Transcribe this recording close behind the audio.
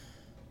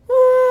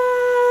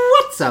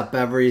What's up,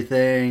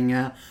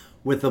 everything?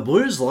 With the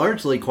Blues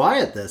largely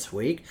quiet this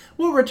week,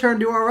 we'll return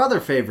to our other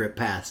favorite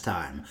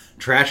pastime,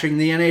 trashing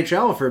the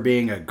NHL for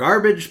being a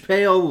garbage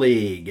pail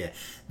league.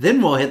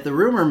 Then we'll hit the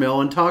rumor mill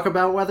and talk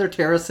about whether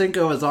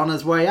Tarasenko is on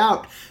his way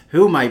out,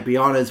 who might be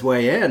on his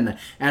way in,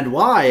 and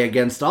why,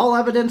 against all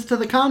evidence to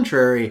the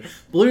contrary,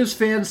 Blues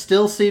fans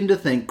still seem to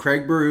think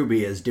Craig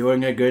Berube is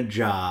doing a good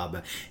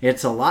job.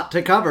 It's a lot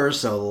to cover,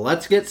 so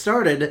let's get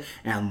started,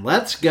 and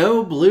let's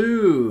go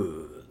Blues!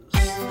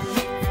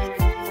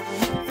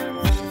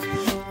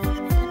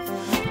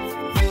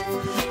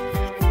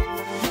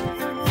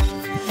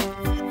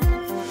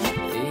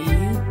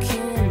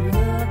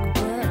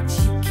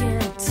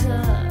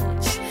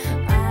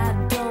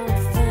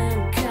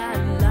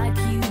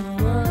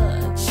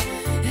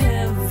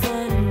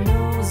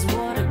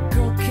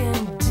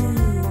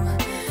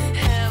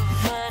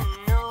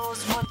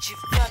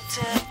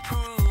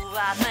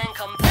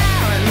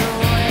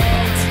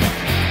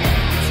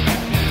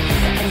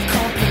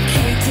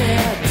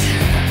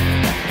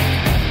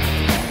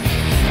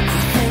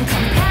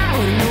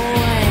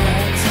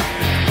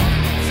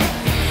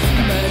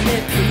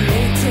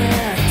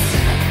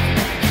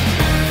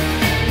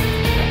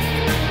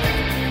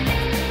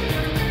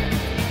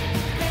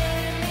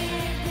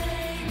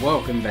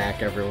 Welcome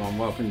back, everyone.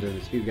 Welcome to the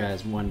Two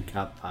Guys, One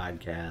Cup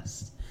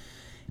podcast.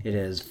 It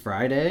is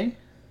Friday,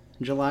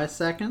 July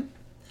 2nd.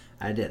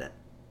 I did it.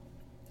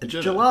 It's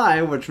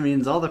July, which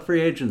means all the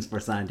free agents were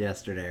signed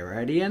yesterday,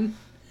 right, Ian?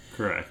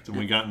 Correct. And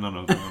we got none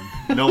of them.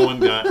 No one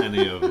got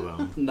any of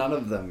them. None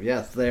of them.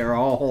 Yes, they are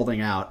all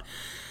holding out.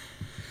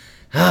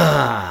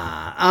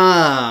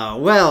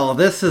 Well,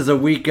 this is a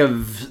week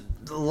of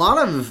a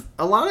lot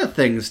of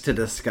things to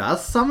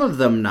discuss. Some of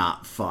them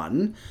not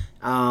fun.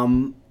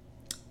 The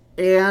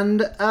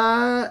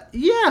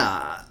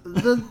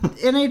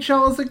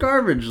NHL is a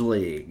garbage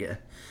league.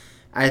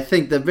 I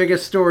think the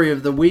biggest story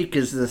of the week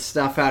is the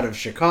stuff out of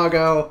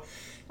Chicago,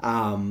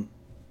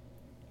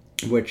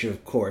 which,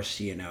 of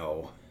course,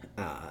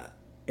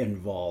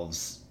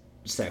 involves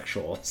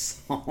sexual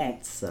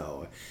assault.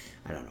 So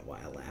I don't know why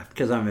I laughed,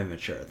 because I'm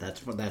immature. That's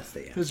the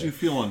answer. Because you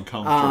feel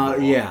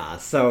uncomfortable. Yeah,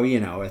 so,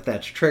 if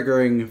that's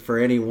triggering for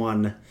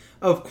anyone,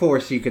 of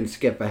course you can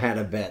skip ahead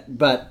a bit.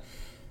 But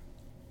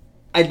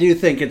I do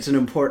think it's an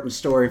important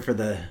story for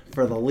the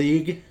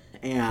league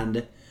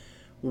and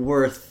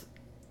worth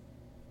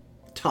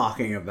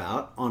talking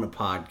about on a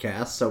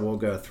podcast. So we'll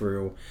go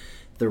through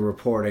the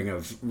reporting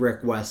of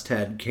Rick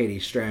Westhead, Katie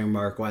Strang,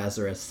 Mark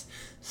Lazarus,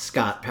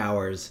 Scott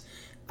Powers,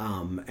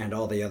 and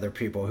all the other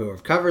people who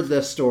have covered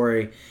this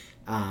story.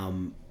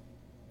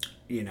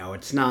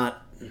 It's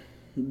not...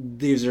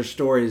 These are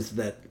stories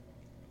that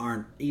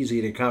aren't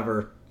easy to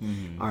cover,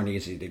 aren't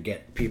easy to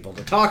get people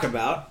to talk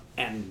about,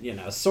 and,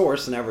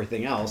 source and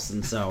everything else.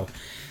 And so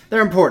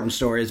they're important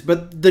stories.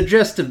 But the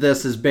gist of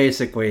this is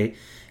basically,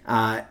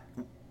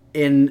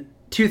 in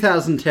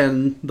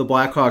 2010, the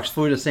Blackhawks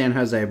flew to San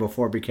Jose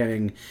before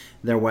beginning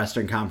their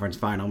Western Conference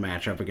final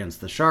matchup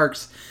against the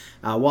Sharks.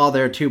 While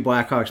there, two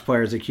Blackhawks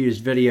players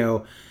accused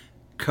video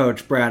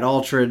coach Brad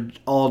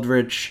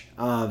Aldrich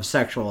of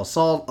sexual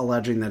assault,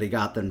 alleging that he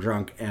got them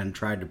drunk and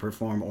tried to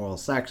perform oral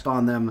sex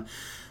on them.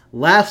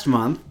 Last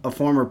month, a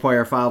former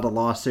player filed a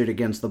lawsuit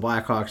against the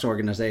Blackhawks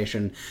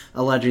organization,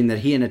 alleging that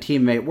he and a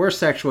teammate were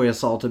sexually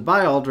assaulted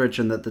by Aldrich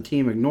and that the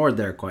team ignored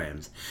their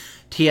claims.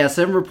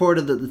 TSN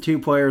reported that the two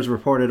players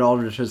reported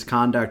Aldrich's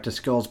conduct to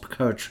skills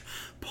coach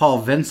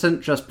Paul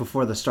Vincent just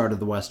before the start of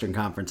the Western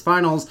Conference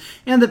Finals,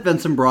 and that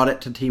Vincent brought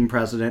it to team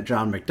president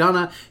John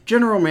McDonough,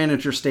 general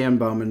manager Stan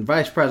Bowman,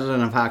 vice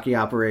president of hockey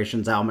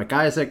operations Al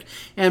McIsaac,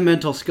 and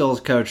mental skills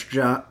coach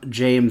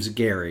James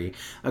Gary.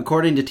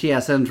 According to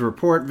TSN's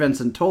report,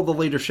 Vincent told the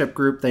leadership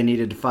group they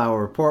needed to file a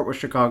report with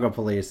Chicago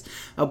police,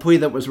 a plea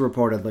that was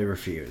reportedly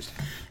refused.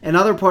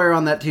 Another player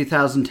on that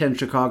 2010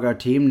 Chicago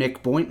team,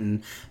 Nick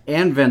Boynton,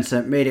 and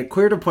Vincent made it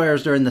clear to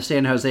players during the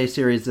San Jose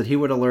series that he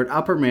would alert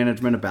upper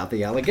management about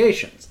the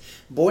allegations.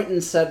 Boynton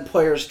said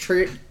players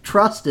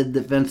trusted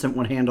that Vincent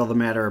would handle the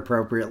matter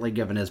appropriately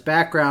given his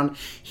background.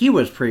 He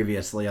was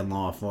previously in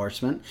law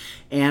enforcement,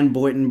 and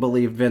Boynton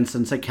believed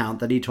Vincent's account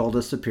that he told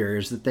his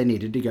superiors that they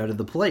needed to go to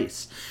the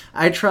police.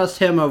 I trust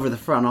him over the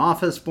front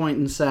office,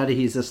 Boynton said.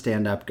 He's a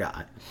stand-up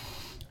guy.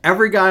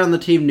 Every guy on the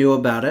team knew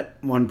about it,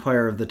 one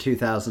player of the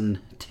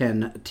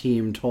 2010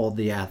 team told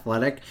The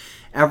Athletic.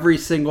 Every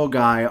single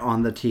guy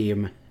on the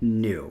team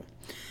knew.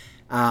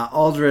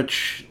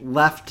 Aldrich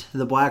left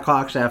the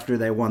Blackhawks after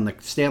they won the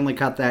Stanley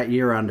Cup that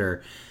year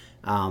under,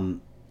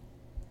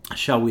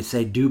 shall we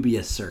say,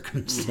 dubious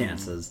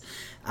circumstances,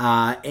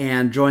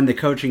 and joined the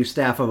coaching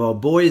staff of a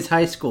boys'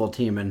 high school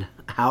team in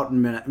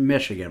Houghton,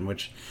 Michigan,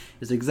 which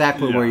is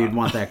exactly where Yeah. you'd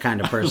want that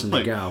kind of person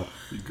to go.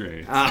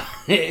 Great.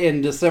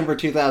 In December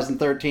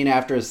 2013,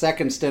 after his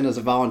second stint as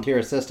a volunteer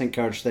assistant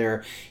coach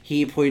there,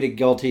 he pleaded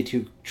guilty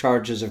to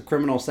charges of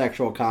criminal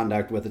sexual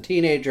conduct with a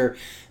teenager.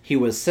 He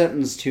was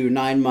sentenced to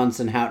 9 months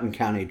in Houghton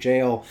County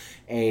Jail.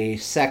 A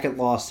second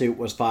lawsuit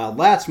was filed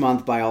last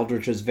month by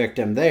Aldrich's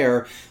victim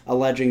there,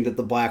 alleging that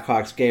the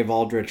Blackhawks gave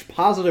Aldrich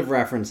positive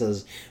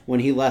references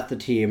when he left the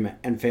team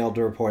and failed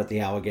to report the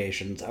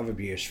allegations of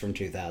abuse from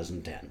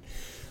 2010.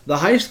 The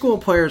high school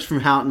players from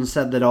Houghton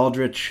said that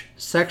Aldrich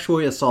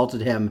sexually assaulted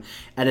him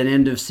at an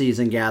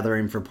end-of-season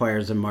gathering for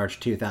players in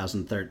March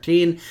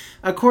 2013.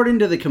 According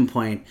to the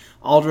complaint,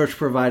 Aldrich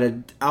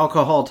provided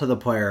alcohol to the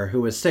player,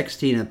 who was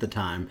 16 at the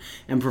time,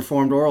 and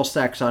performed oral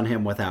sex on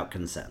him without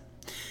consent.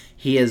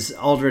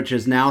 Aldrich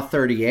is now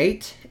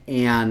 38,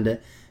 and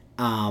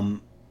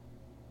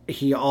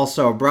he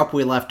also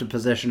abruptly left a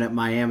position at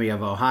Miami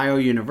of Ohio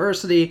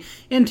University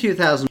in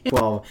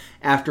 2012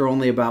 after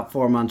only about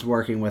 4 months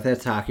working with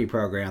its hockey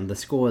program. The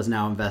school is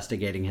now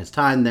investigating his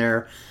time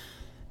there.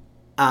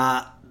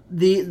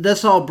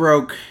 This all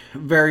broke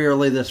very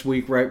early this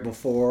week, right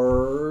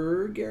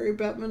before Gary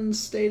Bettman's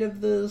State of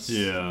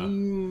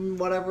the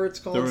whatever it's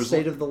called,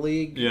 State of the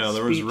League. Yeah,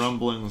 there speech. was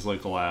rumblings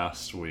like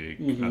last week,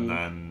 and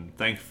then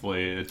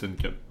thankfully it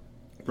didn't get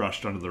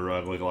brushed under the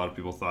rug like a lot of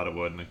people thought it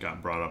would, and it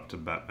got brought up to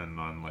Bettman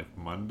on like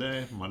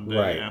Monday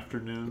Right.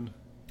 afternoon.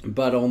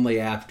 But only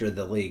after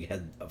the league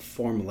had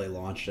formally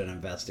launched an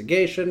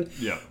investigation,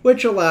 Yeah.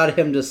 which allowed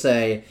him to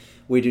say,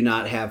 "We do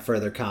not have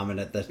further comment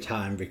at this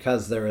time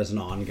because there is an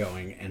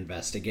ongoing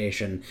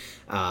investigation."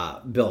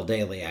 Bill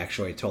Daly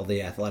actually told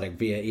The Athletic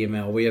via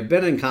email, "We have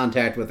been in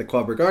contact with the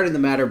club regarding the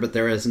matter, but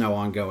there is no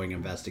ongoing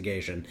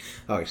investigation."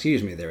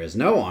 There is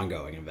no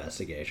ongoing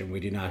investigation. We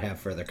do not have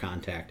further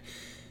comment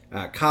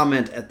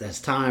at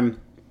this time.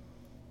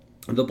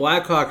 The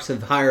Blackhawks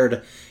have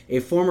hired a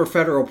former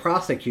federal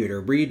prosecutor,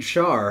 Reed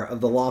Shar,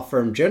 of the law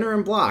firm Jenner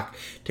and Block,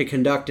 to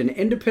conduct an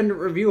independent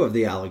review of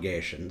the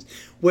allegations,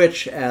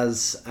 which,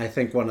 as I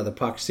think one of the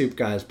Puck Soup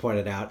guys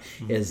pointed out,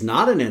 is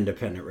not an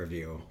independent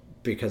review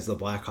because the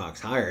Blackhawks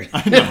hired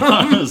him.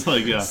 I was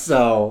like, yeah.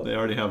 So They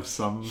already have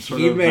some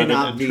sort he of may vetted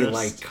not be interest.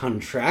 like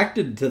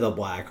contracted to the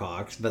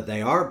Blackhawks, but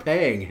they are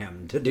paying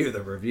him to do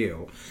the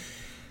review.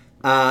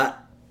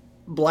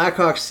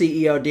 Blackhawks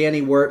CEO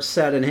Danny Wirtz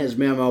said in his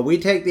memo, "We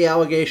take the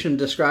allegation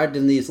described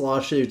in these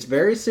lawsuits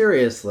very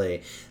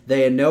seriously.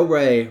 They in no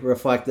way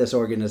reflect this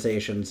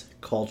organization's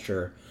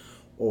culture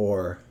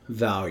or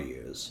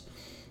values."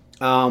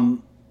 Yeah,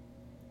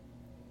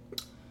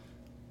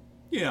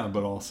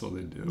 but also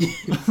they do.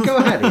 Go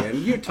ahead,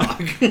 Ian. You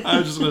talk. I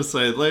was just gonna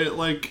say,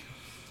 like,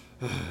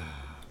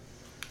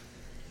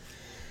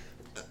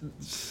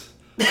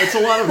 it's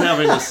a lot of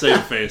having a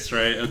safe face,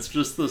 right? It's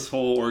just this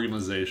whole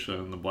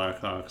organization, the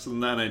Blackhawks,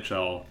 and the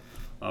NHL,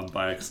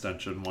 by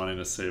extension, wanting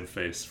to save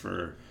face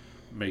for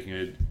making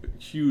a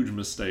huge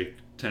mistake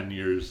 10,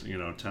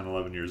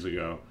 11 years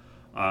ago.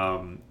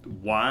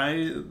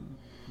 Why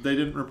they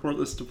didn't report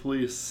this to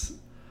police,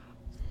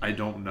 I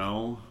don't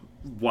know.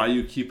 Why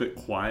you keep it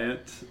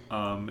quiet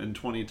in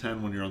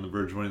 2010 when you're on the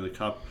verge of winning the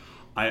cup,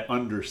 I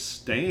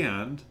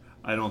understand.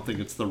 I don't think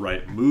it's the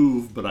right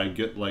move, but I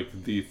get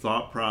like the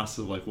thought process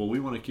of like, well, we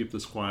want to keep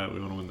this quiet, we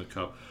want to win the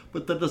cup,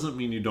 but that doesn't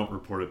mean you don't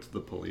report it to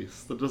the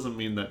police. That doesn't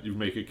mean that you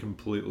make it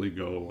completely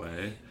go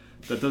away.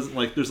 That doesn't,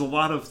 like, there's a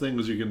lot of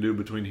things you can do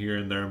between here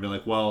and there and be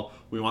like, well,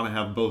 we want to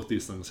have both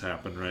these things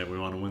happen, right? We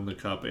want to win the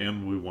cup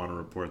and we want to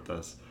report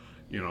this,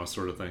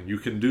 sort of thing. You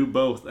can do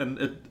both, and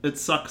it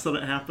sucks that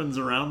it happens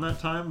around that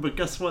time, but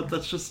guess what?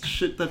 That's just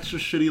shit. That's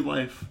just shitty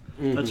life.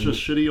 That's just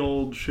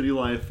shitty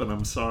life, and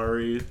I'm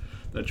sorry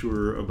that you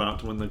were about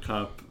to win the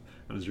cup.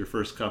 It was your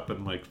first cup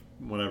in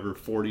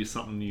 40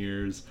 something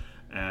years,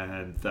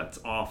 and that's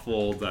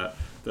awful that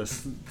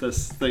this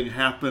thing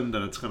happened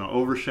and it's going to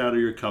overshadow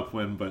your cup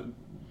win, but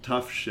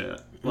tough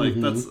shit.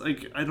 That's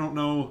like, I don't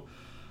know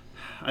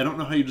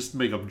how you just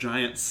make a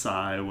giant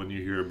sigh when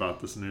you hear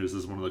about this news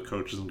as one of the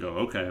coaches and go,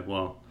 okay,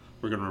 well,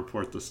 we're going to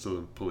report this to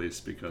the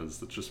police because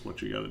that's just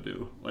what you got to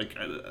do.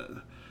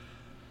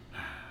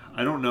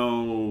 I don't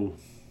know.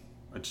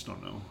 I just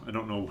don't know. I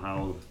don't know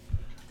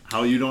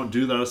how you don't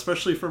do that,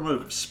 especially from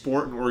a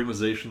sport and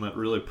organization that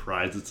really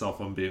prides itself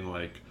on being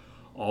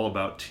all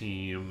about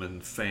team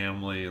and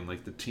family and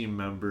the team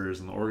members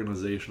and the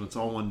organization. It's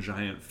all one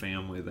giant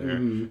family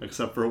there,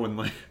 except for when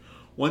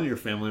one of your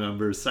family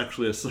members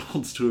sexually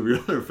assaults two of your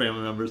other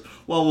family members.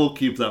 Well, we'll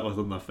keep that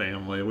within the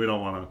family. We're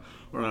not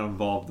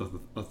involved with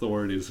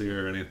authorities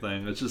here or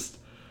anything. It's just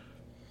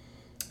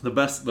the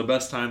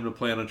best time to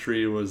plant a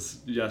tree was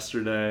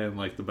yesterday, and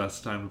the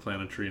best time to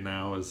plant a tree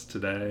now is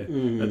today.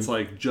 It's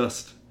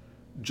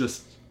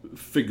just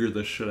figure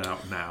this shit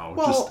out now.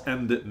 Well, just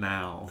end it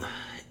now.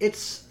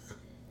 It's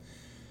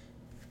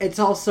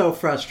also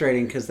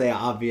frustrating because they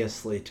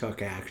obviously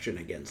took action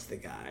against the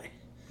guy.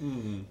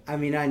 I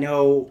mean, I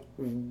know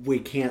we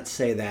can't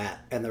say that,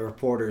 and the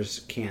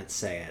reporters can't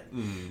say it,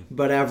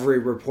 but every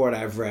report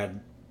I've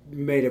read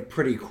made it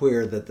pretty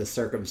clear that the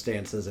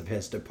circumstances of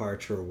his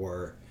departure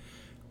were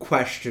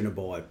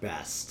questionable at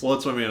best. Well,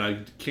 that's what I mean.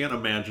 I can't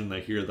imagine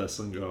they hear this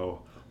and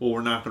go, well,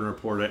 we're not going to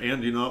report it.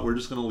 And you know what? We're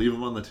just going to leave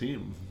him on the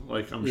team.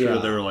 Like, I'm sure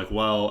they were like,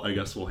 well, I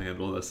guess we'll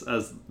handle this.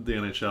 As the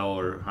NHL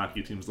or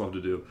hockey teams love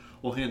to do.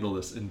 We'll handle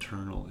this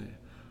internally.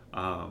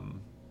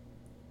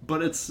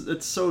 But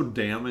it's so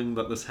damning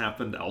that this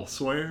happened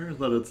elsewhere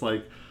that it's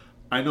like,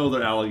 I know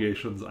they're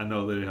allegations. I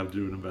know they have to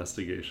do an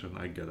investigation.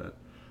 I get it.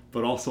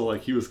 But also,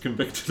 like, he was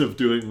convicted of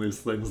doing these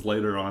things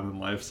later on in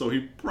life, so he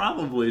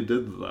probably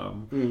did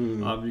them.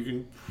 Mm-hmm. You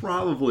can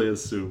probably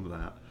assume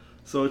that.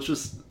 So it's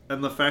just,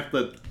 and the fact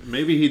that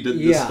maybe he did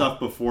this stuff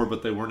before,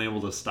 but they weren't able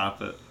to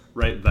stop it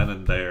right then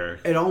and there.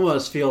 It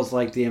almost feels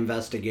like the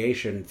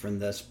investigation from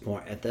this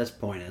point, at this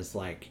point, is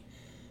like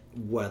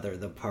whether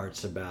the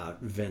parts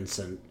about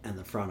Vincent and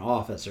the front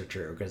office are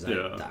true, because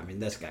I mean,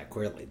 this guy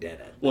clearly did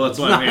it. Well, that's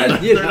what I mean.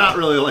 They're not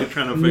really like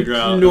trying to figure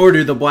out. Nor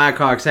do the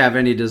Blackhawks have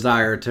any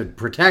desire to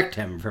protect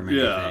him from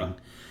anything. Yeah.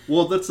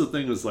 Well, that's the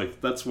thing, is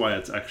like, that's why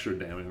it's extra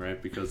damning,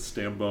 right? Because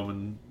Stan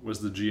Bowman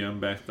was the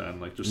GM back then,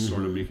 like just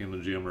sort of became the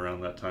GM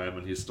around that time,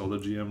 and he's still the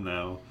GM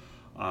now.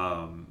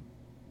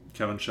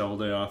 Kevin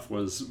Sheldayoff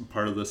was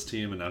part of this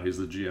team, and now he's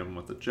the GM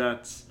with the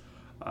Jets.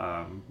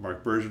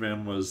 Mark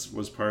Bergevin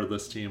was part of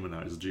this team, and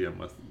now he's GM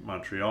with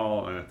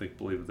Montreal, and I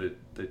believe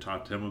they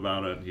talked to him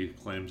about it, and he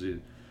claims he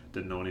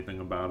didn't know anything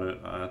about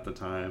it at the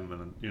time.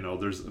 And you know,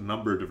 there's a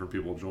number of different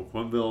people. Joel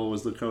Quenneville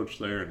was the coach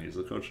there, and he's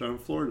the coach down in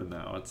Florida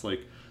now. It's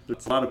like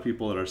there's a lot of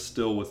people that are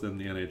still within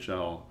the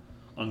NHL,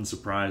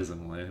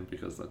 unsurprisingly,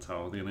 because that's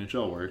how the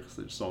NHL works.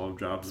 They just all have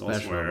jobs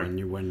elsewhere. When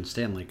you win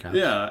Stanley Cup.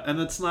 Yeah, and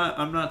it's not.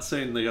 I'm not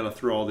saying they got to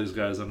throw all these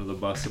guys under the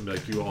bus and be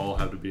like, you all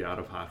have to be out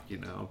of hockey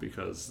now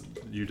because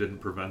you didn't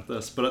prevent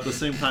this. But at the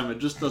same time, it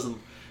just doesn't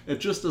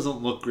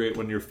look great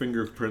when your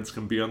fingerprints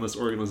can be on this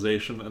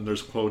organization and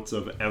there's quotes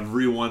of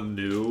everyone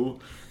knew,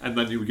 and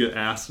then you get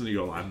asked and you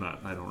go, I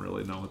don't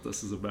really know what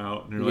this is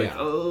about, and you're like,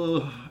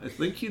 oh, I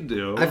think you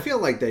do. I feel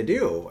like they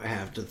do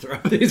have to throw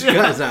these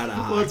guys out of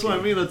hockey. Well, that's what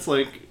I mean. It's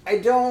like,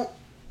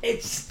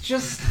 it's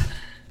just,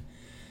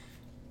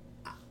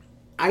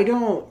 I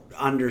don't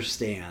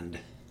understand.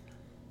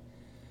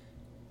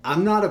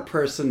 I'm not a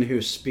person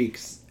who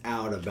speaks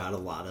out about a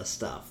lot of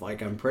stuff.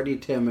 Like, I'm pretty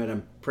timid,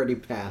 I'm pretty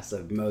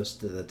passive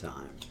most of the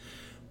time.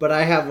 But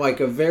I have like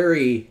a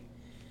very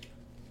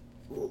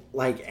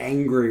like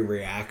angry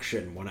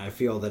reaction when I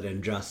feel that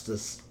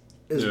injustice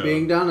is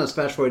being done,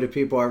 especially to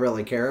people I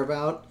really care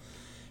about.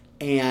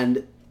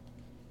 And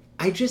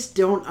I just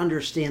don't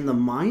understand the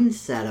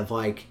mindset of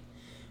like,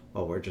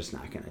 well, we're just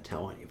not going to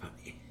tell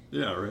anybody.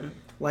 Yeah, right.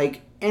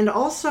 Like, and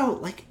also,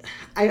 like,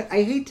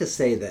 I hate to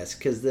say this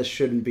because this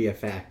shouldn't be a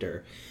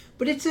factor,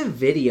 but it's a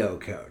video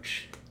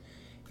coach.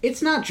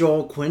 It's not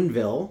Joel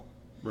Quenneville.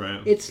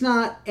 Right. It's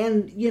not,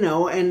 and, you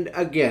know, and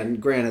again,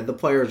 granted, the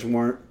players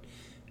weren't,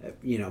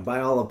 you know, by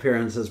all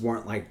appearances,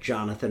 weren't like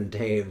Jonathan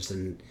Taves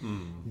and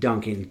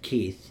Duncan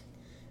Keith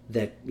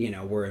that, you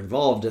know, were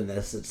involved in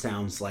this. It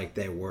sounds like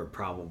they were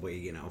probably,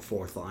 you know,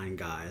 fourth line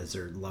guys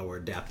or lower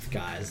depth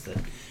guys that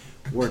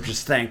were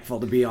just thankful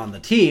to be on the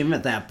team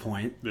at that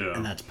point. Yeah.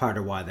 And that's part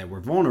of why they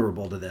were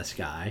vulnerable to this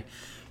guy.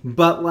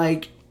 But,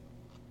 like,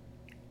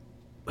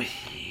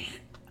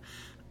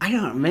 I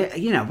don't know,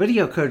 you know,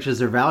 video coaches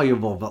are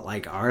valuable, but,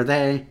 like, are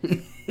they?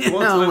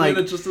 Well, I mean,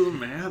 it just doesn't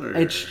matter.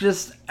 It's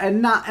just,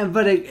 and not,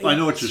 but it, I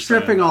know what you're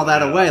stripping saying, all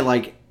that yeah. away,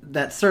 like,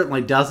 that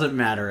certainly doesn't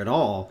matter at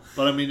all.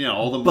 But I mean, yeah,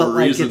 all the more but,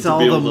 like, reason it's to all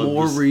be the able to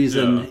more just,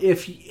 reason. yeah.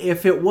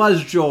 If it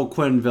was Joel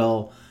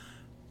Quenneville,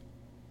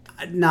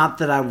 not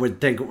that I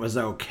would think it was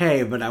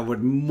okay, but I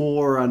would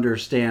more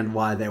understand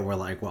why they were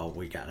like, well,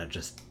 we gotta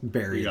just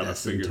bury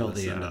this until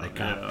the end of the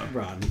cup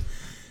run.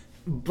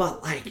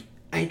 But, like,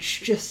 it's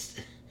just,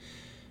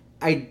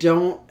 I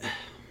don't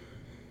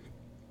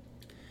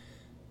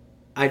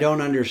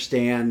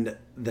understand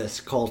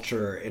this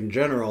culture in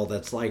general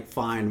that's, like,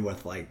 fine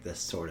with, like, this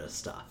sort of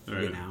stuff,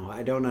 right. You know?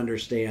 I don't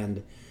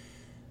understand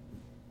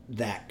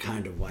that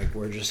kind of, like,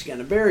 we're just going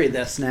to bury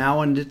this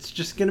now and it's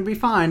just going to be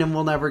fine and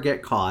we'll never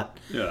get caught.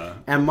 Yeah.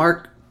 And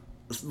Mark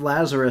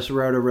Lazarus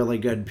wrote a really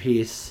good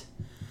piece.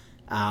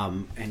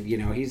 And, you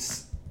know,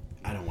 he's,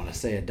 I don't want to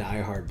say a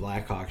diehard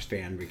Blackhawks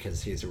fan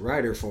because he's a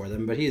writer for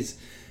them, but he's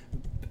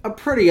a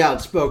pretty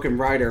outspoken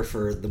writer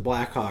for the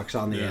Blackhawks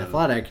on The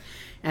Athletic.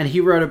 And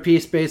he wrote a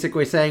piece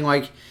basically saying,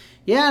 like,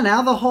 yeah,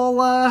 now the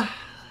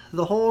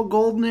whole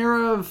golden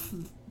era of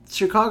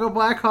Chicago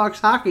Blackhawks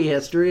hockey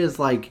history is,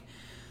 like,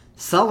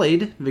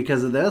 sullied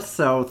because of this,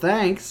 so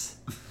thanks.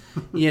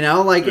 You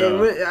know, like,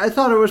 I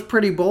thought it was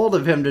pretty bold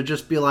of him to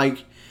just be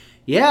like,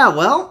 yeah,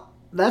 well,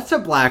 that's a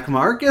black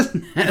mark,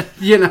 isn't it?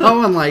 You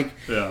know, and, like,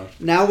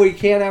 now we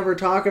can't ever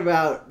talk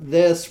about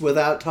this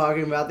without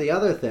talking about the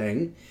other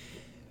thing.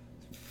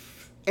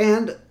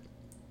 And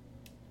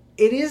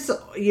it is,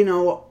 you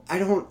know, I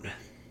don't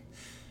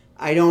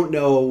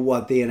know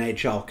what the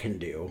NHL can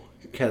do,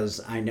 because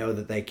I know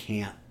that they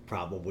can't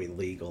probably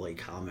legally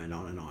comment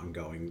on an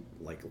ongoing,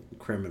 like,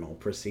 criminal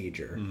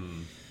procedure.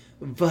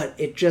 But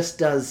it just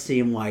does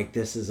seem like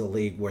this is a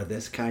league where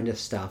this kind of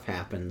stuff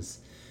happens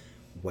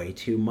way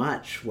too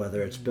much,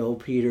 whether it's Bill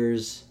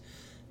Peters,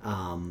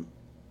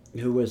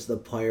 Who was the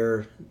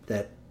player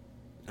that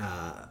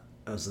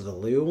was it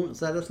Alou? Is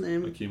that his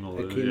name? Akeem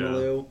Alou,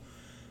 Alou.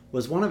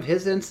 Was one of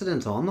his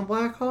incidents on the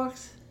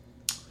Blackhawks?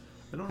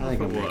 I don't know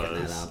if it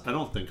was. I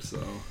don't think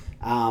so.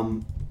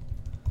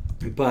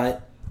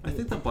 But I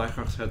think the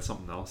Blackhawks had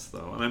something else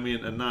though, and I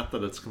mean, and not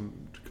that it's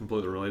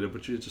completely related,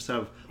 but you just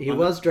have. He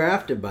was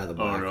drafted by the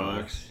Blackhawks.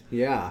 Oh, really?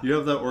 Yeah. You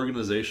have that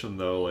organization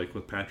though, like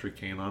with Patrick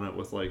Kane on it,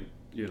 with like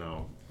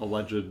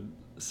alleged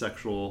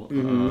sexual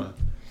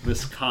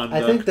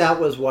misconduct. I think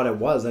that was what it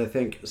was.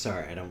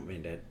 Sorry, I don't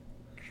mean to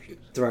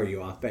throw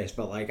you off base,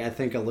 but like I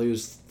think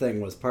Alou's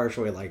thing was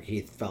partially like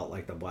he felt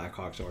like the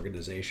Blackhawks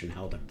organization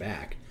held him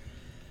back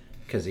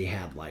because he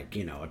had like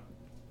a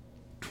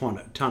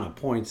ton of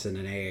points in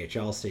an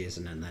AHL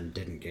season and then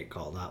didn't get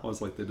called up. I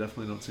was like, they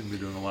definitely don't seem to be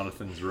doing a lot of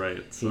things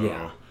right. So.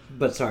 Yeah,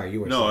 but sorry,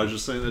 you were. No, saying. I was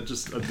just saying that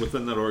just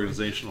within that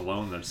organization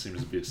alone, there seems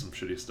to be some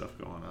shitty stuff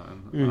going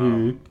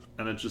on,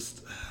 and it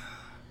just.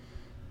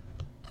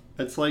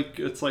 It's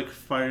like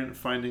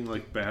finding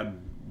like bad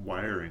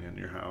wiring in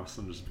your house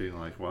and just being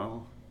like,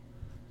 well,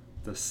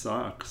 this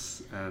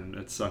sucks, and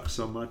it sucks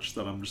so much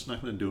that I'm just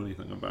not going to do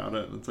anything about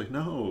it. And it's like,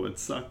 no, it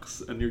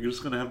sucks, and you're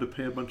just going to have to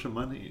pay a bunch of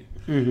money.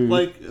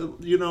 Like,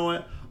 you know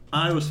what?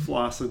 I was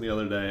flossing the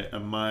other day,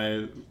 and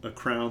a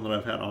crown that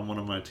I've had on one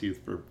of my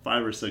teeth for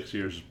 5 or 6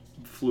 years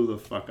flew the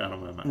fuck out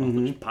of my mouth.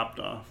 It just popped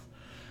off,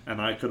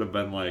 and I could have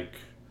been like,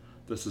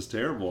 this is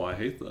terrible. I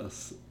hate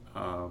this.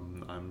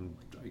 I'm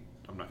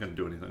not going to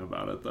do anything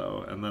about it,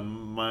 though. And then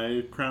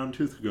my crown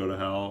tooth could go to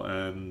hell,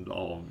 and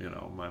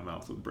my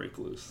mouth would break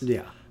loose.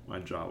 Yeah. My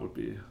jaw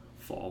would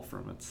fall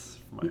from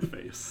my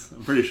face.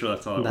 I'm pretty sure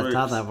that's how that works.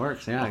 That's how that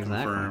works, yeah, I'll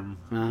exactly.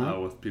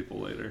 confirm with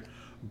people later.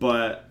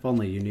 But... If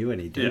only you knew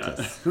any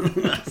dentists.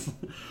 Yeah.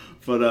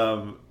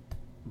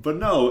 But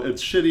no,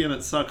 it's shitty and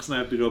it sucks, and I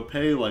have to go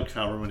pay like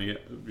however many,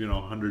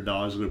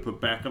 $100 to put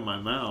back in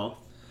my mouth.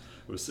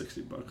 It was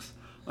 $60.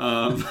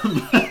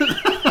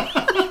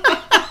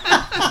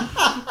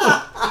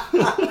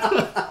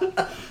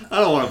 I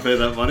don't want to pay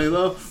that money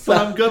though, but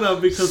I'm gonna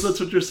because that's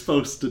what you're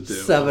supposed to do.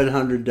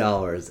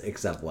 $700,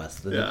 except less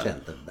than a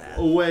tenth of that.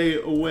 A way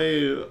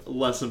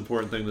less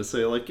important thing to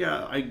say. Like,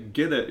 yeah, I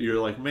get it. You're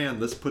like,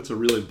 man, this puts a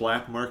really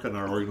black mark on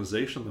our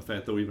organization. The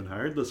fact that we even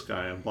hired this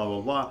guy and blah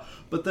blah blah.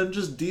 But then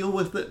just deal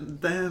with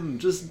it. Then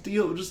just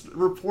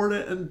report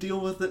it and deal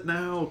with it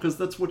now because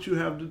that's what you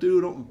have to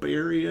do. Don't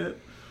bury it.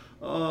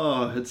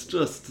 Oh, it's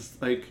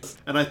just like,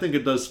 and I think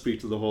it does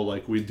speak to the whole,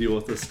 like, we deal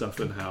with this stuff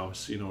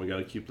in-house, we got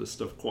to keep this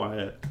stuff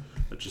quiet.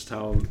 That's just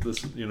how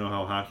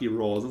how hockey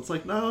rolls. It's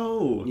like,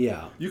 no.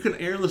 Yeah. You can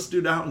air this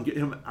dude out and get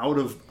him out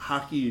of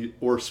hockey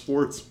or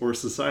sports or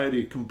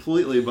society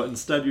completely, but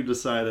instead you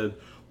decided,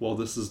 well,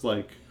 this is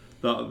like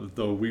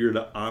the weird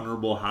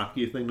honorable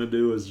hockey thing to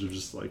do is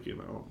just like,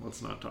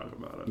 let's not talk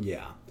about it.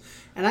 Yeah.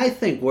 And I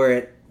think where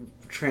it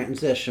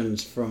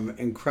transitions from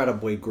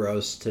incredibly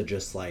gross to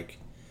just like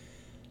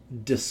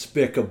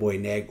despicably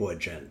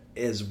negligent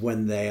is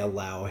when they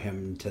allow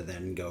him to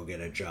then go get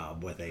a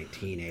job with a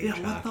teenage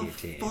hockey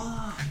team.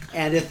 Fuck?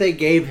 And if they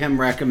gave him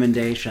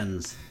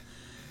recommendations,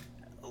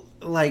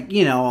 like,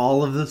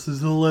 all of this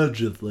is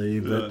allegedly,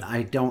 but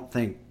I don't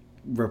think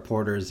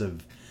reporters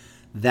of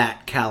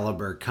that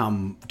caliber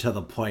come to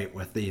the plate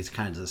with these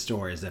kinds of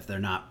stories if they're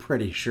not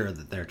pretty sure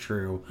that they're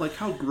true. Like,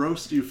 how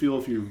gross do you feel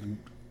if you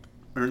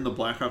are in the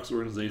Blackhawks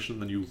organization,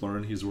 then you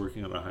learn he's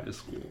working at a high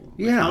school?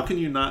 Like, how can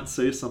you not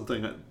say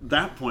something at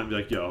that point? Be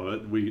like,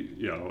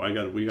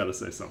 we got to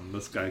say something.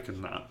 This guy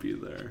cannot be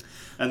there.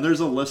 And there's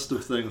a list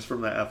of things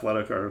from that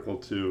Athletic article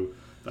too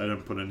that I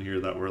didn't put in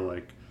here that were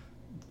like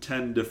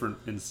 10 different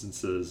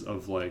instances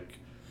of like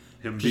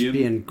him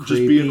being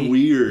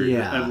weird,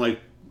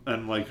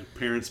 and like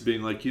parents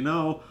being like,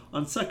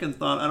 on second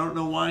thought, I don't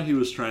know why he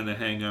was trying to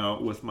hang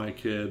out with my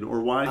kid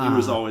or why he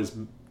was always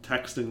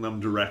texting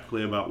them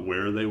directly about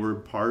where they were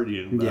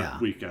partying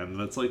that weekend.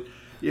 And it's like,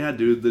 yeah,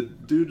 dude, the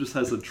dude just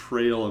has a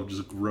trail of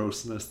just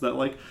grossness that,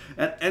 like,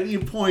 at any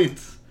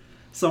point,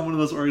 someone in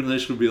this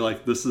organization would be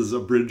like, this is a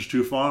bridge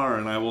too far,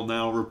 and I will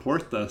now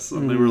report this.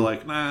 And they were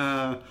like,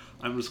 nah,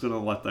 I'm just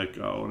gonna let that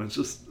go. And it's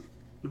just,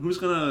 who's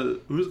gonna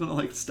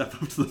like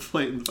step up to the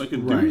plate and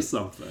fucking do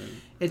something?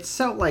 It's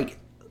so like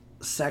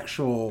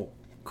sexual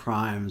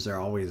crimes are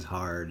always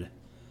hard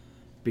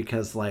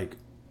because like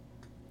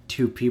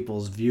two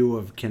people's view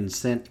of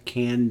consent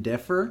can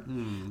differ.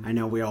 I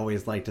know we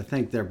always like to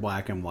think they're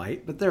black and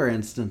white, but there are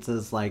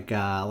instances like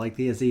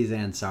the Aziz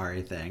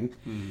Ansari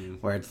thing,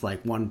 where it's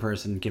like one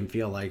person can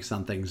feel like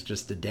something's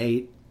just a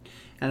date,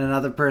 and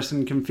another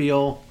person can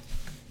feel,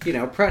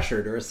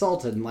 pressured or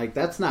assaulted, and like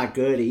that's not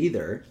good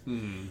either.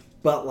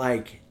 But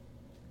like,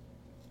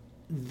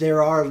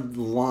 there are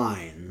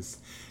lines.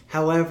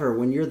 However,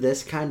 when you're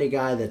this kind of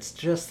guy that's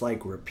just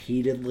like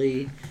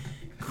repeatedly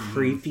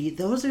creepy,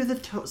 those are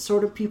the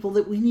sort of people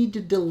that we need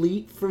to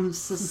delete from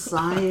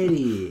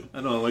society. I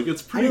know, like,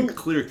 it's pretty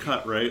clear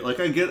cut, right? Like,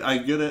 I get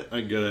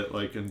it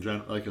like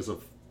in like as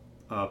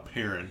a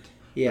parent,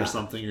 Yeah. or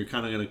something, you're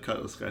kind of going to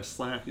cut this guy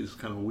slack. He's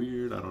kind of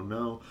weird. I don't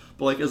know.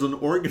 But like as an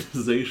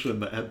organization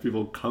that had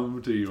people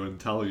come to you and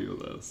tell you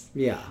this,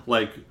 Yeah.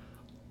 like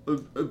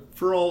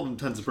for all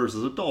intents and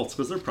purposes, adults,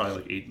 because they're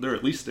probably like they're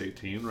at least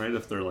 18, right?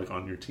 If they're like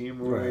on your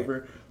team or Right.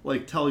 whatever,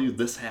 like tell you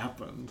this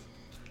happened.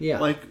 Yeah.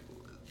 Like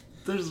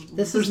there's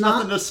is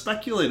nothing not- to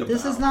speculate about.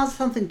 This is not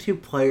something two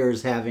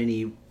players have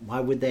any. Why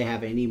would they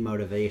have any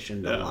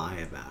motivation to Yeah. lie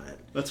about it?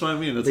 That's what I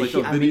mean. It's The- like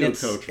a I mean, video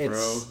it's- coach, bro.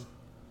 it's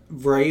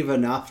brave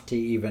enough to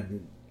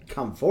even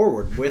come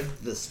forward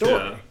with the story.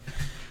 Yeah.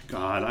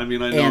 God, I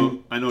mean,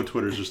 I know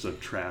Twitter's just a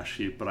trash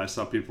heap, but I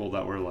saw people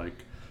that were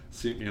like,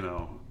 see, you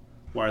know,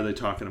 why are they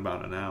talking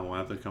about it now? Why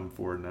have they come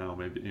forward now?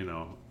 Maybe, you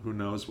know, who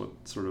knows what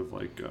sort of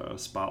like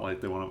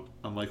spotlight they want to.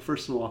 I'm like,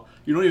 first of all,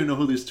 you don't even know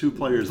who these two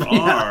players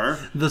are.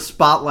 The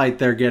spotlight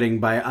they're getting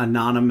by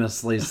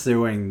anonymously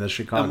suing the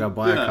Chicago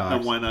Blackhawks. Yeah,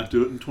 and why not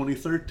do it in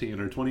 2013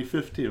 or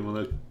 2015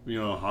 when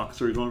the Hawks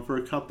were going for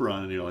a cup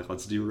run and you're like,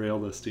 let's derail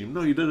this team.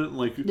 No, you did it in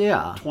like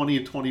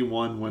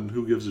 2021 when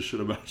who gives a shit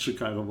about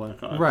Chicago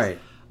Blackhawks? Right.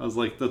 I was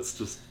like, that's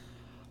just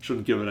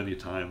shouldn't give it any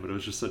time, but it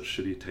was just such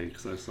shitty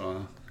takes I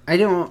saw. I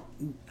don't.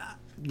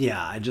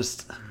 Yeah, I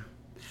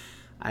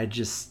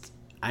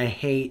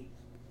hate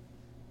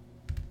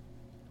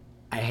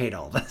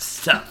all this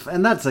stuff,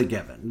 and that's a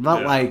given.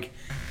 But like,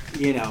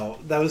 you know,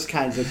 those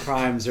kinds of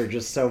crimes are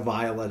just so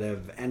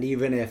violative, and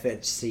even if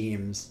it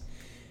seems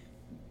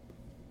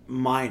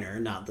minor,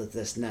 not that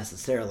this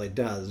necessarily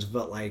does,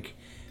 but like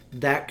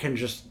that can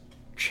just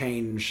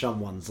change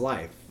someone's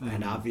life. Mm-hmm.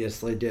 And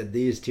obviously did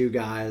these two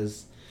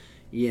guys,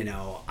 you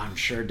know, I'm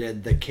sure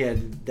did the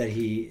kid that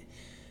he,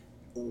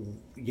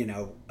 you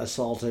know,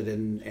 assaulted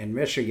in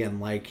Michigan.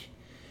 Like,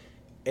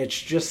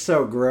 it's just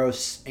so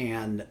gross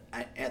and,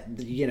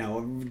 you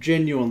know,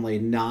 genuinely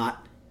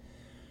not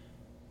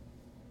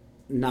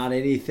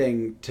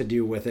anything to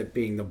do with it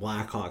being the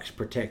Blackhawks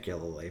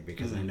particularly,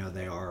 because I know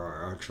they are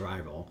our arch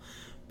rival.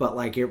 But,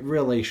 like, it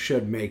really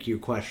should make you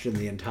question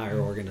the entire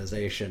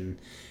organization.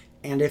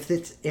 And if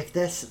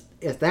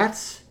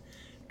that's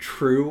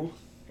true,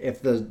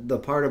 if the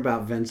part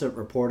about Vincent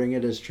reporting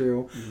it is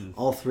true,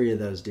 all three of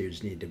those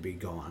dudes need to be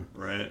gone.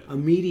 Right.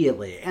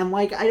 Immediately. And,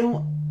 like,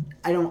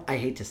 I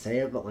hate to say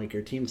it, but, like,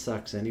 your team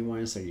sucks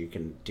anyway, so you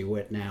can do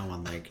it now.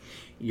 And, like,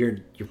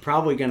 you're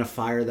probably going to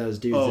fire those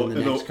dudes in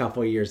the next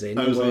couple of years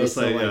anyway. I was going to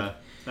say, so, like, yeah,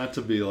 not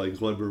to be, like,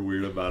 glib or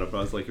weird about it, but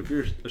I was like, if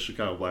you're a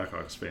Chicago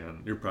Blackhawks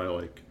fan, you're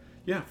probably like,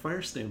 yeah,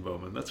 fire Stan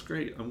Bowman. That's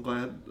great. I'm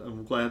glad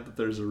that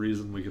there's a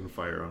reason we can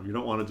fire him. You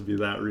don't want it to be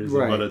that reason,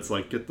 right. But it's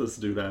like, get this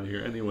dude out of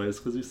here anyways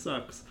because he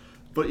sucks.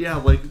 But yeah,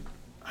 like,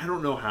 I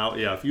don't know how.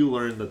 Yeah, if you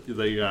learn that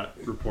they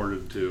got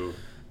reported to,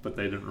 but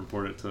they didn't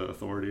report it to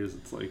authorities,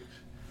 it's like,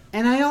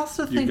 and I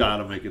also think you got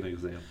to make an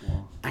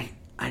example. I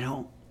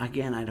don't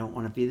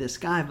want to be this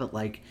guy, but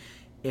like,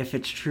 if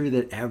it's true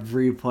that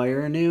every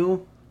player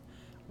knew,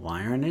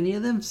 why aren't any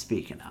of them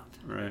speaking up?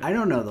 Right. I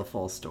don't know the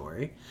full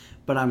story,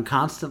 but I'm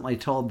constantly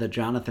told that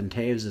Jonathan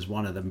Toews is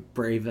one of the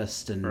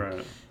bravest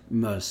and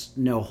most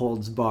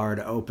no-holds-barred,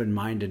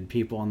 open-minded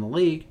people in the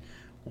league.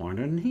 Why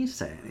didn't he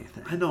say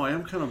anything? I know, I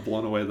am kind of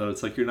blown away that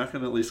it's like you're not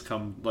going to at least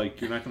come, like,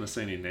 you're not going to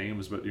say any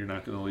names, but you're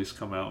not going to at least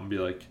come out and be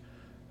like,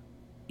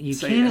 you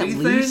say can't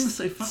anything? at least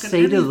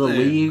say to the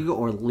league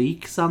or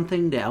leak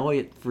something to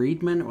Elliot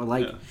Friedman or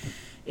like,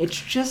 it's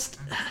just,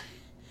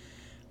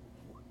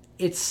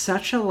 it's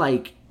such a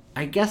like,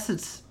 I guess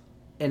it's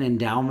an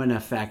endowment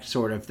effect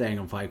sort of thing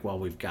of like, well,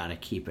 we've got to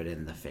keep it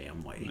in the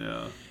family.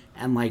 Yeah.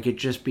 And like, it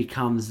just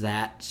becomes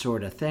that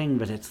sort of thing,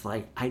 but it's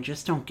like, I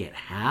just don't get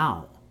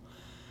how.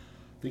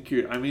 I think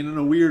I mean, in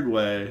a weird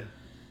way,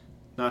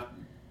 not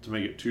to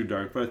make it too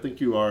dark, but I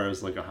think you are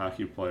as like a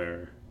hockey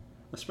player,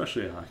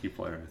 especially a hockey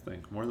player, I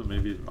think, more than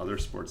maybe other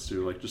sports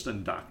do, like just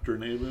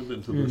indoctrinated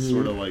into this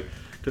sort of like,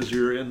 because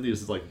you're in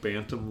these like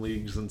bantam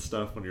leagues and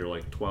stuff when you're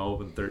like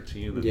 12 and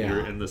 13, and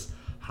you're in this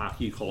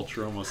hockey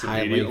culture almost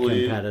highly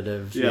immediately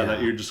competitive. Yeah,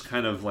 that you're just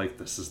kind of like,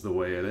 this is the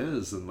way it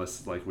is,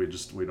 unless like we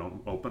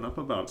don't open up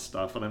about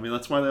stuff. And I mean,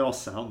 that's why they all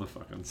sound the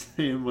fucking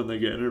same when they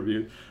get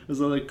interviewed, is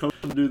that like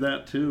coaches do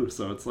that too.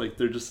 So it's like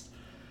they're just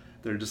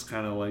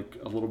kind of like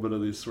a little bit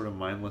of these sort of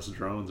mindless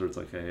drones where it's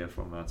like, hey, if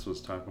I'm not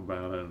supposed to talk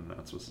about it, I'm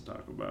not supposed to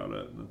talk about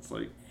it. And it's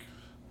like,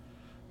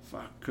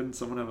 fuck, couldn't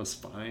someone have a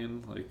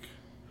spine? Like,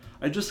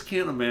 I just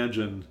can't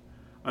imagine.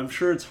 I'm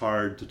sure it's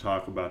hard to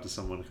talk about to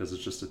someone because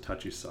it's just a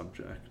touchy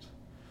subject.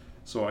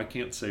 So I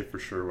can't say for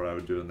sure what I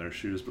would do in their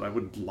shoes, but I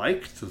would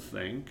like to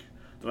think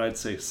that I'd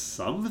say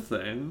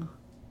something.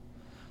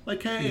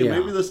 Like, hey,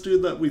 maybe this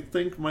dude that we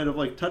think might have,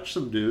 like, touched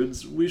some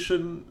dudes, we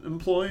shouldn't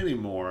employ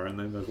anymore. And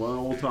they're like,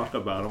 well, we'll talk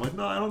about it. I'm like,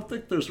 no, I don't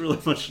think there's really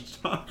much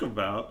to talk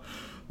about.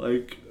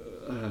 Like,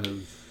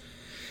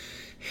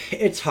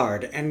 it's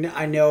hard, and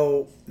I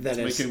know that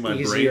it's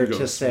easier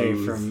to say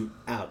smooth. from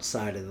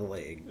outside of the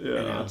league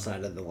and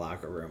outside of the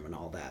locker room and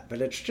all that,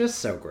 but it's just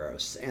so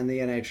gross, and the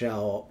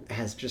NHL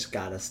has just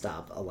got to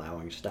stop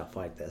allowing stuff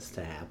like this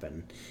to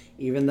happen.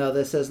 Even though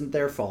this isn't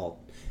their fault,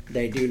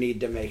 they do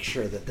need to make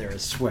sure that there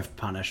is swift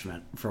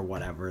punishment for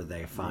whatever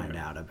they find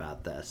out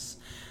about this.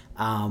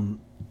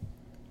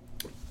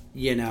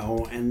 you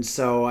know, and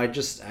so I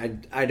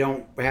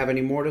don't have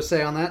any more to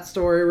say on that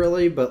story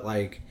really, but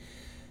like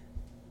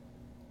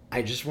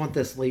I just want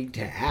this league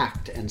to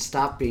act and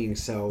stop being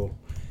so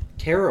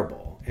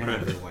terrible in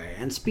every way.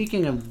 And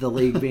speaking of the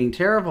league being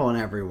terrible in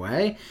every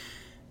way,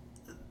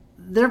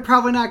 they're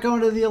probably not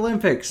going to the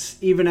Olympics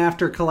even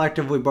after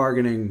collectively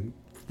bargaining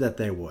that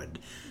they would.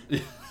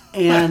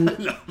 And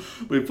no,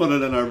 we put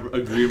it in our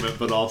agreement,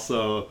 but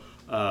also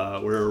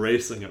we're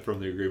erasing it from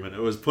the agreement.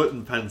 It was put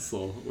in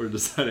pencil. We're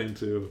deciding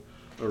to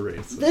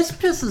erase it. This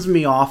pisses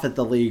me off at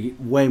the league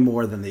way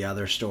more than the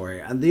other story.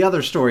 And the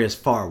other story is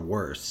far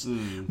worse.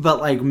 But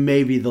like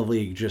maybe the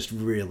league just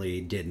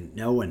really didn't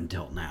know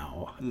until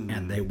now,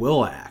 and they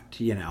will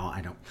act. You know,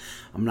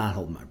 I'm not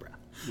holding my breath,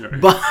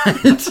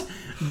 right.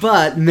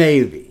 but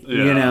maybe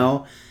you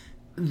know,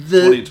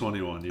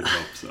 2021. You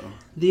hope so.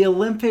 The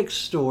Olympics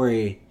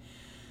story.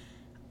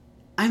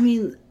 I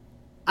mean,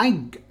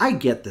 I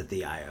get that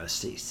the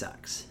IOC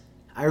sucks.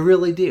 I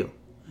really do.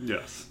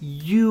 Yes.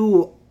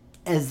 You,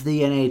 as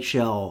the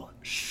NHL,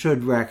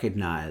 should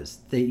recognize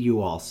that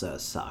you also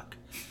suck.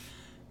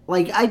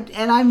 Like,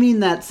 I mean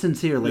that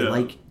sincerely. Yeah,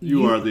 like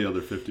you are the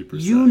other 50%.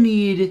 You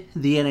need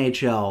the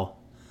NHL.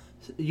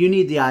 You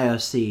need the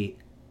IOC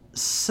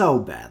so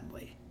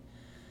badly.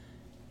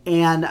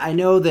 And I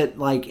know that,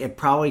 like, it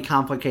probably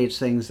complicates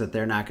things that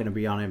they're not going to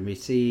be on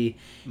NBC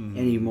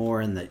anymore,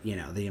 and that, you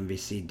know, the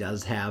NBC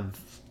does have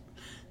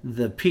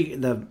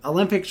the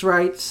Olympics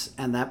rights,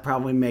 and that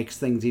probably makes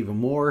things even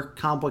more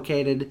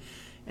complicated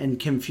and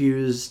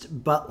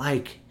confused. But,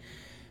 like,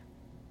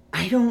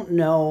 I don't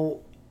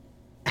know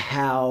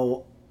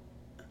how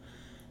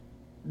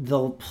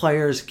the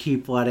players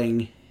keep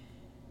letting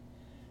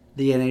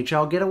the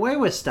NHL get away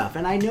with stuff.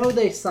 And I know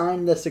they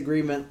signed this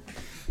agreement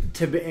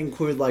to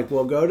include, like,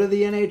 we'll go to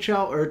the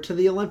NHL or to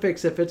the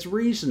Olympics if it's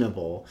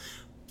reasonable.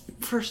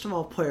 First of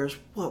all, players,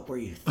 what were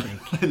you thinking?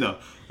 I know,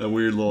 that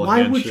weird little Why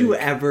handshake. would you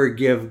ever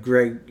give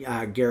Gary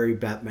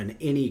Bettman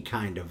any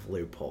kind of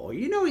loophole?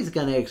 You know he's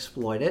going to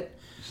exploit it.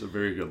 He's a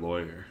very good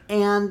lawyer.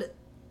 And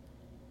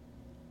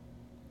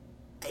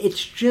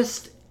it's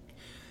just,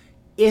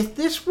 if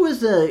this was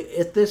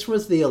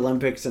the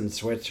Olympics in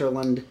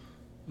Switzerland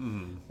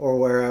or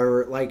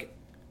wherever, like,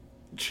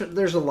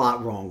 there's a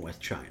lot wrong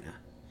with China.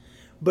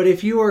 But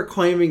if you are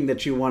claiming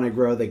that you want to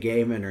grow the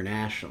game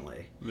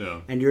internationally,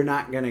 and you're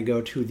not going to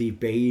go to the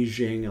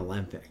Beijing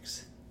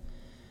Olympics,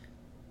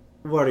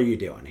 what are you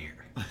doing here?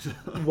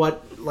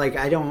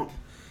 I don't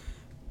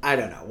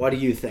know. What do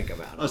you think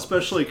about it?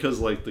 Especially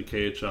because, like, the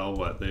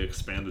KHL, they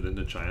expanded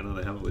into China.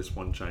 They have at least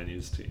one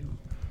Chinese team.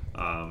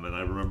 And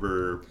I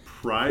remember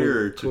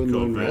prior to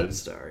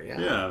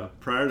COVID,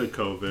 prior to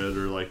COVID,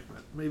 or like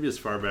maybe as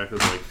far back as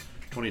like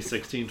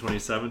 2016,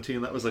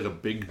 2017, that was like a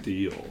big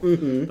deal.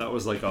 That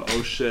was like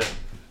oh shit,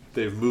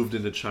 they've moved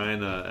into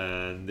China,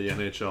 and the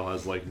NHL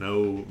has like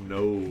no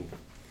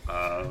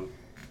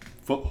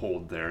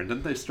foothold there. And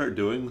didn't they start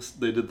doing?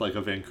 They did like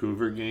a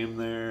Vancouver game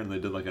there, and they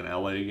did like an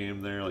LA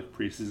game there, like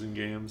preseason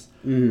games.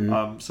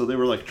 So they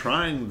were like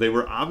trying. They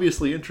were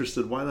obviously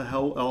interested. Why the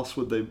hell else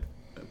would they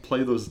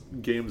play those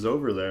games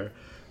over there?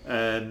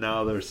 And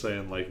now they're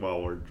saying like,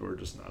 well, we're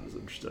just not as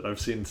interested. I've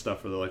seen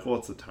stuff where they're like, well,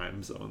 it's a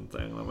time zone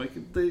thing. And I'm like,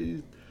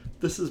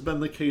 this has been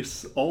the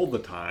case all the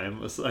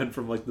time, aside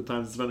from like the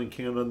times it's been in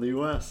Canada and the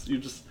US. You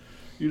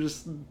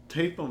just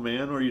tape them,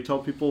 man, or you tell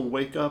people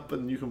wake up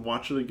and you can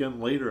watch it again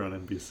later on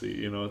NBC.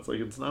 You know, it's like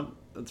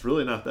it's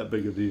really not that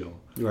big a deal.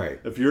 Right.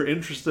 If you're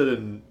interested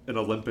in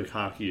Olympic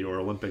hockey or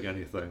Olympic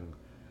anything,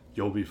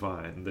 you'll be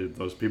fine.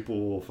 Those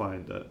people will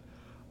find it.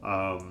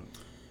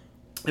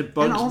 It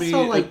bugs and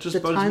also, me. Like, it just the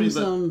bugs time me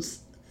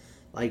zones,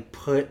 like,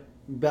 put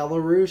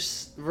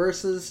Belarus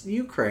versus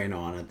Ukraine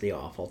on at the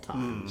awful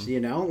times.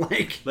 You know,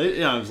 like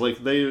it's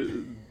like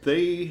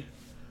they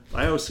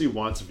IOC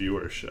wants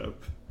viewership.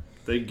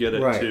 They get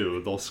it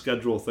too. They'll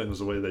schedule things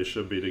the way they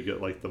should be to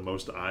get like the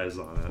most eyes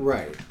on it.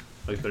 Right.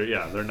 Like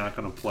they're not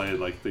going to play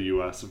like the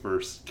U.S.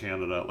 versus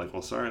Canada. Like,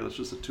 well, sorry, that's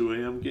just a 2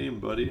 a.m. game,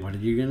 buddy. What are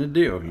you gonna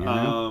do? You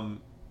know?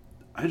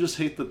 I just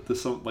hate that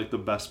the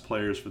best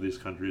players for these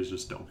countries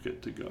just don't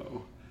get to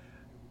go.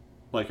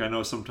 Like, I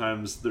know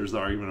sometimes there's the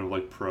argument of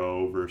like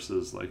pro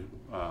versus like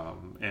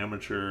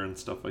amateur and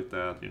stuff like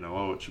that. You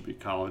know, it should be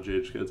college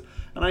age kids,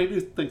 and I do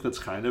think that's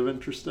kind of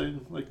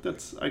interesting. Like,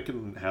 I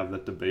can have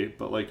that debate,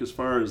 but like as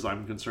far as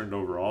I'm concerned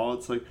overall,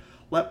 it's like,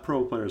 let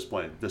pro players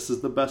play. This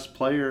is the best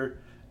player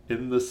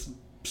in this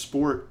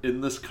sport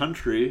in this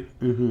country.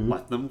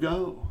 Let them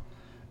go.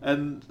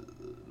 And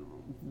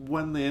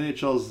when the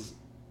NHL's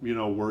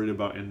worried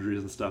about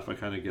injuries and stuff, I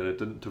kind of get it.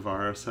 Didn't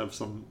Tavares have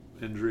some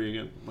injury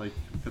in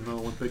the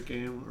Olympic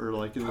game or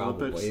like in the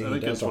Olympics? I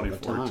think in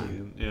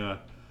 2014. Yeah,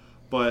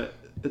 but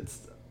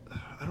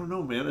I don't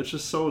know, man. It's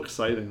just so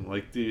exciting.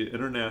 Like, the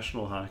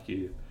international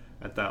hockey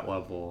at that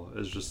level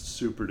is just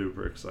super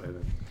duper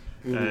exciting,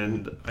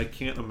 and I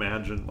can't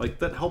imagine like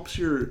that helps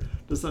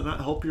Does that not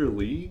help your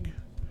league?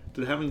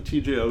 Did having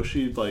TJ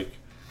Oshie like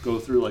go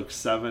through like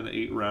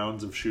 7-8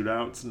 rounds of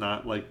shootouts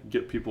not like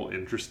get people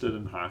interested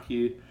in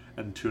hockey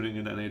and tuning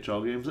in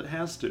NHL games? It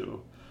has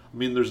to. I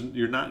mean,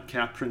 you're not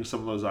capturing some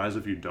of those eyes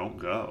if you don't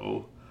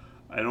go.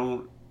 I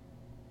don't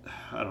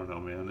know,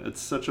 man.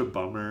 It's such a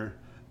bummer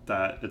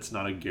that it's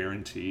not a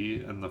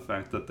guarantee, and the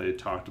fact that they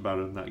talked about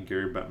it in that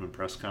Gary Bettman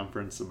press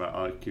conference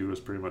about he was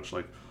pretty much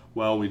like,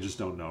 well, we just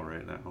don't know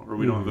right now, or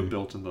we don't have it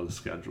built into the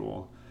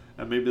schedule.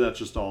 And maybe that's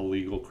just all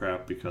legal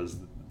crap because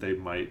they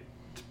might,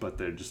 but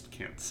they just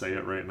can't say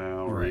it right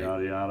now, or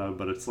yada yada.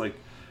 But it's like,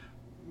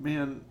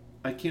 man,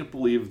 I can't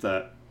believe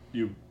that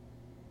you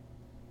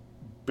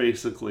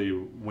basically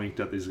winked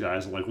at these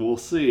guys and like, we'll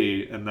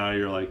see, and now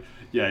you're like,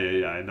 yeah,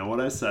 I know what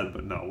I said,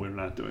 but no, we're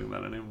not doing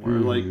that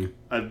anymore.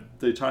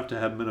 They talked to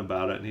Hedman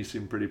about it, and he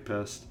seemed pretty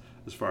pissed,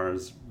 as far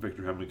as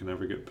Victor Hedman can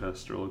never get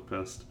pissed or look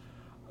pissed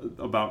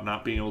about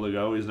not being able to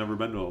go. He's never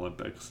been to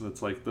Olympics, and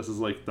it's like, this is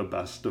like the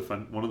best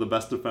one of the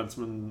best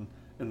defensemen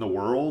in the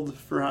world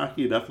for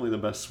hockey, definitely the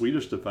best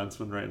Swedish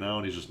defenseman right now,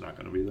 and he's just not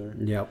going to be there.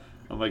 Yep.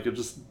 I'm like, it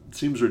just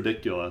seems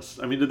ridiculous.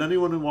 I mean, did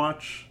anyone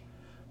watch?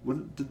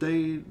 When did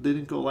they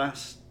didn't go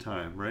last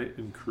time, right?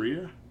 In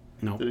Korea?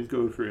 No. They didn't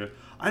go to Korea.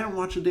 I don't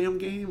watch a damn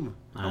game.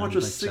 I don't watch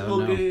a single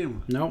no.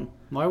 game. No.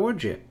 Why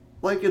would you?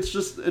 Like, it's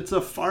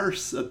a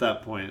farce at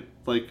that point.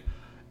 Like,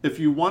 if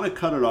you want to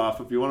cut it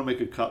off, if you want to make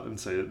a cut and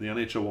say that the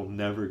NHL will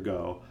never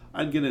go,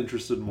 I'd get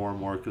interested more and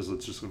more because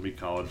it's just going to be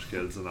college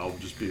kids and I'll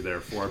just be there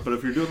for it. But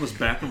if you're doing this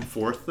back and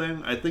forth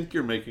thing, I think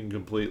you're making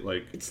complete,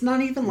 like, it's not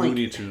even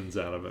Looney like Tunes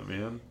out of it,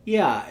 man.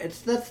 Yeah,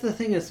 that's the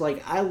thing. Is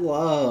like, I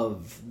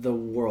love the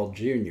World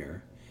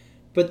Junior,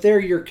 but there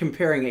you're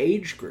comparing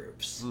age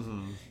groups.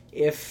 Mm-hmm.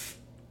 If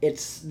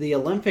it's the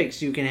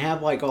Olympics, you can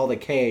have like all the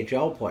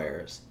KHL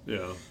players.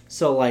 Yeah.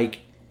 So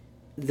like,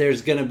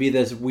 there's going to be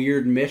this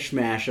weird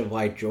mishmash of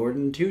like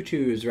Jordan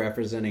Tutu's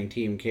representing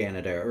Team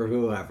Canada or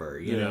whoever,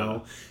 you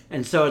know?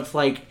 And so it's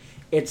like,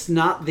 it's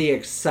not the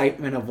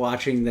excitement of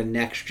watching the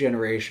next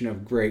generation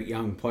of great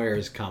young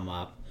players come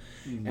up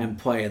and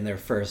play in their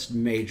first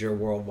major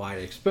worldwide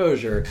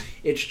exposure.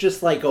 It's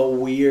just like a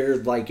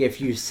weird, like if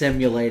you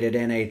simulated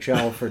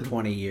NHL for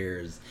 20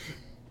 years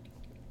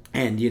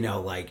and, you know,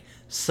 like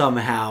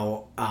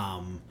somehow,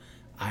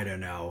 I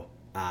don't know,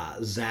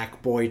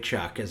 Zach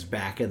Boychuk is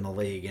back in the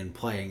league and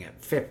playing at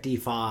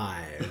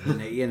 55.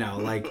 And, you know,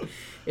 like,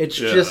 it's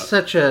just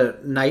such a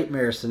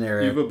nightmare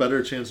scenario. You have a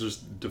better chance of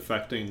just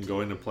defecting,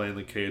 going to play in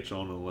the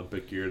KHL in an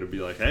Olympic year to be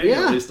like, hey,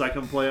 at least I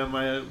can play on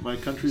my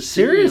country's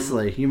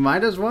Seriously, team. You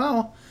might as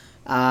well.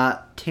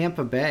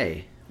 Tampa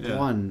Bay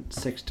won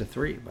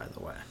 6-3, by the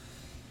way.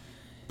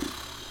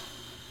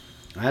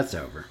 That's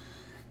over.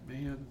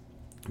 Man.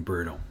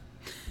 Brutal.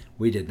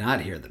 We did not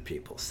hear the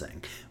people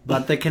sing.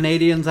 But the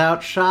Canadians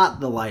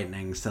outshot the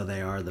Lightning, so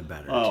they are the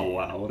better team. Oh,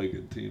 wow. What a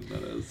good team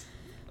that is.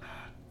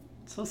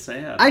 It's so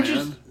sad, I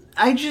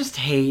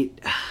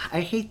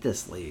hate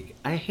this league.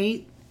 I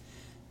hate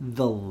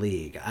the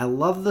league. I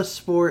love the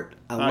sport.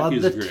 I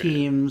love the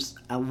teams.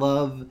 I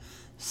love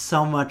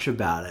so much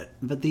about it.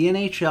 But the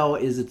NHL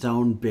is its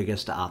own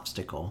biggest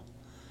obstacle.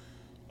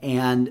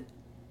 And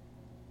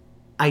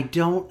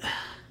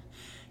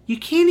you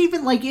can't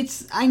even, like,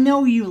 I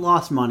know you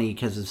lost money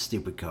because of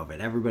stupid COVID.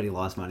 Everybody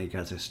lost money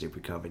because of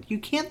stupid COVID. You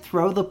can't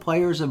throw the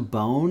players a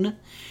bone.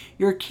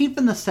 You're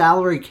keeping the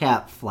salary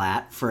cap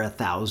flat for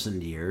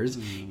 1,000 years.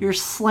 You're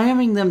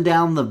slamming them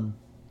down the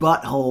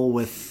butthole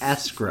with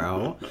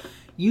escrow.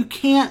 You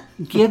can't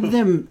give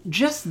them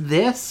just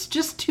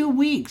 2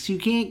 weeks. You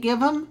can't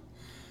give them?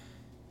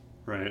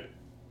 Right.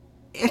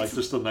 Like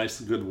just a nice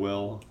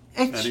goodwill.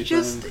 It's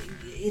just...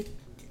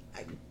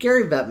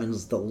 Gary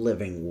Bettman's the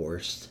living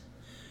worst.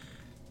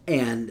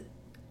 And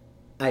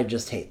I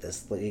just hate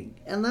this league.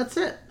 And that's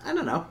it. I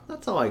don't know.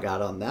 That's all I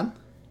got on them.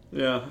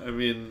 Yeah, I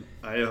mean,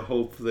 I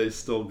hope they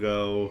still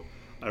go.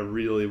 I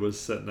really was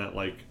sitting at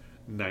like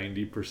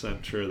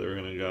 90% sure they were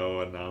going to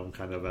go, and now I'm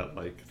kind of at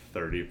like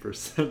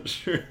 30%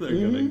 sure they're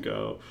going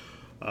to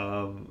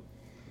go.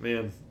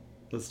 Man,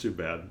 that's too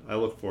bad. I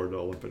look forward to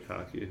Olympic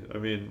hockey. I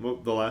mean,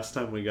 the last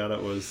time we got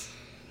it was...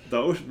 the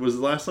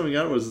last time we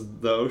got it was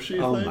the Oshie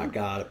thing? Oh my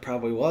god, it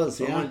probably was,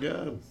 yeah. Oh my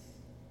god.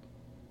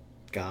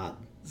 God.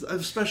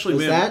 Especially,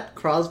 was that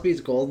Crosby's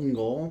golden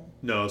goal?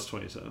 No, it's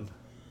 2010.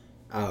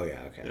 Oh, yeah,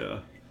 okay. Yeah.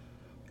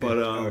 But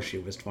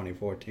Oshie was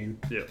 2014.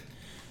 Yeah.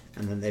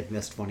 And then they've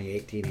missed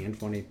 2018 and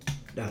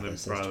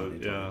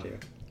 2022. Yeah.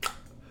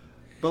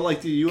 But,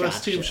 like, the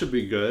U.S. team should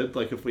be good.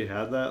 Like, if we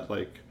had that,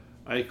 like,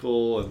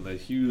 Eichel and the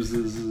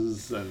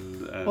Hugheses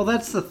and... Well,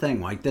 that's the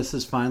thing. Like, this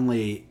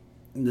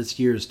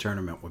year's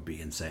tournament would be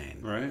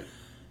insane. Right.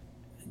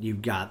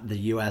 You've got the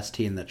U.S.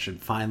 team that should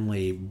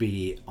finally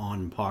be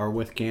on par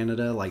with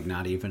Canada, like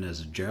not even as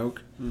a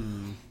joke.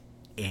 Mm.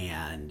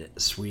 And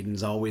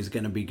Sweden's always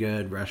going to be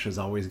good. Russia's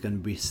always going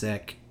to be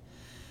sick.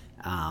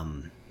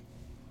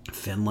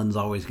 Finland's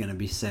always going to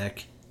be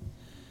sick.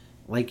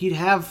 Like, you'd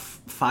have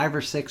 5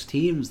 or 6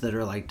 teams that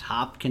are, like,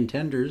 top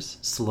contenders.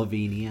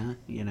 Slovenia,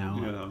 you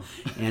know.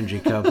 Yeah. Angie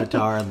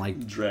Kopitar and,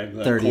 like, drag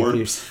that 30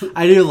 corpse. people.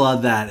 I do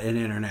love that in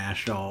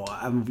international.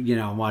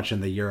 I'm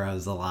watching the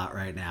Euros a lot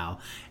right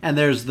now. And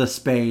there's the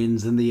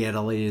Spains and the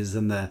Italys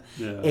and the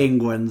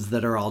Englands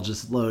that are all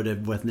just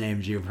loaded with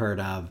names you've heard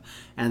of.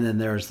 And then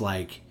there's,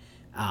 like,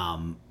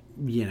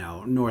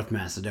 North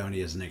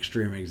Macedonia is an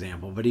extreme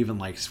example, but even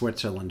like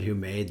Switzerland, who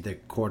made the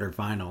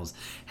quarterfinals,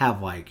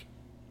 have like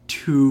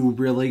two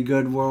really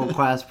good world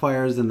class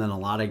players, and then a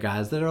lot of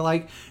guys that are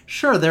like,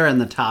 sure, they're in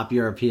the top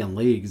European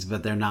leagues,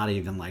 but they're not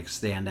even like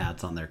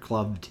standouts on their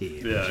club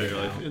teams. Yeah, you're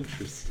like,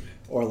 interesting.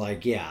 Or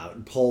like,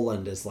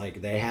 Poland is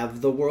like, they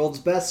have the world's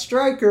best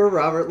striker,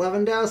 Robert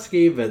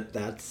Lewandowski, but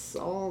that's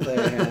all they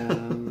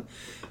have.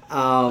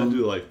 I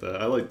do like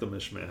that. I like the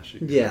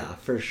mishmashing. Yeah,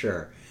 for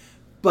sure.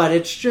 But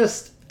it's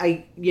just,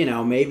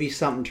 maybe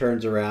something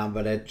turns around,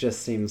 but it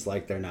just seems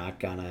like they're not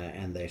gonna,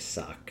 and they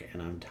suck,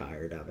 and I'm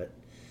tired of it.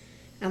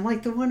 And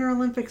like the Winter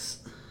Olympics,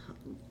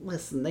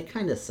 listen, they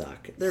kind of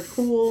suck. They're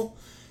cool,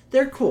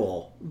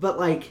 but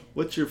like,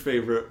 What's your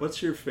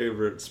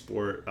favorite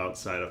sport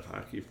outside of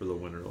hockey for the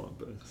Winter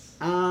Olympics?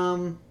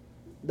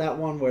 that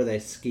one where they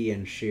ski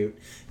and shoot.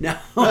 No,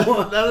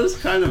 that is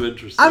kind of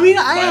interesting. I mean,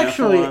 I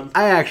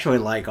actually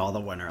like all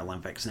the Winter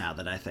Olympics now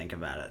that I think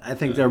about it. I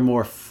think they're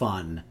more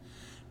fun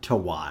to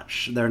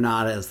watch. They're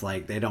not as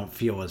like, they don't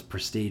feel as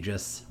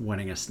prestigious.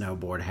 Winning a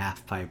snowboard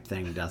half pipe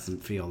thing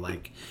doesn't feel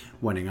like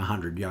winning a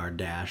 100-yard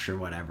dash or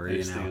whatever,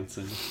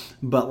 Dancing.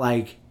 But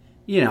like,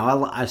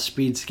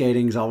 speed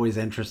skating's always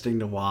interesting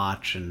to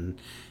watch, and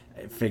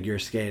figure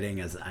skating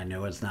is, I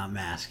know it's not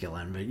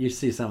masculine, but you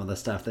see some of the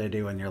stuff they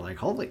do and you're like,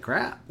 holy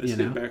crap. They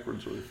skate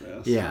backwards really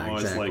fast. Yeah, I'm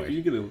always exactly. like,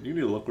 you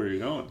need to look where you're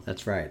going.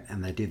 That's right.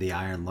 And they do the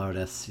Iron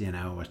Lotus,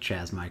 with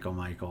Chaz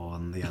Michael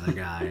and the other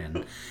guy.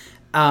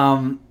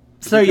 And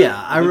so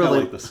yeah, I really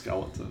like the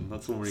skeleton.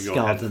 That's when we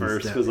go head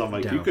first, because I'm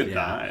like, you could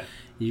die.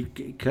 You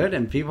could,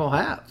 and people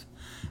have.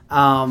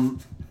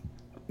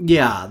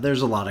 Yeah,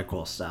 there's a lot of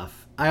cool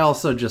stuff. I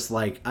also just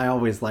I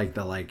always like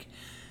the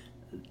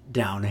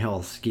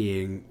downhill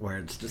skiing where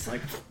it's just like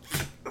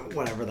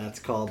whatever that's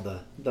called,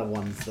 the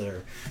ones that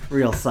are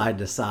real side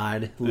to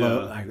side.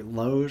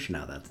 Loge?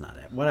 No, that's not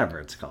it. Whatever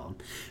it's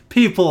called.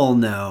 People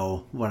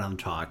know what I'm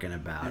talking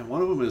about. And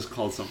one of them is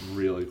called something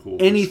really cool.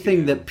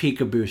 Anything that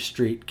Peekaboo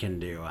Street can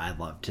do, I'd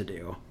love to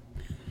do.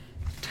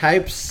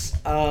 Types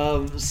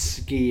of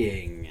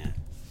skiing.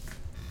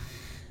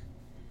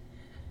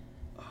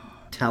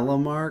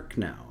 Telemark?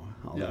 No.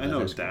 Yeah, I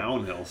know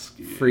downhill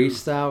skiing.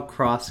 Freestyle,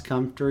 cross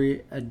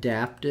country,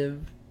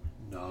 adaptive.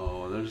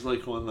 No, there's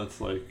one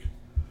that's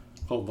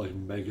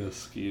called mega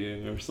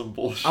skiing or some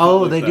bullshit.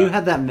 Oh, they do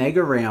have that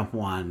mega ramp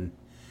one.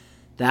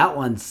 That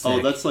one's sick.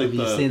 Oh, that's have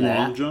the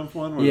long jump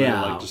one where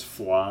they just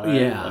fly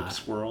like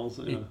squirrels.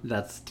 Yeah.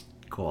 That's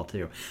cool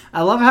too.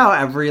 I love how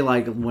every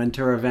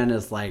winter event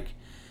is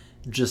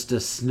just a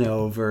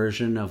snow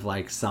version of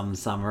some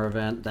summer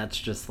event. That's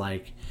just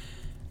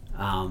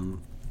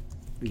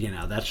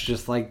that's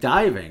just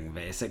diving,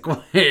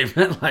 basically,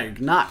 but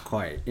not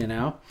quite,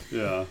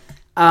 Yeah.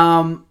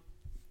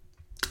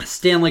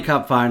 Stanley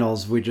Cup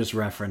Finals, we just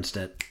referenced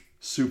it.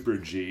 Super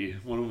G.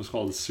 One of them was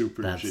called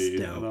Super That's G.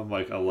 dope. And I'm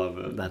like, I love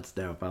it. That's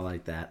dope. I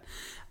like that.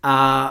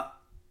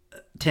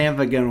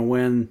 Tampa gonna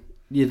win.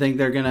 You think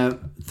they're gonna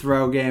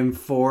throw Game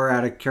 4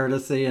 out of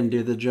courtesy and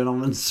do the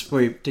gentleman's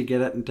sweep to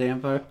get it in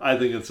Tampa? I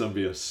think it's gonna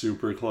be a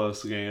super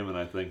close game, and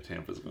I think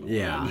Tampa's gonna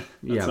win.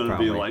 It's gonna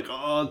probably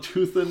be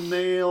tooth and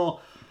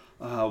nail.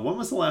 When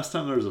was the last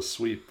time there was a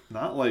sweep?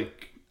 Not It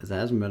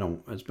hasn't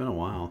been it's been a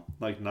while.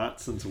 Not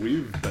since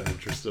we've been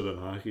interested in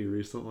hockey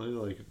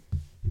recently.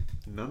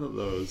 None of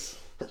those.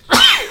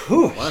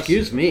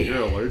 Excuse me.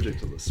 You're allergic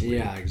to the sweep.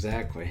 Yeah,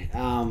 exactly.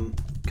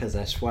 Because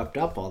I swept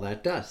up all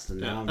that dust,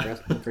 and now I'm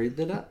desperate for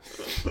the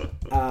dust.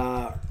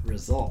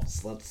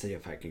 Results. Let's see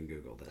if I can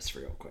Google this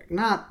real quick.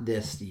 Not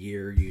this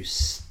year, you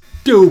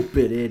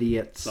stupid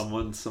idiots.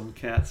 Some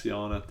cat's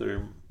yelling at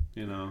their,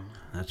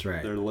 That's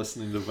right. their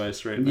listening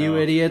device right now. You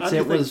idiots!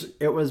 It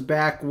was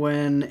back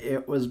when.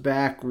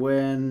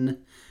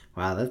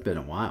 Wow, that's been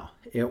a while.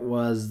 It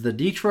was the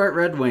Detroit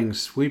Red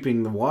Wings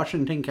sweeping the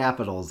Washington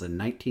Capitals in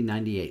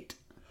 1998.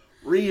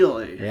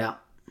 Really? Yeah.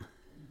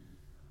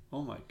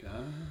 Oh my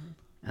god.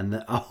 And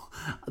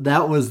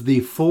that was the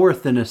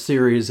fourth in a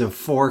series of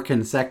 4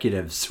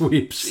 consecutive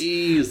sweeps.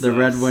 Jesus. The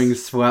Red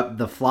Wings swept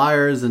the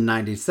Flyers in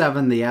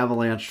 97, the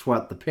Avalanche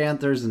swept the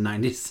Panthers in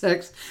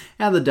 96,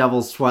 and the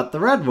Devils swept the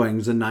Red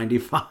Wings in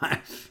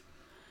 95.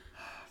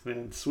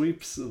 Man,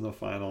 sweeps in the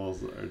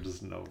finals are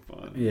just no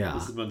fun. Yeah.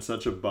 This has been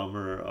such a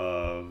bummer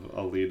of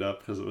a lead up,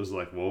 because it was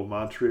will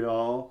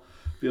Montreal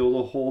be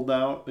able to hold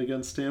out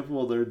against Tampa?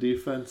 Will their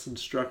defense and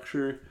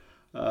structure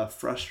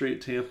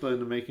frustrate Tampa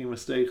into making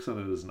mistakes? And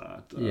it is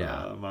not.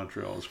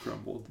 Montreal has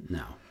crumbled.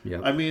 No.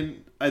 Yep. I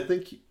mean, I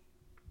think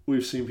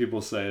we've seen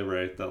people say,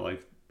 right, that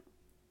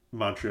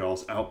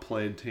Montreal's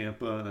outplayed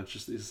Tampa, and it's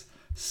just these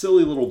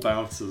silly little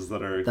bounces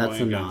that are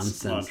going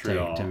against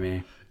Montreal. Take to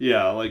me.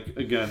 Yeah,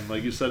 again,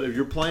 like you said, if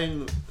you're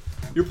playing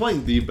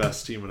the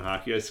best team in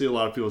hockey. I see a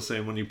lot of people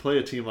saying when you play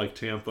a team like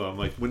Tampa, I'm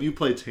like, when you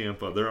play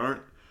Tampa,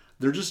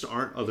 there just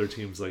aren't other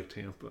teams like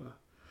Tampa.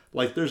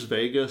 There's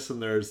Vegas and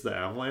there's the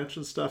Avalanche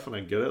and stuff, and I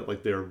get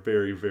it. They're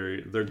very,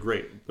 very, they're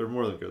great. They're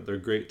more than good. They're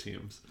great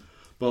teams.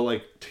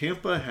 But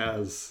Tampa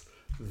has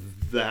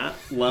that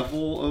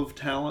level of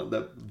talent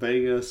that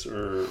Vegas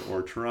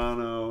or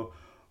Toronto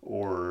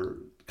or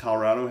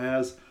Colorado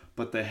has,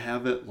 but they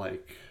have it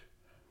like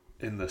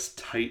in this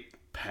tight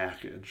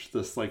package,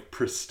 this like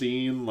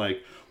pristine,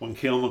 like when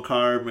Cale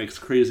Makar makes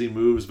crazy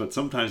moves, but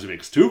sometimes he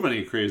makes too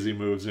many crazy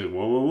moves, and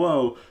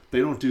whoa, they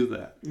don't do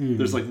that.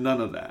 There's like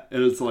none of that.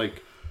 And it's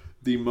like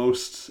the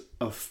most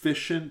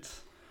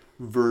efficient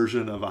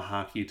version of a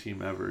hockey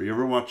team ever. You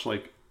ever watch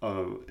like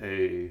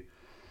a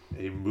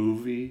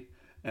movie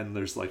and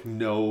there's like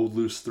no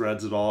loose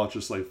threads at all? It's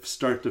just like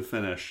start to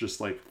finish,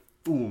 just like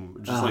boom,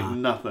 just like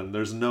nothing.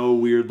 There's no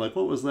weird like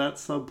what was that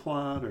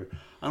subplot, or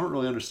I don't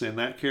really understand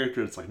that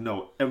character. It's like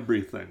no,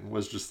 everything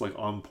was just like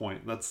on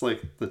point. That's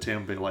like the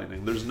Tampa Bay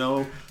Lightning. There's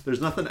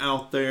nothing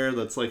out there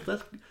that's like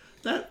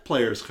that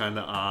player's kind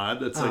of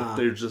odd. It's like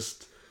they're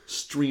just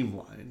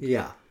streamlined.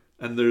 Yeah.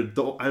 And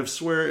I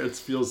swear it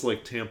feels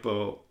like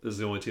Tampa is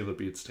the only team that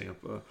beats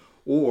Tampa.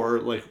 Or,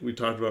 like we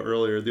talked about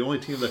earlier, the only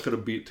team that could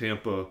have beat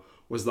Tampa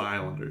was the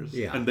Islanders.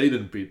 Yeah. And they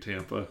didn't beat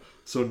Tampa,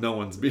 so no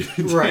one's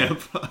beating Right.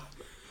 Tampa.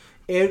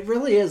 It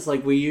really is.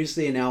 Like, we used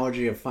the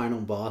analogy of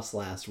Final Boss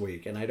last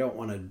week, and I don't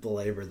want to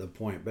belabor the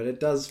point, but it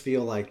does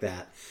feel like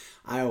that.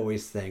 I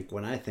always think,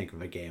 when I think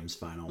of a game's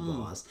final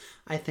boss,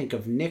 I think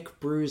of Nick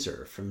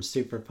Bruiser from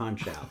Super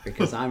Punch-Out,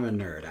 because I'm a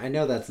nerd. I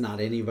know that's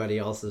not anybody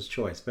else's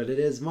choice, but it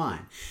is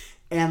mine.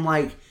 And,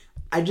 like,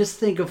 I just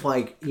think of,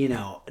 like, you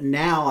know,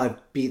 now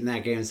I've beaten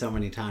that game so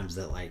many times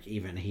that, like,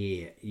 even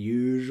he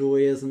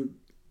usually isn't,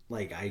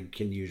 like, I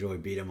can usually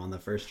beat him on the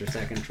first or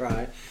second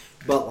try.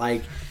 But,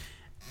 like,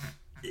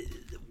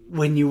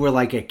 when you were,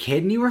 like, a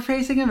kid and you were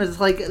facing him, it's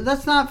like,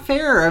 that's not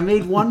fair. I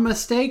made one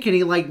mistake and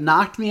he, like,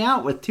 knocked me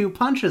out with 2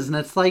 punches. And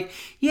it's like,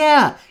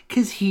 yeah,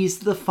 because he's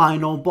the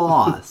final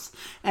boss.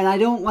 And I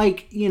don't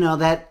like, you know,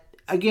 that,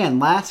 again,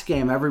 last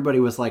game, everybody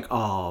was like,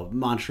 oh,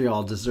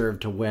 Montreal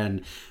deserved to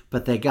win,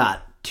 but they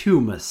got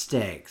 2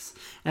 mistakes.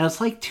 And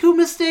it's like, 2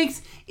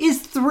 mistakes is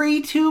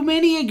 3 too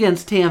many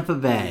against Tampa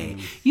Bay.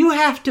 You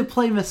have to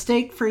play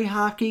mistake-free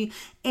hockey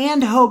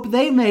and hope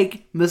they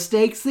make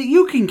mistakes that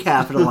you can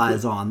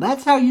capitalize on.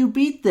 That's how you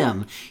beat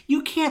them.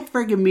 You can't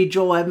friggin' be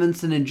Joel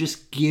Edmondson and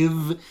just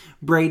give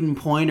Braden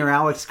Point or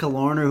Alex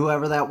Killorn or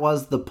whoever that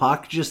was the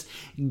puck. Just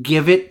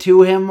give it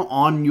to him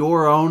on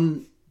your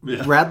own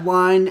red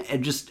line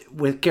and just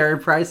with Carey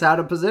Price out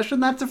of position.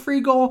 That's a free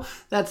goal.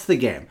 That's the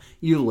game.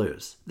 You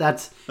lose.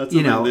 That's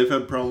you know, they've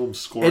had problems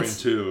scoring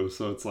too,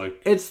 so it's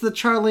like it's the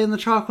Charlie and the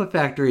Chocolate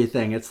Factory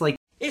thing. It's like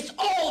it's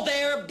all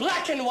there,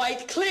 black and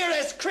white, clear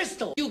as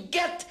crystal. You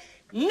get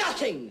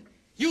nothing.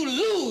 You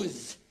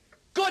lose.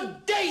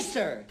 Good day,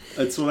 sir.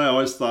 It's what I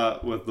always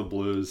thought with the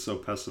Blues so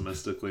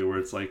pessimistically, where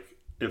it's like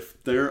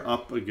if they're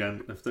up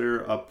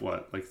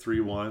what, like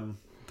 3-1,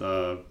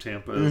 the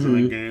Tampa is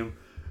in a game,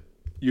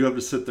 you have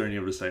to sit there and you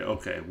have to say,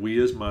 okay,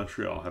 we as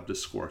Montreal have to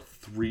score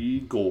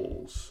 3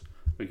 goals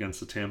against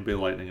the Tampa Bay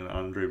Lightning and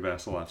Andrei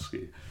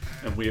Vasilevsky.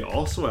 And we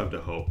also have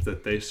to hope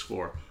that they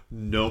score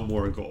no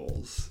more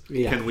goals.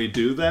 Yeah. Can we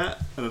do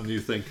that? And then you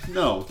think,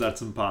 no,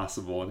 that's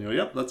impossible. And you go,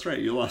 yep, that's right,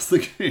 you lost the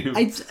game.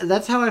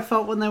 That's how I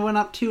felt when they went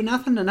up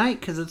 2-0 tonight,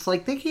 because it's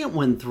like they can't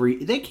win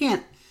 3. They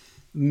can't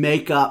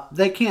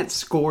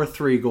score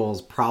 3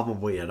 goals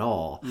probably at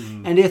all.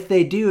 And if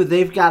they do,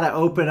 they've got to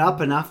open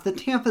up enough that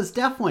Tampa's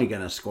definitely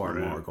going to score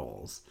more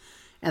goals.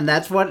 And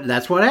that's what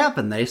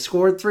happened. They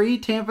scored 3,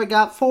 Tampa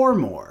got 4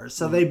 more.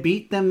 So they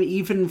beat them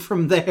even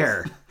from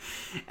there.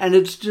 And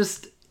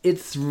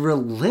it's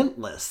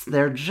relentless.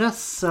 They're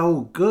just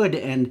so good.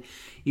 And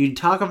you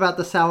talk about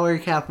the salary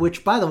cap,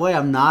 which, by the way,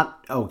 I'm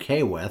not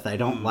okay with. I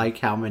don't like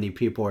how many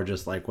people are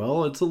just like,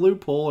 well, it's a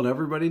loophole and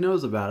everybody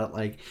knows about it.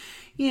 Like,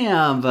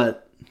 yeah,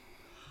 but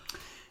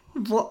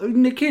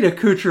Nikita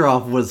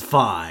Kucherov was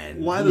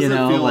fine. Why does it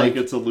feel like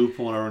it's a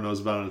loophole and everyone knows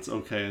about it and it's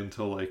okay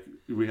until like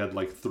we had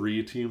like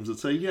 3 teams that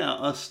say, yeah,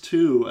 us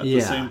too at the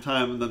same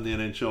time, and then the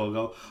NHL will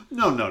go,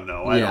 no,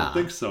 I don't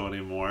think so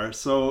anymore.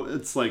 So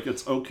it's like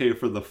it's okay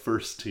for the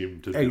first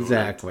team to do it.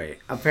 Exactly.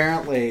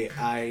 Apparently,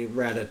 I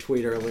read a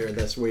tweet earlier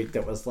this week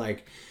that was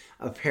like,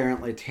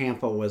 apparently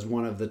Tampa was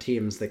one of the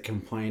teams that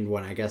complained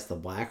when I guess the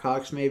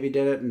Blackhawks maybe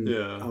did it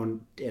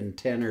in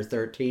 10 or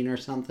 13 or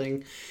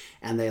something,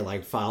 and they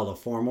like filed a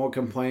formal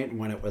complaint, and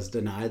when it was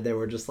denied they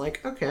were just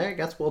like, okay, I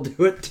guess we'll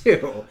do it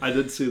too. I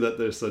did see that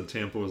they said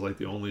Tampa was like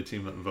the only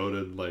team that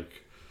voted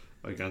like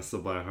against the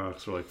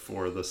Blackhawks or like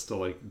for this to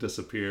like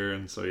disappear,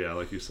 and so yeah,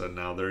 like you said,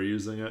 now they're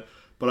using it.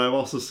 But I've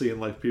also seen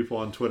like people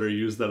on Twitter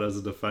use that as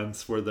a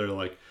defense where they're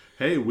like,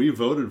 hey, we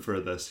voted for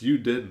this, you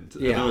didn't.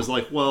 And I was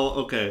like, well,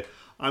 okay,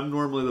 I'm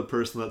normally the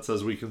person that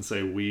says we can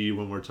say we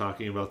when we're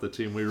talking about the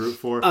team we root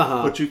for,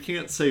 but you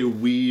can't say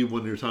we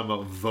when you're talking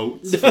about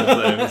votes for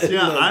things.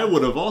 Yeah, I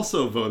would have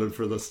also voted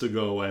for this to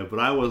go away, but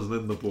I wasn't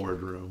in the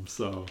boardroom,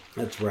 so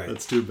that's right.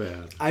 That's too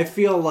bad. I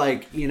feel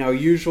like,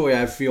 usually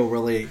I feel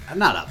really,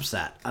 not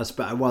upset.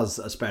 I was,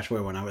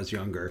 especially when I was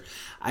younger.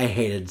 I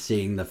hated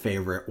seeing the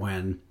favorite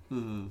win.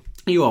 Mm-hmm.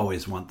 You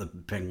always want the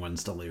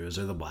Penguins to lose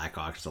or the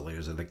Blackhawks to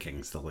lose or the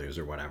Kings to lose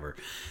or whatever.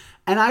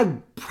 And I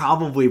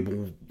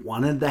probably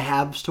wanted the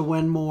Habs to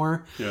win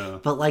more. Yeah.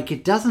 But, like,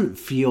 it doesn't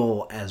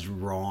feel as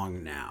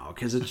wrong now.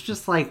 Because it's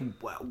just like,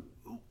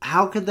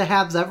 how could the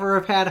Habs ever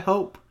have had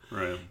hope?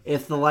 Right.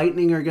 If the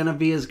Lightning are going to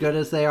be as good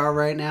as they are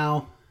right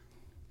now,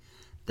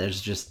 there's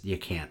just, you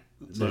can't.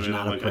 There's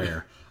not a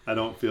prayer. I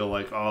don't feel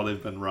like, oh,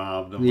 they've been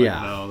robbed. I'm Yeah.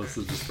 like, no, this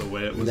is just the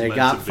way it was They meant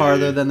got to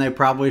farther be. than they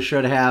probably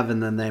should have,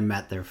 and then they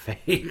met their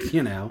fate,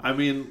 you know. I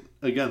mean,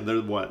 again,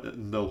 they're what?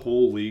 In the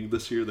whole league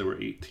this year, they were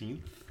 18th.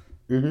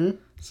 Mm-hmm.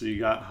 So you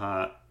got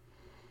hot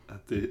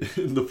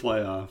in the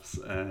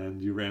playoffs,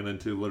 and you ran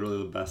into literally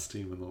the best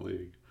team in the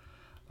league.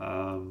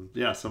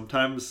 Yeah,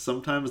 sometimes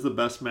the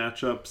best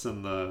matchups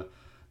and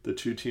the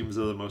two teams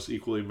that are the most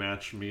equally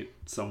matched meet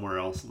somewhere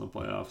else in the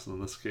playoffs. And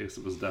in this case,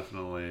 it was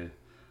definitely,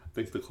 I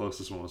think the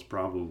closest one was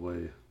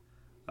probably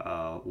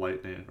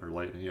Lightning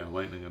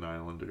and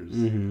Islanders,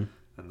 and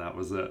that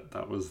was it.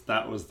 That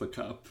was the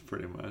cup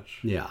pretty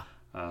much. Yeah.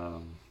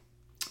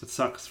 It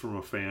sucks from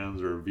a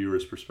fan's or a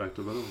viewer's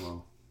perspective. I don't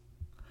know.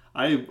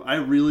 I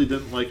really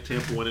didn't like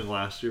Tampa winning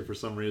last year for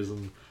some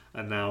reason,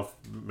 and now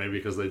maybe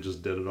because they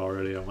just did it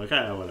already, I'm like,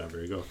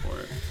 whatever, go for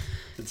it.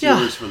 It's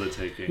yours for the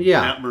taking.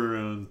 Yeah. Matt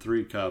Maroon,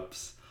 3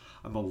 cups.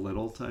 I'm a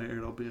little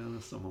tired, I'll be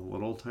honest. I'm a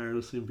little tired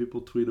of seeing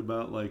people tweet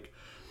about, like,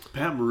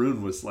 Pat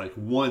Maroon was, like,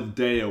 1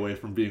 day away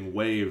from being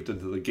waved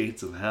into the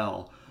gates of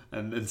hell.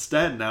 And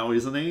instead, now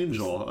he's an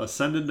angel,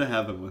 ascended to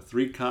heaven with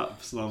 3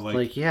 cups. And I'm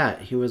like, yeah,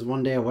 he was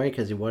 1 day away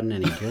because he wasn't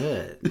any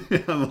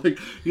good. I'm like,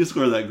 he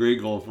scored that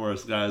great goal for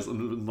us, guys. And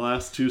in the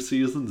last 2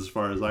 seasons, as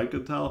far as I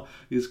could tell,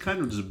 he's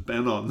kind of just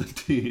been on the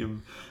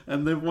team.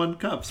 And they've won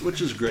cups,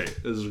 which is great.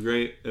 It is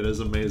great. It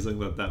is amazing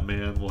that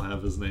man will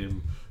have his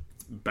name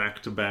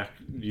back-to-back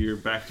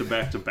years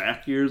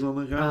on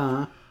the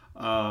cup.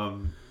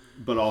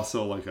 But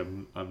also, like,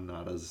 I'm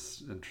not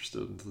as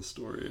interested into the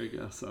story, I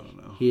guess. I don't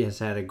know. He has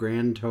had a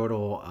grand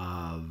total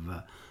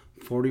of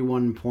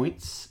 41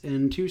 points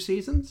in 2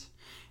 seasons.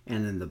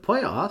 And in the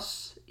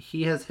playoffs,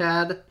 he has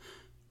had...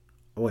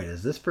 Wait,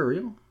 is this for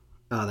real?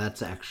 Oh,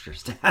 that's extra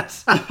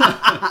stats.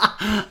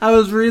 I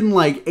was reading,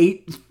 like,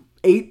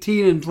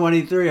 18 and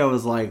 23. I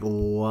was like,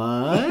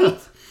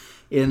 what?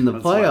 In the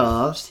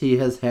playoffs, he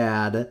has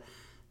had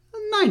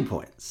 9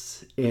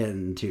 points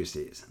in 2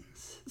 seasons.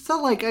 So,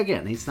 like,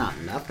 again, he's not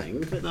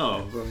nothing. But,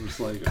 no, but I'm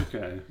just like,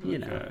 okay. You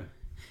know. Okay.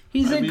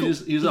 He's a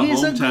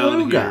hometown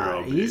glue hero,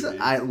 guy.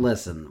 baby.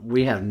 Listen,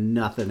 we have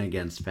nothing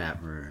against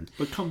Pat Maroon.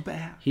 But come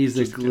back. He's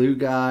a glue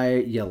guy.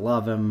 You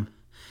love him.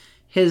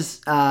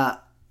 His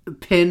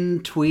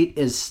pinned tweet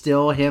is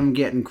still him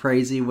getting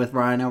crazy with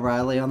Ryan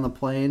O'Reilly on the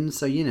plane.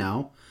 So, you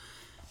know.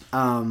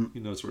 He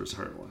knows where his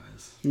heart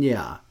lies.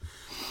 Yeah.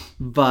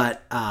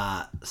 But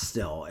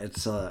still,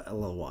 it's a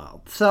little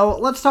wild. So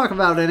let's talk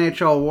about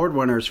NHL award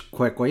winners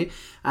quickly.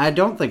 I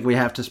don't think we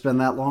have to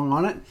spend that long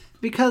on it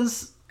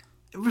because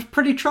it was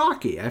pretty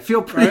chalky. I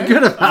feel pretty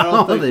good about I don't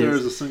all think these.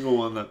 there's a single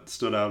one that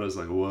stood out as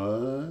like,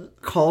 what?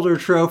 Calder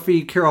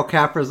Trophy, Kirill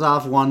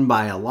Kaprizov won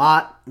by a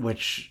lot,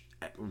 which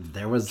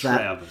there was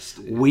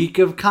Travesty. that week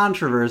of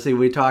controversy.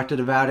 We talked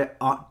about it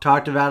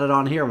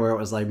on here where it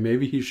was like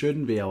maybe he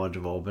shouldn't be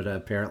eligible, but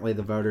apparently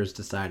the voters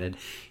decided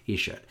he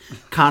should.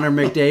 Connor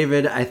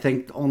McDavid, I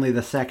think only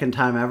the second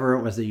time ever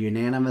it was a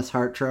unanimous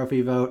Hart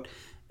Trophy vote.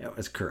 It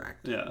was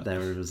correct. Yeah. There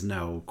was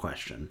no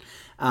question.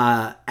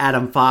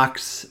 Adam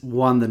Fox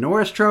won the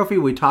Norris Trophy.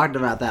 We talked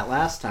about that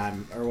last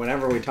time, or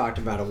whenever we talked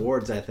about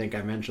awards, I think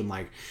I mentioned,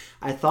 like,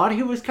 I thought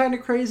he was kind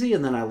of crazy,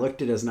 and then I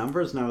looked at his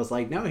numbers, and I was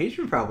like, no, he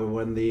should probably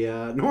win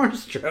the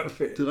Norris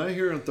Trophy. Did I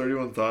hear in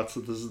 31 Thoughts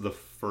that this is the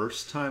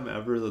first time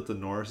ever that the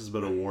Norris has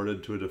been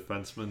awarded to a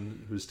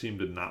defenseman whose team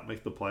did not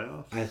make the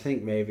playoffs? I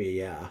think maybe,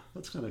 yeah.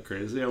 That's kind of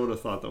crazy. I would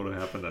have thought that would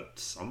have happened at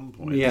some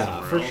point.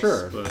 Yeah, for else,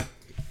 sure. But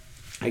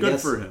I good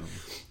guess, for him.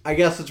 I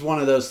guess it's one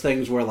of those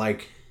things where,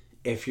 like,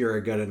 if you're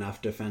a good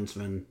enough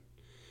defenseman,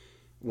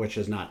 which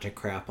is not to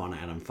crap on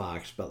Adam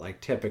Fox, but,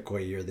 like,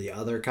 typically you're the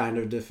other kind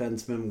of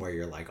defenseman where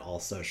you're, like,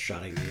 also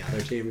shutting the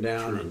other team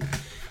down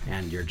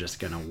and you're just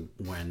going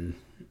to win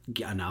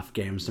enough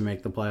games to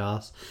make the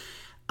playoffs.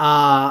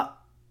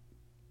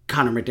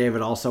 Connor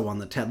McDavid also won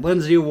the Ted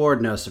Lindsay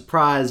Award, no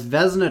surprise.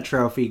 Vezina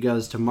Trophy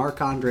goes to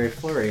Marc-Andre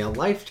Fleury, a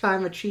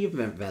Lifetime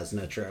Achievement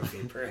Vezina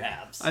Trophy,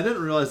 perhaps. I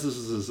didn't realize this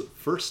was his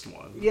first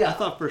one. Yeah. I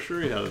thought for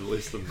sure he had at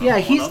least Yeah,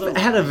 he's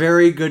had a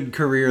very good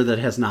career that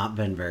has not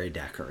been very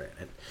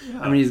decorated. Yeah.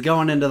 I mean, he's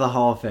going into the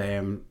Hall of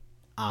Fame,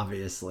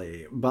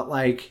 obviously, but,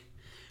 like,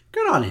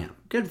 good on him.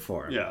 Good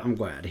for him. Yeah. I'm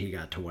glad he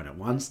got to win it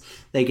once.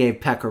 They gave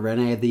Pekka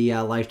Rinne the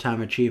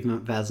Lifetime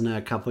Achievement Vezina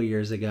a couple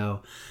years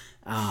ago.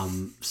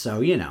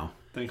 So, you know.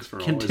 Thanks for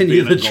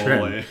continue always the being a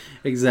goalie. trend.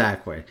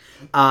 Exactly.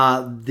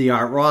 The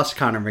Art Ross,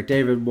 Connor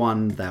McDavid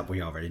won, that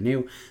we already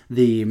knew.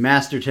 The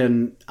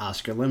Masterton,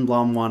 Oscar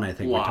Lindblom won. I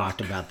think Lock. we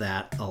talked about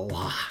that. A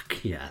lock,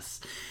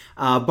 yes.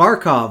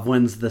 Barkov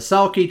wins the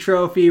Selke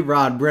Trophy.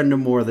 Rod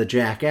Brindamore, the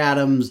Jack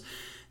Adams.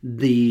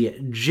 The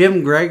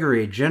Jim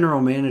Gregory General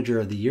Manager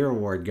of the Year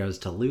award goes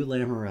to Lou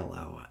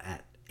Lamoriello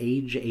at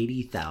age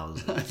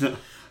 80,000.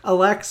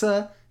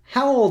 Alexa,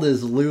 how old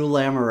is Lou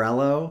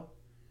Lamoriello?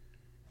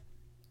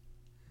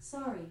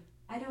 Sorry,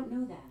 I don't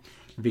know that.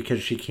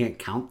 Because she can't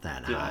count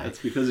that Yeah, high. it's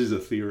because he's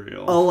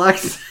ethereal.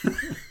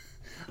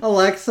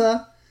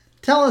 Alexa,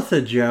 tell us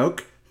a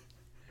joke.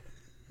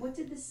 What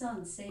did the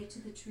sun say to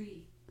the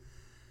tree?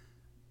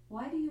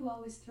 Why do you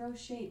always throw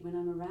shade when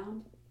I'm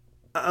around?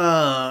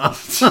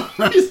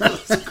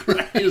 Jesus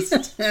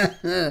Christ.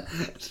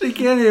 She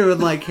can't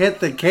even like hit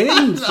the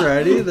cadence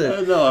right either.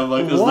 I know, I'm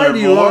like, is Why there do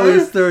you more?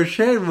 always throw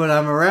shade when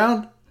I'm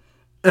around?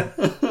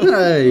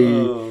 Hey.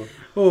 Oh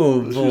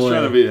boy. She's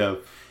trying to be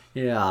hip.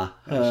 Yeah.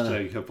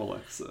 Hashtag hip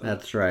Alexa.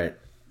 That's right.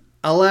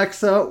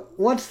 Alexa,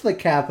 what's the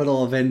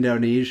capital of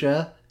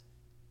Indonesia?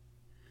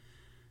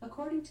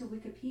 According to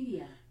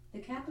Wikipedia, the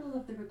capital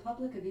of the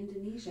Republic of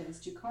Indonesia is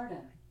Jakarta.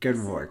 Good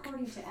This is work.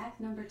 According to Act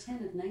Number 10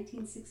 of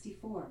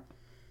 1964.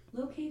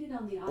 Located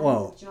on the island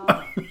Whoa. of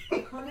Java,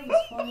 Jakarta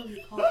was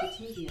formerly called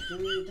Batavia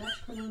during the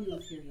Dutch colonial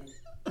period.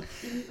 In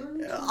the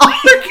early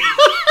 20th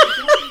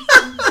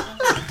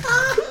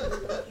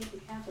century, the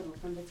capital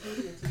from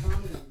Batavia to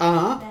Bangkok.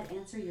 Uh-huh. Did that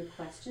answer your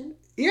question?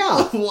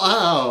 Yeah.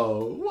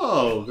 Wow.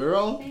 Whoa,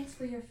 girl. Thanks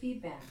for your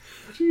feedback.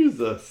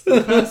 Jesus.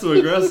 The passive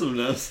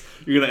aggressiveness.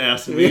 You're going to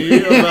ask me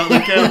about the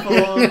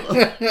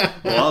capital?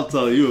 Well, I'll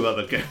tell you about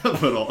the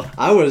capital.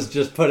 I was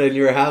just put in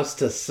your house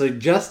to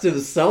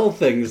suggestive sell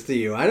things to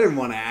you. I didn't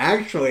want to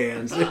actually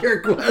answer your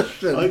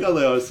question. I like how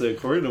they always say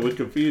according to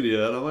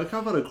Wikipedia, and I'm like, how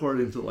about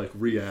according to like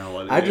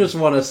reality? I just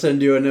want to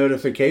send you a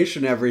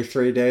notification every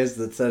 3 days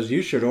that says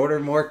you should order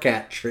more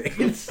cat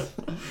treats.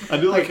 I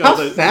do Like, like how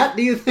how they, fat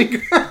do you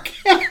think our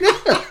cat is?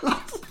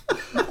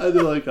 I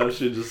do like how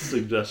she just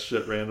suggests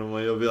shit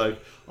randomly. It'll be like,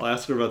 I'll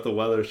ask her about the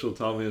weather. She'll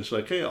tell me, and she's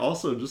like, hey,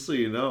 also, just so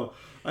you know,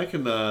 I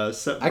can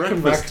set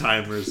breakfast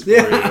timers for you.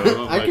 Yeah, I'm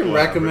I like, can whatever.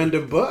 recommend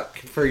a book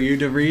for you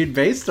to read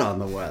based on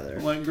the weather.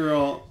 I'm like,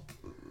 girl,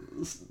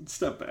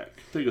 step back.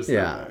 Take a step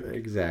Yeah, back.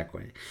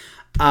 exactly.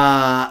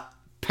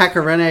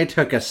 Pecorine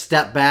took a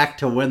step back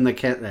to win the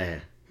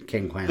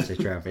King Clancy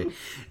Trophy.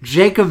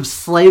 Jacob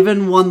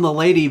Slavin won the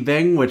Lady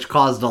Bing, which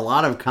caused a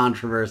lot of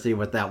controversy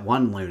with that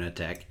one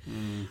lunatic.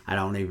 I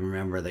don't even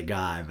remember the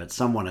guy, but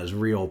someone is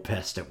real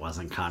pissed it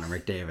wasn't Connor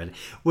McDavid.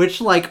 Which,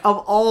 like, of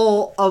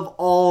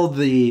all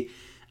the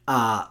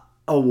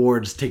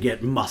awards to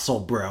get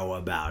muscle bro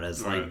about,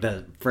 is like Right.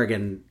 the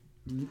friggin'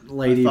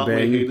 Lady I thought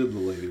Bing. we hated the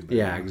Lady Bing.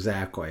 Yeah,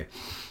 exactly.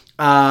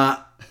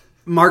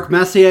 Mark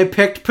Messier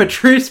picked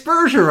Patrice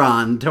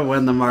Bergeron to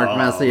win the Mark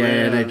Messier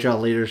man. NHL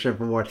Leadership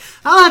Award.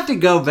 I'll have to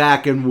go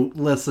back and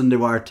listen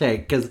to our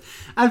take, because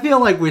I feel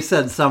like we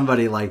said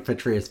somebody like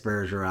Patrice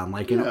Bergeron,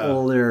 like an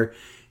older,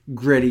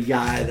 gritty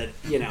guy that,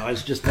 you know,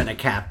 has just been a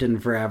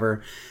captain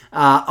forever.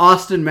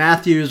 Austin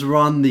Matthews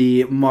won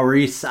the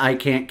Maurice I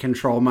Can't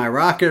Control My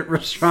Rocket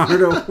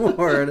Richard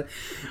Award.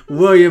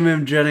 William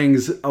M.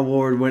 Jennings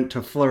Award went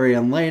to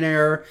Florian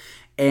Lanier.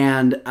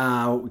 And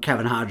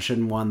Kevin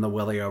Hodgson won the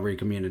Willie O'Ree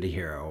Community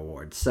Hero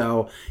Award.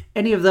 So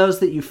any of those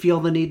that you feel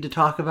the need to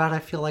talk about, I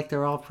feel like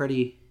they're all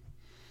pretty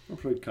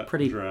cut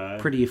and dry.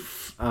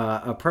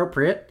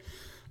 appropriate.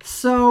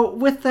 So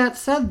with that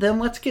said, then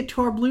let's get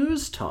to our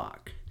blues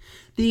talk.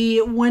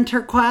 The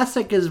Winter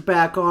Classic is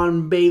back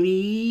on,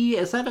 baby.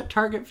 Is that at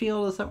Target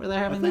Field? Is that where they're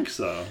having I think that?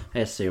 so. I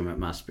assume it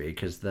must be,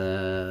 because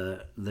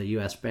the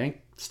U.S.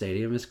 Bank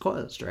Stadium is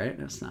closed, right?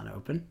 It's not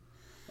open.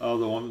 Oh,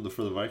 the one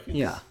for the Vikings?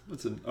 Yeah.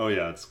 It's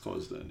it's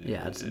closed in.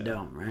 Yeah, it's a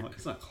dome, right? I'm like,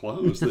 it's not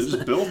closed. They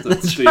just built it, They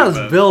Steven.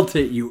 just built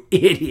it, you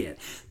idiot.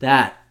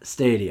 That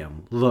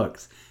stadium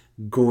looks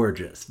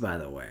gorgeous, by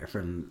the way,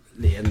 from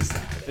the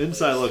inside.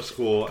 Inside looks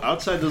cool.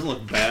 Outside doesn't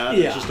look bad.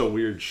 Yeah. It's just a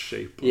weird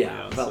shape. on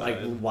Yeah, the but like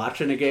outside.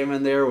 watching a game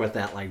in there with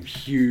that like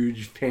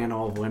huge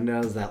panel of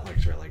windows, that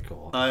looks really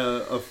cool.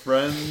 A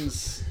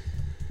friend's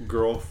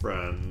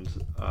girlfriend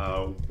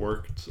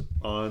worked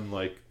on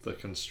like the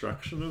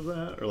construction of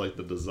that, or like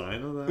the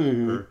design of that,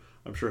 or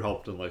I'm sure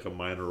helped in like a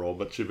minor role,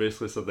 but she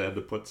basically said they had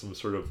to put some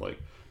sort of like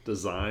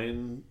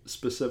design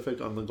specific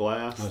on the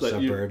glass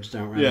So birds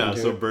don't run yeah,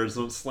 into so it. birds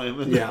don't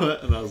slam into Yeah.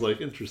 it. And I was like,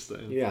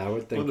 interesting. Yeah, I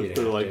would think What if you'd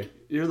they're have like, to.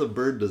 you're the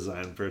bird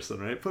design person,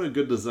 right? Put a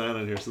good design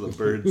on here so the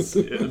birds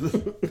see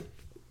it.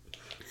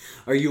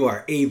 Are you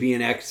our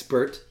avian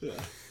expert?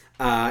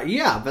 Yeah.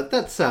 Yeah, but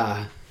that's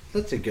a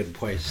good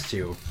place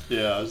to.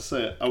 Yeah, I was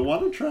saying I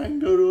want to try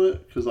and go to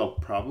it because I'll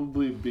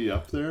probably be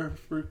up there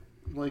for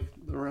like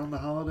around the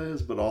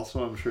holidays, but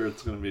also I'm sure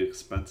it's going to be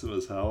expensive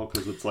as hell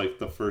because it's like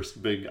the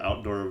first big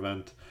outdoor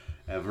event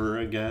ever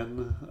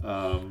again.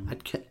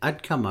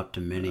 I'd come up to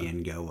Minnie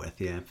and go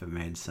with you if it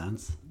made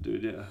sense.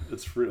 Dude, yeah,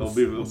 it's free. It'll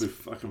be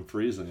fucking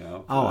freezing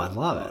out. Oh, I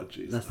love it.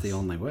 Jesus. That's the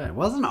only way.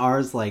 Wasn't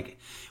ours like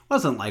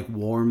wasn't like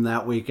warm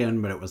that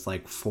weekend, but it was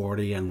like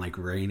 40 and like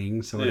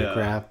raining sort Yeah. of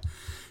crap.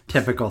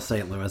 Typical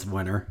St. Louis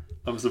winter.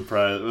 I'm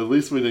surprised. At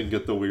least we didn't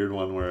get the weird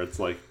one where it's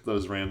like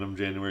those random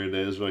January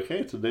days. We're like,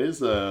 hey, today's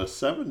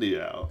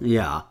 70 out.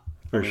 Yeah,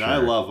 for I mean, sure. I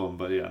love them,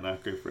 but yeah,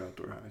 not great for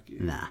outdoor hockey.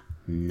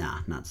 Nah,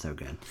 not so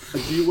good.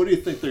 What do you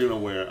think they're gonna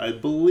wear? I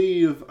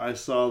believe I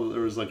saw that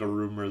there was like a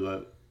rumor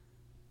that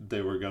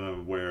they were gonna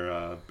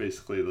wear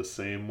basically the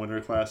same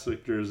Winter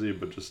Classic jersey,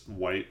 but just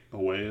white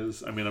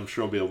aways. I mean, I'm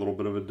sure it'll be a little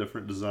bit of a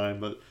different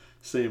design, but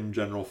same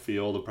general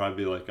feel. It'll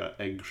probably be like a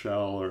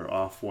eggshell or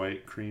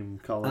off-white cream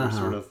color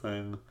sort of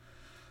thing.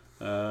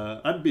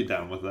 I'd be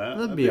down with that.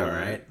 That'd be all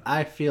right.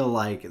 I feel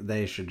like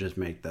they should just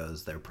make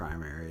those their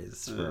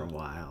primaries for a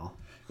while.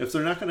 If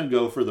they're not going to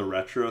go for the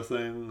retro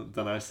thing,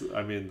 then I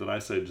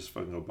say just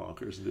fucking go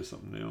bonkers and do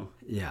something new.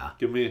 Yeah.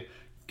 Give me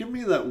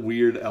that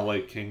weird LA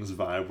Kings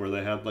vibe where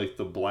they had like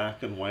the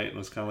black and white and it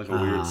was kind of like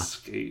a weird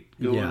skate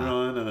going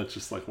on, and it's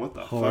just like, what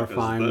the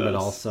horrifying, fuck is this? but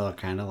also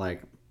kind of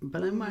like,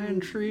 but am I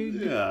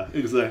intrigued? Yeah,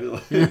 exactly.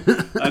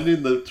 I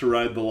need to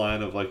ride the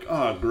line of like,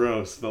 oh,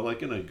 gross, but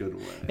like in a good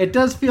way. It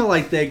does feel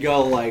like they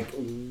go like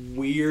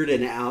weird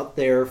and out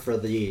there for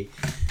the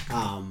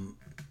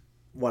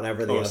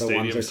whatever the other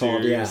ones are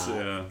called. Series,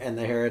 yeah. And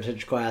the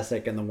Heritage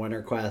Classic and the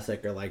Winter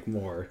Classic are like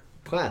more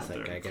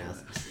classic, I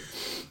guess.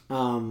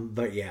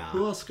 But yeah.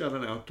 Who else got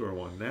an outdoor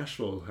one?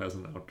 Nashville has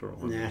an outdoor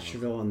one.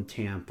 Nashville and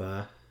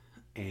Tampa,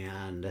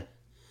 and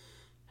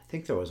I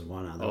think there was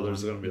one other. Oh,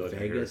 there's going to be like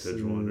Vegas a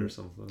Heritage one or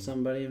something.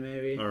 Somebody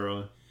maybe. Oh,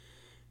 really?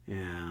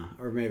 Yeah,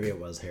 or maybe it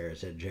was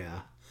Heritage.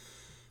 Yeah,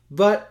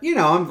 but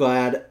I'm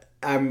glad.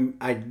 I'm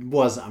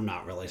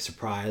not really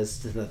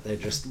surprised that they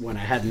just went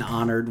ahead and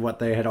honored what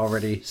they had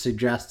already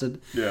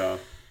suggested. Yeah.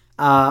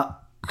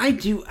 I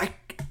do.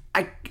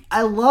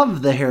 I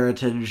love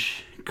the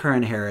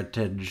current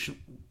Heritage,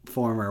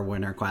 former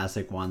Winter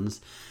Classic ones.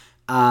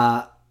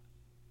 I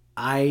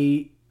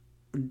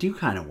do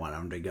kind of want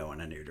them to go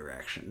in a new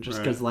direction, just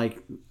because, let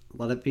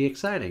it be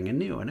exciting and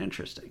new and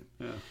interesting.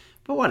 Yeah.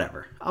 But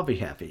whatever, I'll be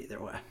happy either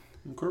way.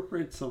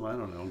 Incorporate some, I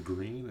don't know,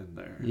 green in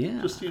there.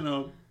 Yeah. Just,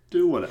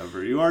 do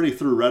whatever. You already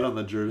threw red on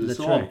the jersey, That's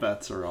so right. all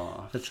bets are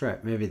off. That's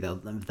right. Maybe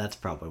that's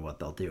probably what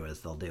they'll do is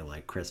they'll do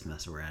like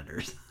Christmas red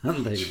or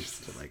something. They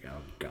just like,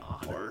 oh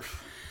god.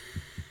 Barf.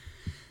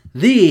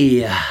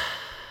 The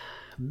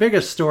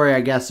biggest story,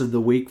 I guess, of the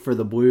week for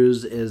the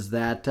Blues is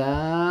that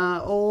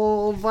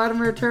old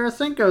Vladimir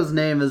Tarasenko's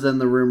name is in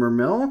the rumor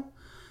mill.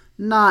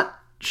 Not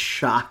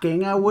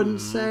shocking, I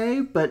wouldn't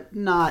say, but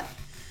not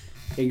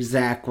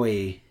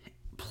exactly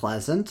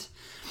pleasant.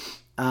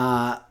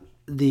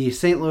 The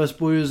St. Louis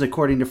Blues,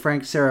 according to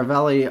Frank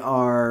Saravelli,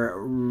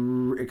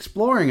 are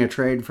exploring a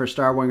trade for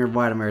star winger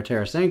Vladimir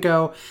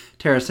Tarasenko.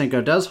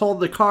 Tarasenko does hold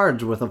the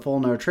cards with a full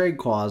no-trade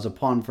clause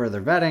upon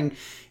further vetting.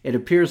 It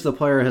appears the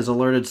player has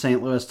alerted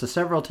St. Louis to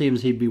several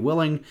teams he'd be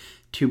willing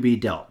to be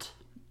dealt.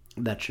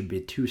 That should be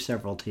to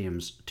several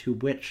teams to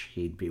which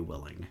he'd be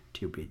willing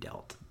to be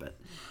dealt. But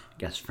I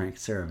guess Frank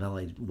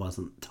Saravelli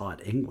wasn't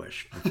taught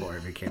English before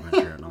he became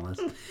a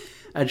journalist.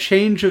 A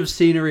change of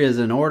scenery is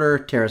in order.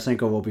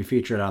 Tarasenko will be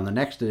featured on the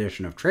next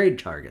edition of Trade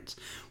Targets,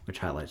 which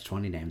highlights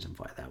 20 names and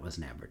why that was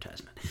an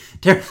advertisement.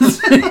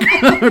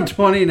 Tarasenko,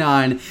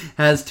 29,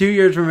 has 2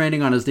 years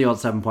remaining on his deal at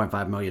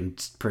 $7.5 million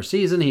per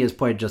season. He has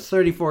played just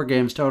 34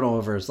 games total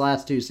over his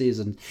last 2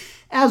 seasons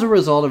as a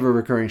result of a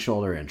recurring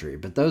shoulder injury.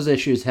 But those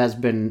issues has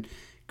been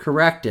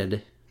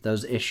corrected.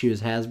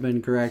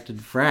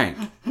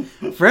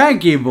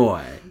 Frankie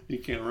boy. You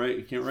can't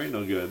write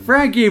no good.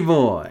 Frankie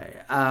boy.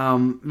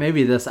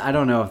 Maybe this, I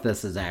don't know if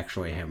this is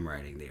actually him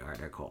writing the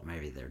article.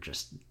 Maybe they're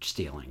just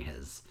stealing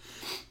his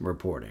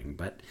reporting.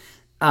 But,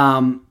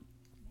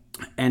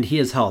 and he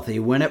is healthy.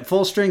 When at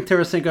full strength,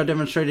 Tarasenko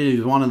demonstrated he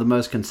was one of the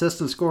most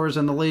consistent scorers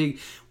in the league.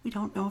 We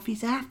don't know if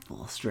he's at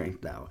full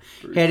strength, though.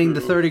 Hitting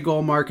the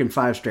 30-goal mark in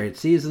 5 straight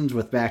seasons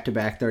with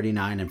back-to-back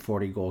 39 and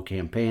 40-goal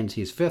campaigns.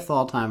 He's 5th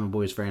all-time in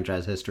Blues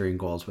franchise history in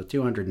goals with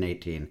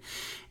 218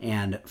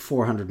 and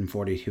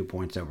 442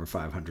 points over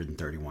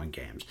 531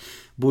 games.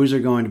 Blues are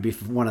going to be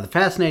one of the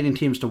fascinating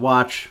teams to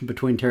watch,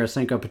 between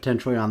Tarasenko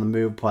potentially on the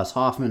move, plus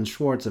Hoffman,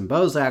 Schwartz, and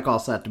Bozak all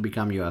set to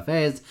become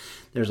UFAs.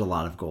 There's a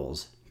lot of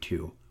goals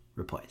to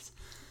replace.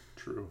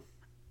 True.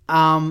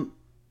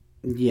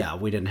 Yeah,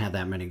 we didn't have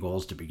that many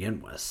goals to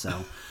begin with,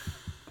 so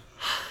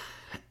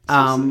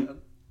I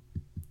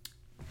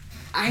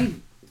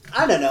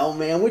don't know,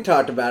 man. We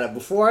talked about it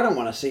before. I don't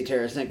want to see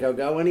Tarasenko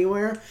go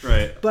anywhere.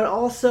 Right. But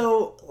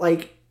also,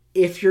 like,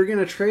 if you're going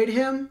to trade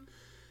him,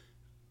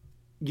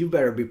 you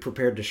better be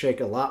prepared to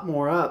shake a lot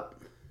more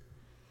up.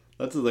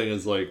 That's the thing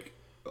is, like,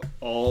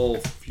 all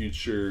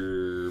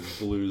future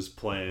Blues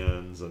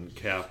plans and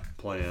cap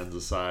plans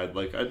aside,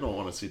 like, I don't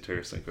want to see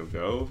Tarasenko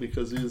go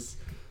because he's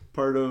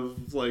part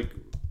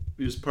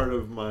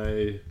of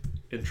my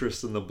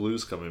interest in the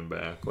Blues coming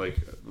back. Like,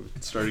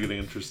 started getting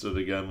interested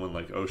again when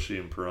like Oshie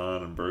and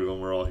Perron and Berglund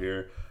were all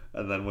here,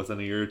 and then within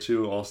a year or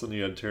two, all of a sudden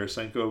you had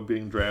Tarasenko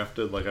being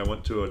drafted. Like, I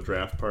went to a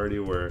draft party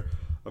where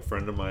a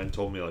friend of mine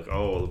told me like,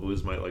 oh, the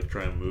Blues might like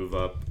try and move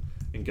up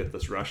and get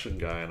this Russian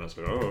guy, and I was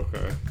like, oh,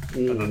 okay.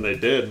 And then they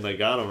did, and they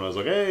got him, and I was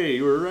like, hey,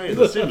 you were right.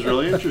 This seems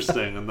really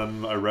interesting. And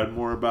then I read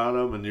more about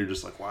him, and you're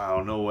just like,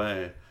 wow, no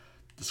way.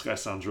 This guy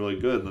sounds really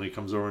good. And then he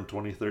comes over in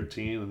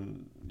 2013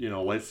 and,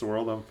 lights the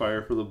world on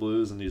fire for the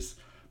Blues, and he's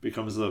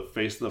becomes the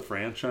face of the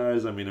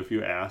franchise. I mean, if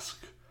you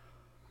ask,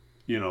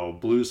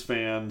 Blues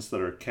fans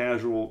that are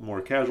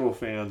more casual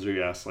fans, or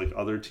you ask like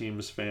other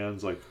teams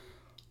fans, like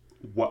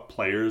what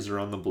players are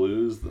on the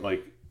Blues,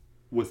 like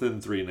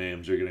within 3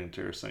 names, you're getting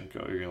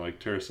Tarasenko. You're getting like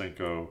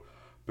Tarasenko,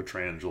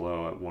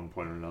 Pietrangelo at one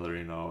point or another,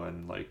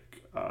 and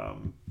like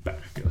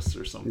Backus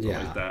or something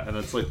like that. And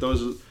it's like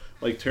those,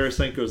 like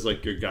Tarasenko's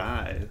like your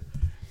guy.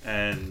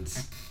 And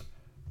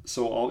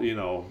so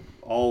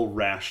all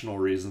rational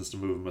reasons to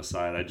move him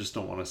aside. I just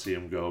don't want to see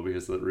him go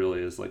because that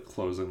really is like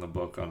closing the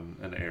book on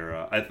an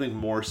era. I think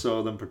more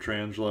so than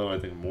Pietrangelo. I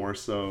think more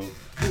so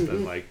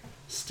than like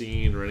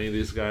Steen or any of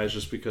these guys,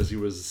 just because he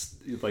was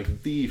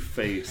like the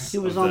face. He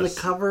was on the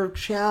cover of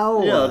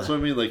Chow. Yeah, that's what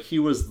I mean. Like he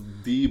was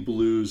the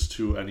Blues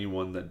to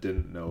anyone that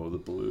didn't know the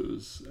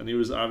Blues, and he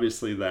was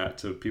obviously that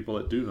to people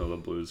that do know the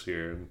Blues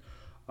here. And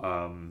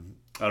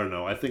I don't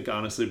know. I think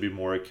honestly it'd be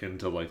more akin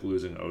to like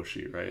losing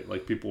Oshie, right?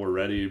 Like people were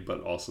ready,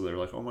 but also they're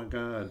like, oh my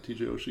god,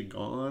 TJ Oshie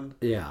gone.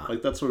 Yeah,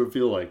 like that's what it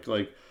feel like.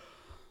 Like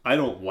I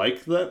don't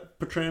like that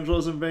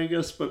Pietrangelo's in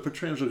Vegas, but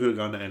Pietrangelo could have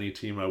gone to any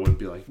team. I wouldn't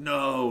be like,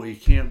 no, he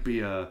can't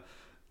be a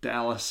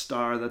Dallas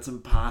Star, that's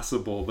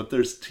impossible. But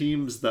there's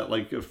teams that,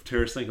 like, if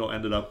Tarasenko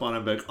ended up on,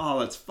 I'd be like, oh,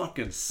 that's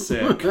fucking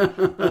sick.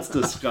 That's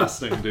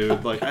disgusting,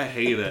 dude. Like, I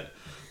hate it.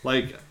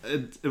 Like,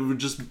 it would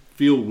just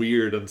feel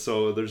weird, and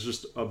so there's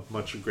just a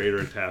much greater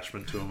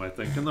attachment to him, I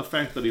think. And the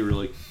fact that he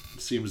really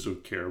seems to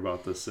care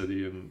about the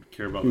city and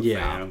care about the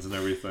fans and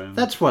everything.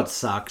 That's what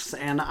sucks.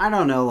 And I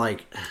don't know,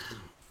 like,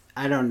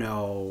 I don't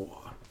know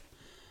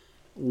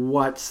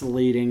what's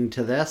leading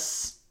to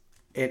this.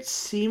 It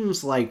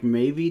seems like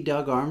maybe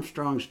Doug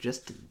Armstrong's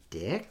just a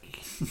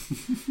dick.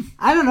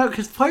 I don't know,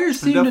 because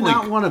players seem to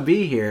not want to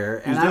be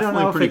here. And I don't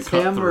know if it's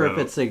him or if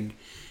it's a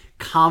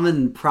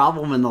common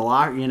problem in the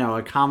locker,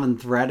 a common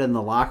thread in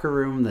the locker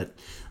room that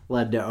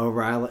led to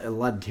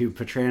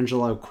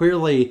Pietrangelo.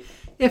 Clearly,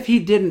 if he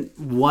didn't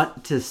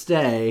want to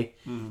stay,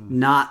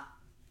 not,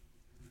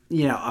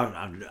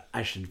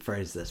 I should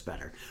phrase this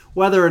better.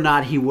 Whether or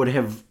not he would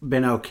have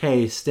been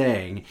okay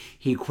staying,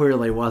 he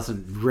clearly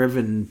wasn't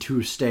driven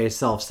to stay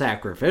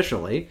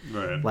self-sacrificially,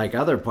 right, like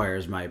other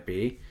players might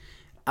be.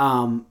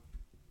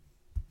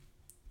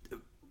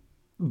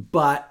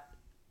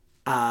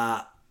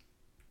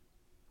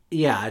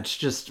 Yeah, it's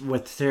just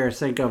with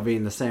Tarasenko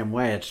being the same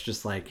way, it's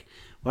just like,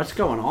 what's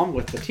going on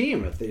with the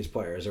team if these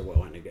players are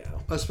willing to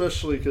go?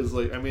 Especially because,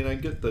 like, I mean, I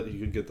get that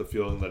you could get the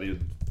feeling that he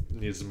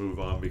needs to move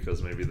on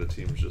because maybe the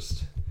team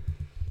just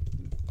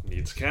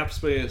needs cap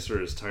space or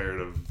is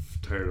tired of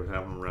having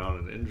him around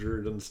and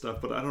injured and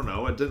stuff. But I don't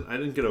know. I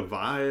didn't get a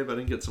vibe. I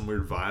didn't get some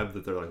weird vibe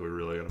that they're like, we're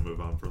really gonna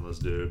move on from this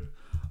dude.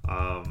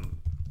 But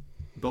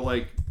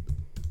like,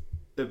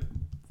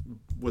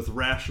 with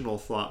rational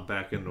thought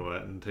back into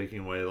it and taking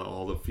away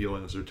all the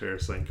feelings of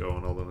Tarasenko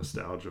and all the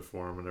nostalgia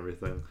for him and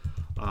everything,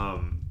 I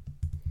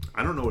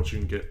don't know what you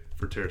can get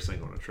for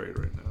Tarasenko in a trade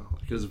right now.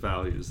 Like, his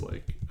value is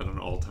like at an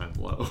all-time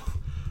low.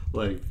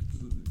 Like,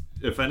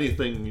 if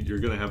anything, you're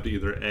going to have to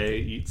either A,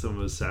 eat some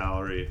of his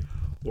salary,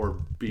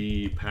 or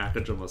B,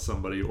 package him with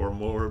somebody, or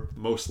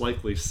most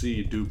likely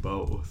C, do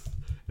both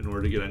in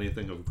order to get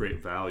anything of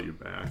great value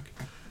back.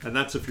 And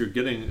that's if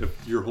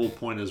your whole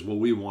point is, well,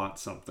 we want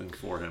something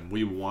for him.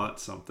 We want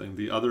something.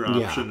 The other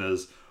option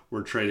is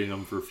we're trading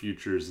him for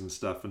futures and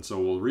stuff. And so,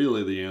 well,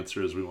 really the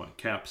answer is we want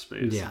cap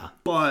space. Yeah.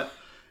 But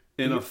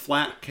in a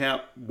flat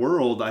cap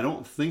world, I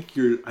don't think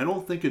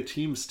a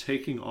team's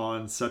taking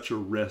on such a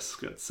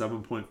risk at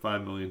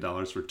 $7.5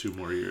 million for 2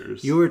 more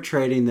years. You were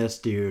trading this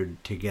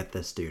dude to get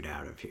this dude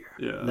out of here.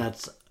 Yeah.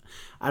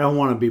 I don't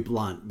want to be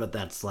blunt, but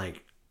that's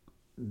like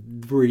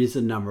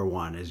reason number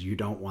one is you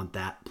don't want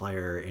that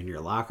player in your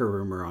locker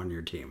room or on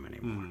your team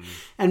anymore.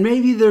 And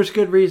maybe there's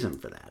good reason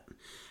for that.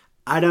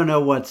 I don't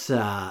know what's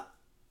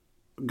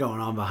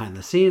going on behind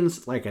the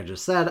scenes. Like I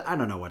just said, I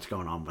don't know what's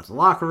going on with the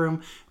locker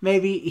room.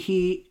 Maybe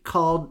he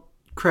called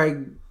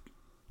Craig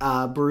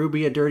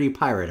Berube a dirty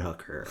pirate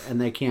hooker and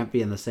they can't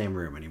be in the same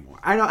room anymore.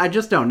 I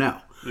just don't know.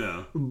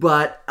 Yeah.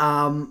 But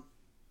I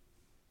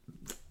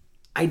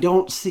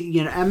don't see,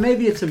 and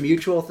maybe it's a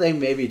mutual thing.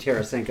 Maybe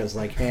Tarasenko's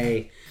like,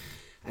 hey,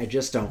 I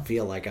just don't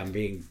feel like I'm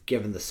being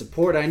given the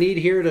support I need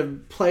here to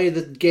play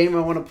the game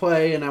I want to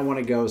play, and I want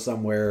to go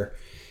somewhere,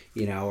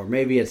 or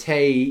maybe it's,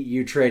 hey,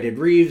 you traded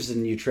Reeves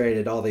and you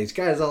traded all these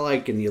guys I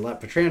like and you let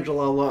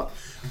Pietrangelo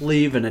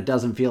leave and it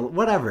doesn't feel,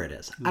 whatever it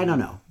is. I don't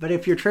know. But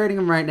if you're trading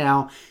him right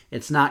now,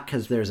 it's not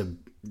because there's a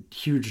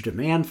huge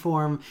demand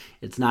for him.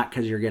 It's not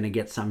because you're going to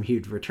get some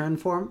huge return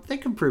for him. They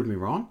could prove me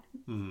wrong.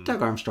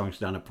 Doug Armstrong's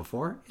done it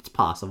before. It's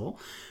possible.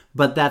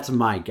 But that's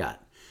my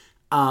gut.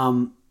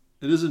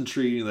 It is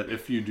intriguing that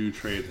if you do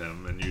trade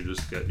him and you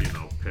just get,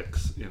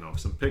 picks,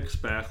 some picks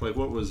back, like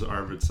what was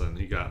Arvidsson?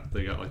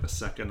 They got like a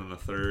second and a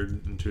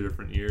third in 2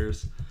 different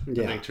years.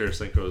 Yeah. I think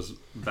Tarasenko's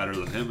better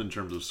than him in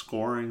terms of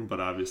scoring, but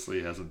obviously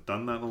he hasn't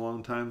done that in a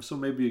long time. So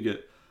maybe you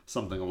get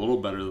something a little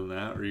better than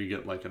that, or you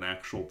get like an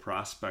actual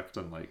prospect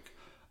and like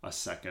a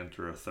second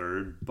or a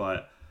third.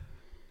 But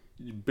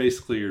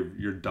basically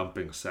you're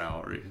dumping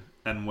salary.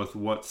 And with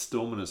what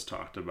Stillman has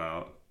talked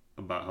about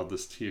how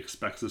he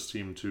expects this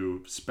team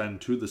to spend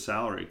to the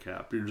salary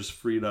cap, you're just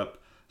freed up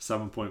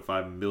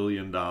 $7.5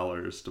 million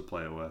to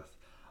play with.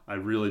 I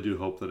really do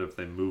hope that if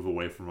they move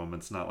away from him,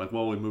 it's not like,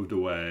 well, we moved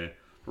away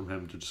from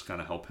him to just kind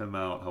of help him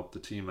out, help the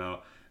team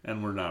out,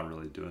 and we're not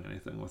really doing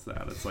anything with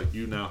that. It's like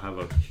you now have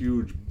a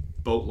huge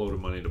boatload of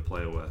money to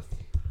play with,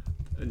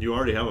 and you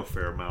already have a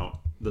fair amount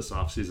this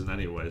offseason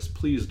anyways.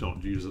 Please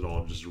don't use it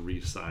all just to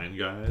re-sign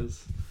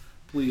guys.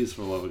 Please,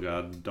 for the love of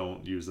God,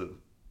 don't use it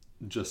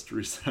just to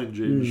re-sign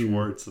Jaden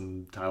Schwartz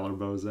and Tyler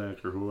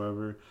Bozak or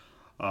whoever.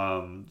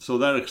 So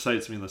that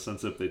excites me in the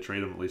sense that if they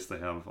trade him, at least they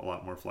have a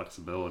lot more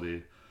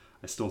flexibility.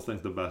 I still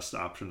think the best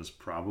option is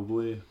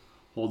probably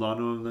hold on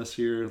to him this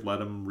year,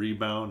 let him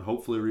rebound,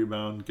 hopefully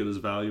rebound, get his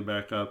value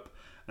back up,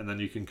 and then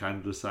you can kind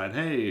of decide,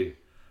 hey,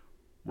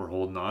 we're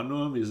holding on to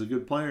him. He's a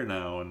good player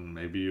now, and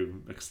maybe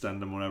you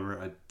extend him,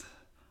 whatever.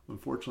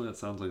 Unfortunately, it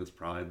sounds like it's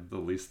probably the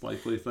least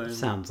likely thing.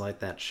 Sounds like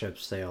that ship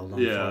sailed,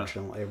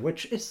 unfortunately. Yeah.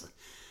 Which is,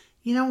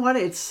 you know what?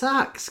 It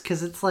sucks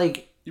because it's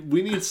like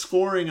we need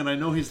scoring, and I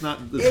know he's not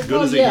as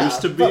good as he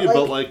used to be,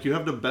 but like you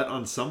have to bet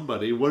on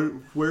somebody.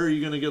 Where are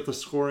you going to get the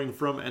scoring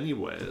from,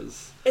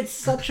 anyways? It's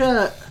such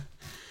a.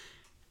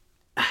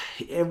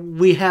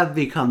 We have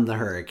become the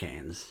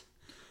Hurricanes.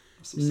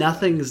 So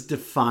nothing's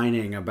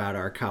defining about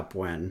our cup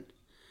win.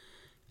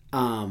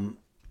 And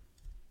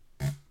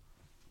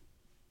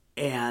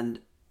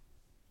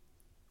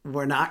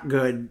we're not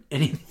good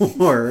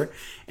anymore,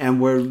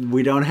 and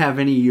we don't have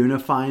any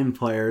unifying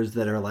players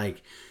that are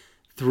like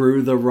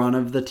through the run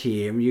of the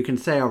team. You can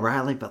say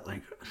O'Reilly, but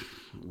like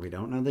we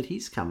don't know that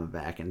he's coming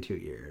back in 2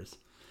 years.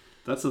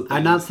 That's the thing.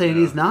 I'm not saying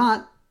he's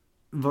not,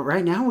 but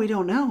right now we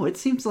don't know. It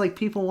seems like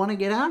people want to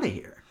get out of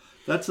here.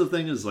 That's the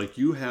thing is like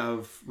you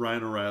have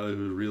Ryan O'Reilly,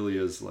 who really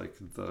is like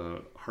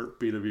the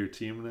heartbeat of your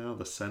team now,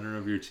 the center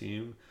of your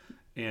team.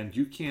 And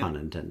you can't, pun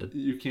intended.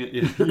 You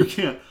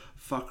can't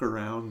fuck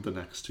around the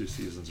next 2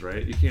 seasons,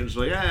 right? You can't just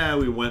be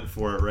like, we went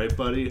for it, right,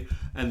 buddy?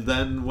 And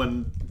then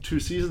when 2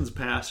 seasons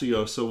pass, you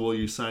go, so will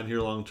you sign here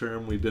long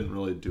term? We didn't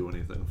really do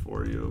anything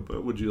for you,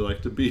 but would you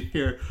like to be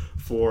here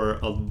for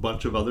a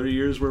bunch of other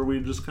years where we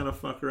just kind of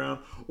fuck around?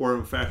 Or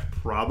in fact,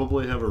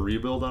 probably have a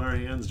rebuild on our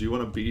hands? Do you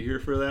want to be here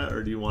for that?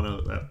 Or do you want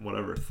to, at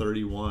whatever,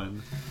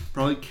 31,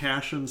 probably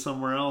cash in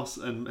somewhere else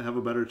and have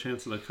a better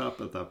chance at a cup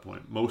at that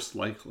point? Most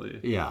likely.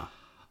 Yeah.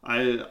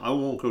 I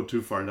won't go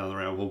too far down the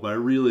rabbit hole, but I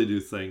really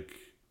do think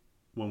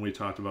when we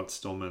talked about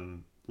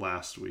Stillman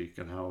last week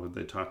and how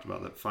they talked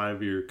about that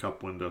 5-year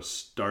cup window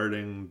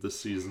starting the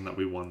season that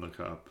we won the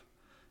cup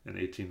in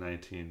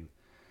 18-19,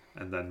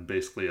 and then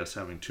basically us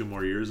having 2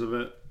 more years of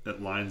it,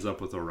 it lines up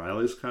with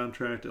O'Reilly's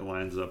contract, it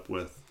lines up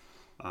with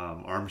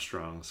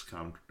Armstrong's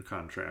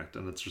contract,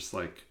 and it's just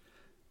like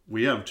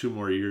we have 2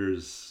 more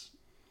years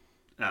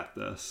at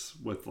this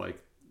with like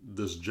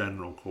this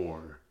general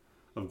core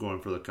of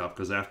going for the cup,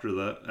 because after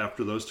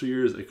those 2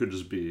 years, it could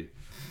just be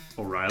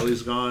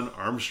O'Reilly's gone,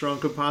 Armstrong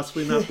could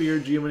possibly not be your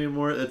GM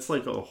anymore. It's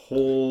like a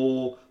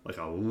whole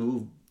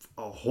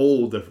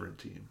different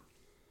team.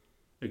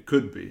 It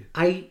could be.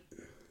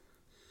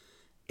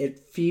 It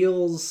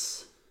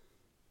feels.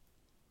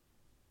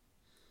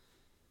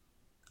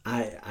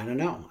 I don't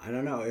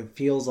know. It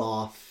feels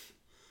off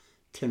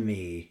to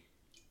me.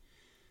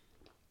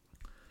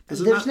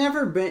 There's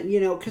never been,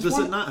 Does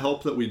it not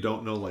help that we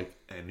don't know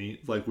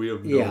we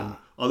have no,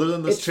 other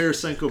than this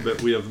Tarasenko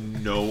bit, we have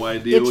no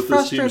idea what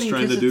this team's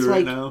trying to do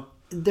right now?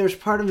 There's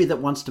part of me that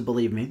wants to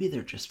believe maybe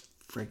they're just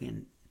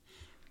friggin'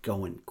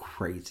 going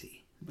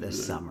crazy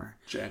this summer.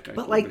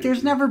 But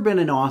there's never been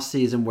an off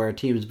season where a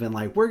team's been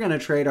like, we're going to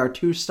trade our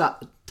 2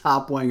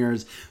 top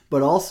wingers,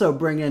 but also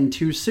bring in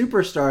 2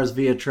 superstars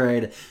via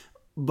trade,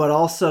 but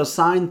also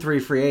sign 3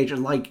 free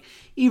agents. Like,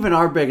 even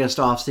our biggest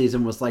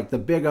offseason was like the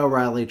big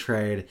O'Reilly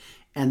trade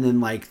and then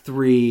like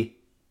 3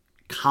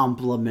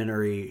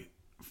 complementary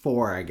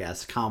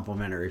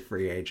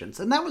free agents.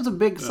 And that was a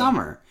big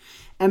summer.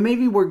 And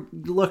maybe we're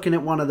looking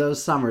at one of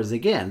those summers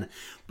again.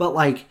 But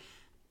like,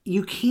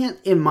 you can't,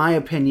 in my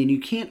opinion, you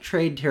can't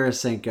trade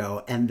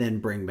Tarasenko and then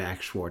bring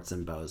back Schwartz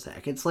and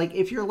Bozak. It's like,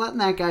 if you're letting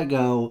that guy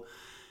go,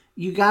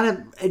 you got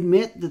to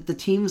admit that the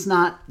team's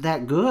not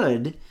that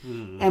good.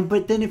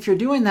 But then if you're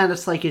doing that,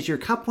 it's like, is your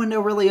cup window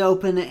really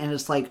open? And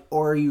it's like,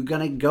 or are you going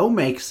to go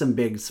make some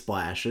big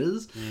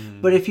splashes?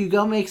 But if you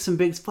go make some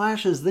big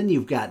splashes, then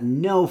you've got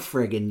no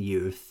friggin'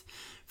 youth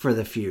for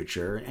the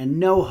future and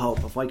no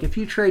hope of if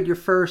you trade your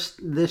first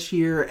this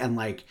year and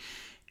like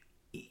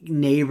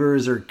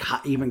Neighbors or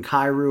even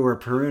Kyrou or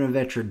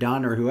Perunovic or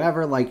Dunn or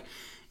whoever,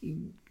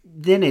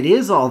 then it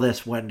is all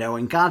this window,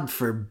 and God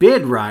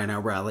forbid Ryan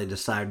O'Reilly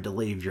decide to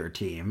leave your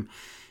team.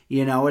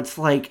 It's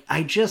like,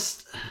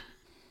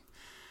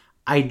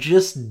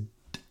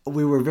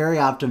 we were very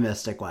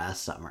optimistic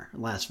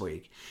last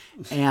week.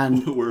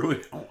 And were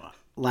we?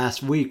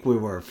 Last week we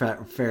were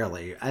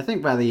fairly. I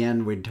think by the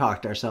end we'd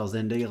talked ourselves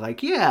into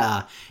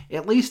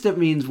at least it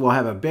means we'll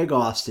have a big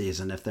off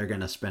season if they're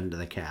going to spend to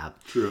the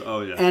cap. True.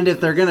 Oh yeah. And if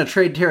they're going to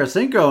trade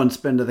Tarasenko and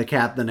spend to the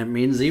cap, then it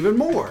means even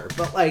more.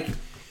 But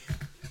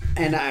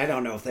and I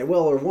don't know if they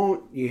will or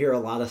won't. You hear a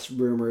lot of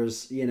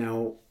rumors,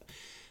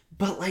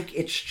 but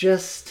it's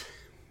just,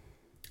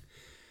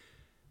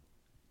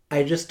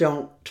 I just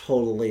don't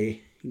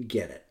totally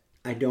get it.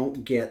 I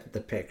don't get the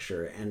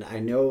picture. And I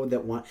know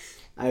that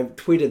I've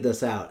tweeted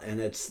this out,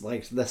 and it's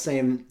like the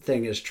same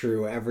thing is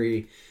true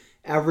every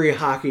every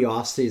hockey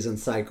off-season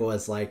cycle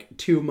is like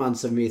 2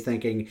 months of me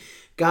thinking,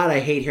 God, I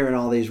hate hearing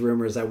all these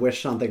rumors. I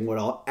wish something would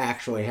all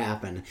actually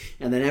happen.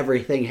 And then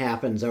everything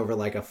happens over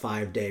like a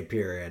 5-day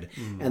period.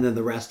 And then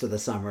the rest of the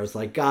summer is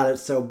like, God,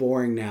 it's so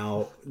boring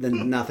now.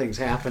 Then nothing's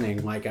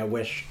happening. Like, I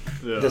wish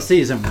the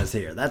season was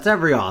here. That's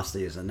every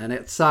off-season. And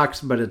it sucks,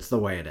 but it's the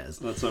way it is.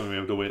 That's something we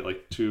have to wait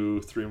like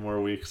 2-3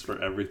 more weeks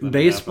for everything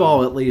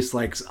Baseball, to at least,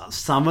 like,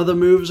 some of the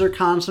moves are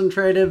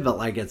concentrated, but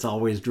like it's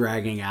always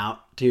dragging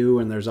out too.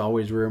 And there's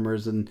always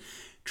rumors and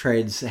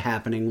trades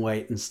happening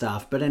late and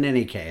stuff. But in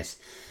any case,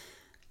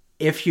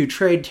 if you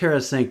trade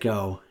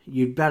Tarasenko,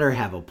 you'd better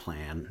have a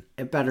plan.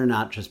 It better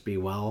not just be,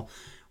 well,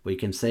 we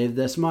can save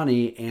this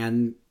money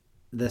and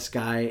this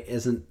guy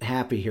isn't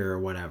happy here or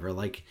whatever.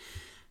 Like,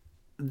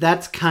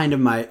 that's kind of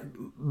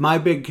my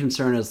big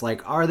concern is,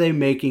 like, are they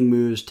making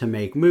moves to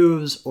make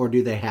moves, or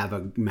do they have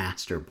a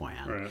master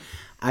plan? Right.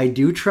 I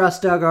do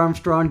trust Doug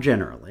Armstrong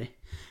generally,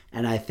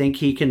 and I think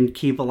he can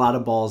keep a lot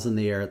of balls in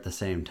the air at the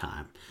same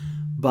time.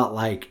 But,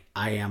 like,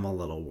 I am a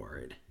little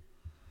worried.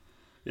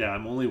 Yeah,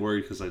 I'm only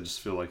worried because I just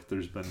feel like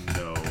there's been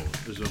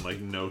like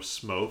no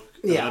smoke.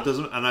 And Yeah.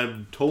 and I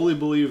totally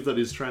believe that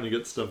he's trying to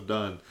get stuff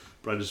done,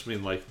 but I just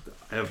mean, like,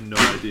 I have no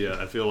idea.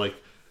 I feel like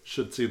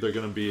shit's either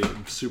going to be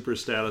super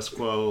status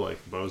quo, like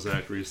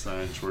Bozak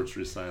re-signed, Schwartz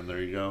re-signed,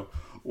 there you go,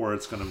 or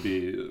it's going to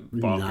be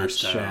bonkers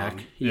Nuts town.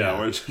 shack. Yeah, Yeah.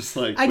 where it's just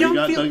like, I we don't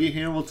got feel- Dougie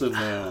Hamilton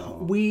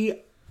now.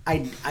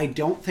 I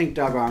don't think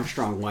Doug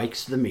Armstrong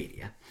likes the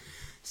media.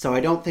 So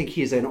I don't think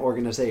he's an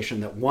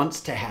organization that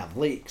wants to have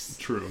leaks.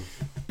 True.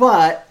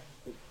 But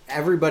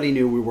everybody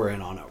knew we were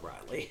in on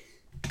O'Reilly.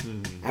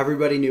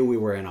 Everybody knew we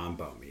were in on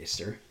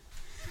Bouwmeester.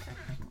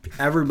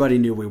 Everybody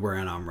knew we were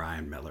in on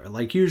Ryan Miller.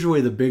 Like, usually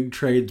the big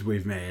trades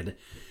we've made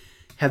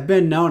have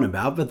been known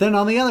about. But then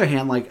on the other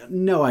hand, like,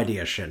 no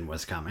idea Shin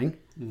was coming.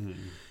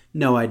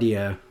 No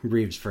idea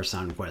Reeves for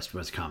Sundqvist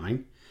was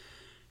coming.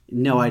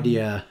 No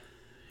idea,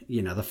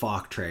 the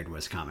Falk trade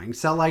was coming.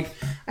 So, like,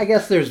 I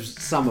guess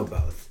there's some of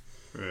both.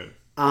 Right.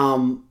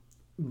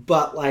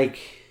 But, like,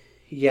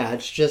 yeah,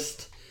 it's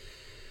just,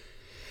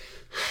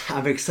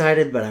 I'm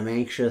excited, but I'm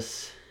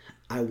anxious.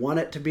 I want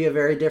it to be a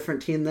very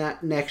different team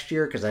that next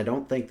year, because I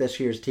don't think this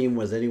year's team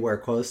was anywhere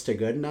close to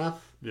good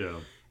enough.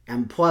 Yeah.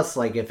 And plus,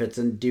 like, if it's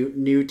a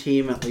new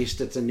team, at least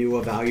it's a new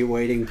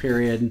evaluating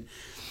period.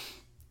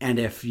 And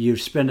if you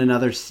spend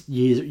another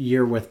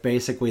year with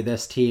basically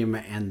this team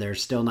and they're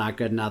still not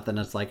good enough, then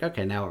it's like,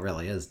 okay, now it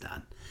really is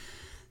done.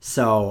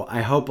 So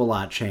I hope a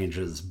lot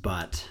changes,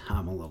 but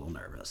I'm a little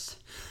nervous.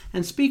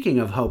 And speaking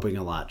of hoping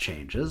a lot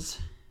changes,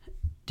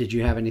 did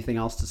you have anything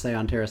else to say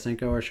on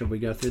Tarasenko, or should we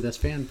go through this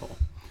fan poll?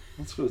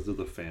 Let's go to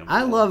the fan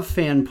I poll. love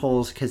fan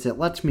polls because it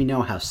lets me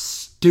know how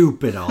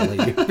stupid all of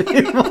you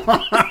people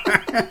are.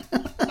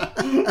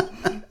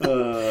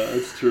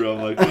 It's true.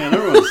 I'm like, man,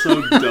 everyone's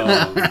so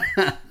dumb.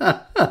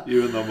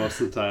 Even though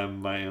most of the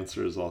time my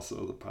answer is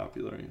also the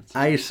popular answer.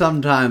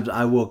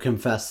 I will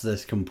confess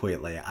this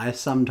completely. I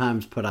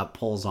sometimes put up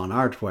polls on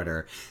our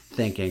Twitter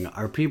thinking,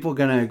 are people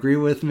going to agree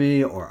with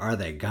me or are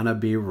they going to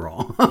be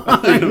wrong?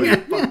 You're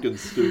fucking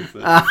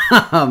stupid.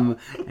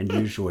 And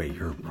usually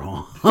you're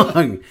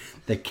wrong.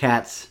 The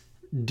cats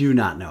do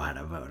not know how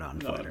to vote on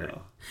Twitter.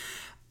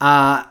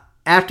 No.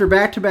 After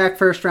back-to-back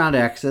first-round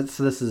exits,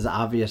 this is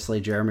obviously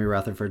Jeremy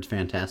Rutherford's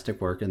fantastic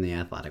work in The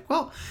Athletic.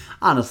 Well,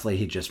 honestly,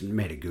 he just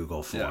made a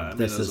Google form. Yeah, I mean,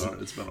 this it's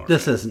been all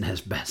this right. isn't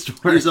his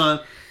best work.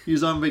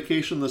 He's on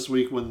vacation this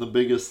week when the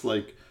biggest,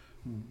 like,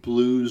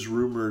 Blues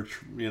rumor,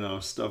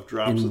 stuff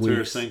drops In with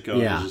weeks. Tarasenko.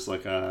 Yeah. He's just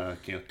like, I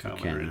can't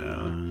comment right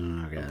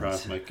now. Okay. I'm proud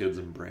of my kids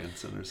in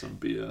Branson or some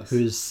BS.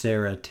 Who's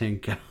Sarah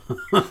Tinko?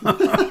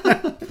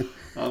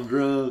 I'm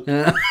drunk.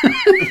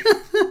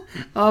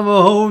 I'm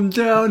a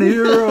hometown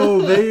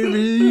hero,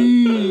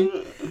 baby.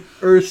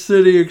 Earth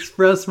City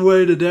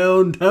Expressway to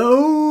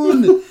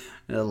downtown.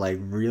 And, like,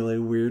 really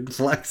weird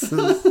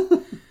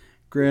flexes.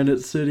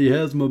 Granite City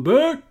has my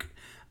back.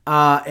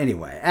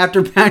 Anyway,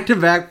 after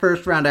back-to-back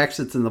first-round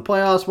exits in the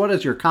playoffs, what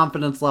is your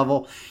confidence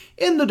level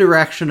in the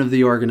direction of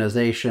the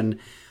organization?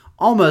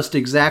 Almost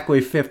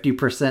exactly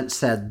 50%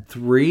 said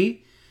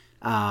 3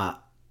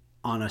 on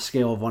a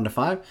scale of 1 to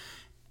 5.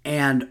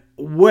 And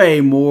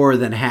way more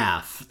than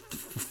half,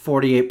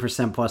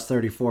 48% plus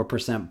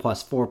 34%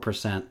 plus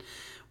 4%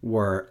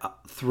 were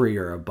 3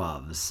 or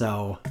above.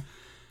 So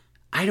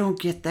I don't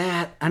get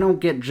that. I don't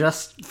get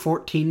just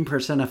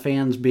 14% of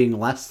fans being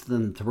less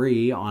than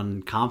 3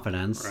 on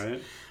confidence.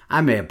 Right.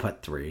 I may have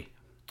put 3.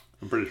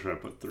 I'm pretty sure I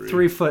put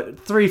 3.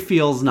 3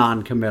 feels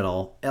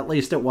non-committal. At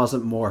least it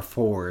wasn't more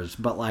 4s,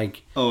 but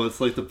like... Oh, it's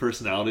like the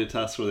personality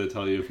test where they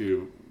tell you if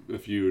you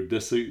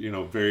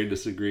very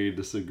disagree,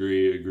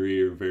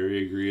 agree, or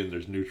very agree, and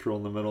there's neutral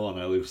in the middle, and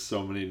I leave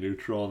so many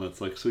neutral, and it's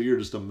like, so you're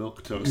just a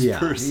milquetoast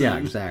person. Yeah,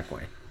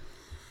 exactly.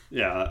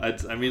 Yeah,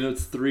 I mean,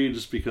 it's 3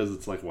 just because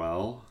it's like,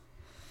 well,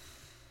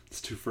 it's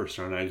 2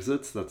 first-round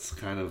exits. That's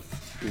kind of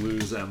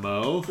Blues'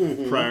 MO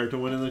prior to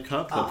winning the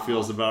Cup. That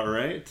feels about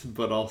right,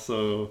 but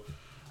also...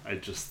 I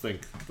just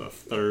think the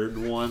third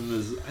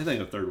one's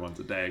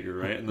a dagger,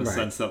 right? In the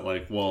sense that,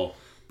 like, well,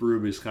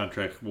 Berube's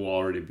contract will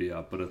already be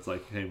up, but it's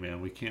like, hey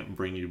man, we can't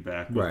bring you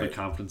back with the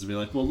confidence and be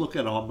like, well, look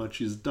at how much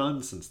he's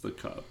done since the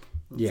Cup.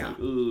 It's like,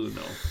 ooh,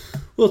 no.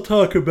 We'll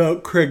talk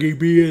about Craigie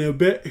B in a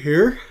bit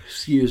here.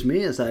 Excuse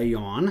me as I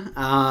yawn.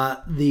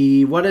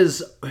 What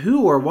is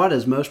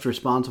most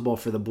responsible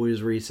for the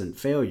Blues' recent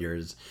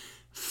failures?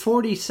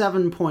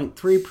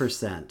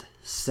 47.3%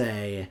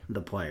 say the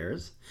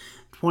players.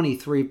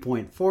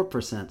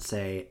 23.4%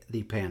 say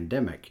the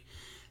pandemic.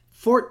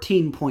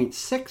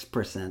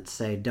 14.6%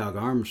 say Doug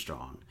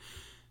Armstrong.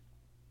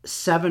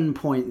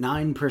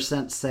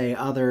 7.9% say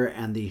other,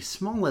 and the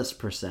smallest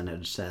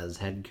percentage says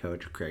head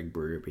coach Craig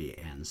Berube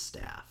and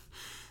staff.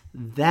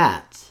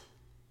 That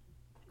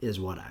is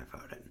what I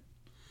voted.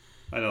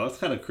 I know, that's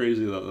kind of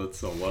crazy that that's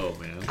so low,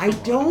 man. I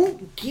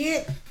don't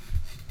get...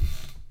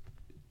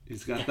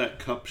 He's got that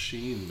Cup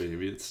sheen,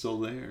 baby. It's still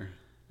there.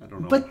 I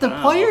don't know. But the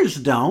players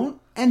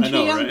don't, and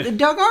right?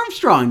 Doug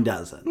Armstrong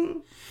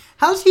doesn't.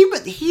 How's he?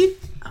 But he.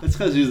 It's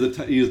because he's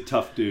a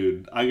tough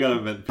dude. I gotta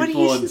admit,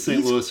 people in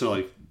St. Louis are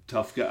like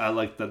tough guy. I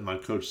like that my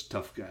coach is a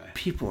tough guy.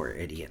 People are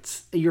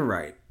idiots. You're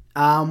right.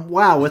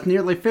 Wow, with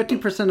nearly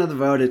 50% of the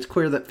vote, it's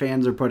clear that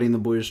fans are putting the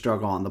Blues'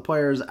 struggle on the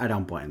players. I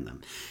don't blame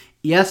them.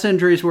 Yes,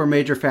 injuries were a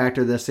major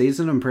factor this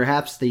season, and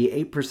perhaps the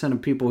 8%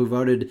 of people who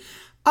voted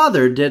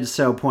other did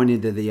so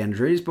pointing to the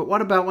injuries, but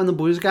what about when the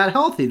Blues got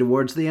healthy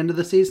towards the end of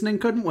the season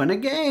and couldn't win a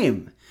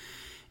game?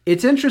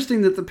 It's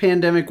interesting that the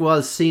pandemic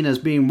was seen as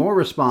being more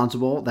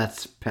responsible,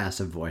 that's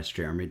passive voice,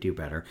 Jeremy, do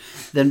better,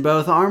 than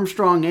both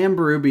Armstrong and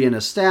Berube and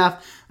his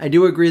staff. I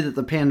do agree that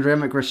the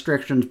pandemic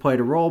restrictions played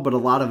a role, but a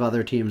lot of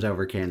other teams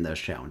overcame those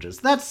challenges.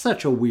 That's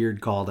such a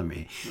weird call to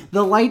me.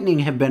 The Lightning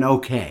have been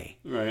okay.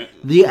 Right.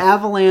 The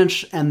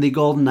Avalanche and the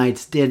Golden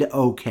Knights did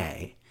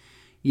okay.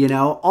 You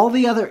know, all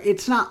the other,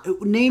 it's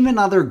not, name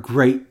another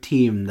great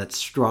team that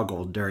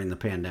struggled during the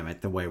pandemic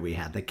the way we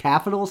had. The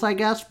Capitals, I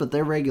guess, but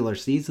their regular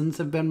seasons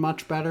have been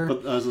much better.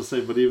 But as I say,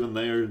 but even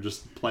they are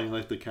just playing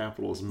like the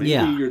Capitals. Maybe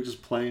you're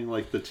just playing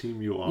like the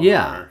team you are.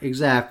 Yeah,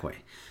 exactly.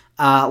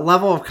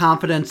 Level of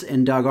confidence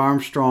in Doug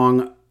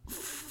Armstrong,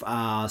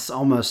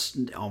 almost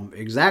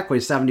exactly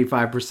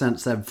 75%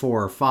 said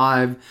 4 or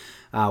 5,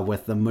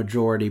 with the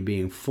majority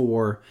being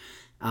 4.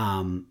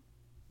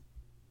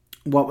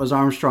 What was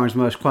Armstrong's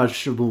most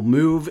questionable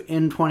move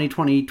in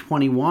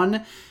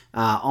 2020-21?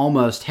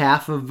 Almost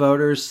half of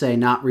voters say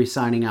not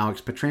re-signing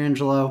Alex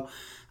Pietrangelo.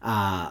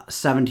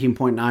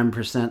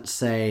 17.9%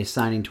 say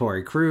signing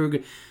Torrey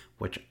Krug,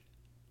 which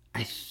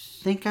I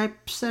think I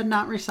said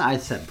not re-sign. I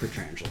said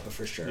Pietrangelo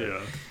for sure.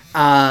 Yeah.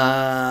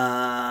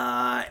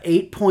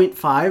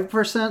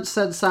 8.5%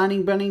 said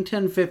signing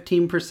Bennington.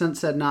 15%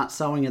 said not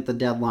selling at the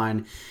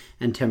deadline,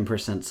 and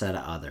 10% said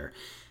other.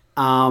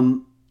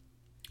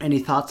 Any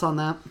thoughts on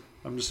that?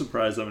 I'm just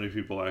surprised how many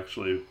people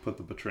actually put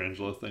the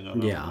Pietrangelo thing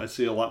on him. Yeah. I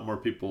see a lot more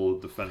people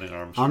defending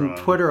Armstrong. On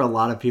Twitter, a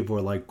lot of people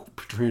were like,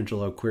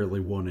 Pietrangelo clearly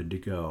wanted to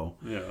go.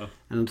 Yeah.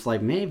 And it's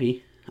like,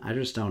 maybe. I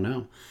just don't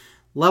know.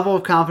 Level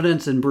of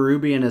confidence in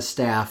Berube and his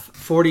staff,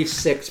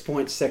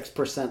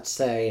 46.6%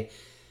 say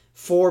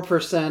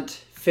 4%,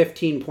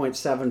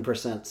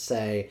 15.7%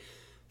 say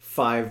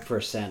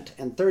 5%,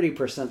 and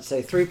 30%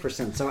 say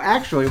 3%. So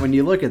actually, when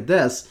you look at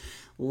this,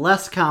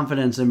 less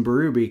confidence in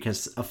Berube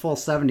because a full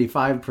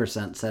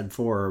 75% said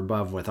 4 or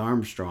above with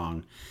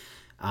Armstrong,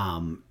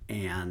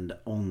 and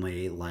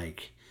only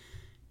like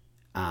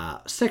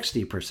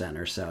 60%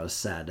 or so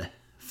said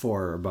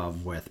 4 or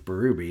above with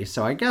Berube.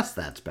 So I guess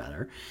that's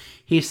better.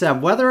 He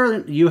said,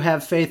 whether you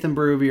have faith in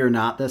Berube or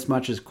not, this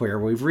much is clear.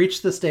 We've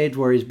reached the stage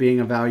where he's being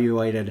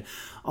evaluated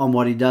on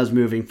what he does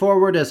moving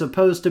forward as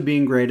opposed to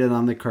being graded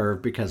on the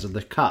curve because of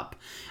the Cup.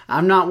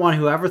 I'm not one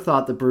who ever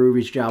thought that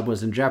Berube's job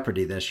was in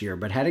jeopardy this year,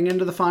 but heading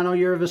into the final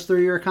year of his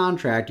 3-year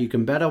contract, you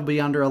can bet he'll be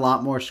under a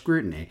lot more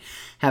scrutiny.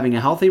 Having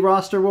a healthy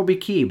roster will be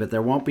key, but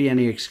there won't be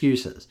any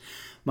excuses.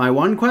 My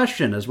one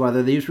question is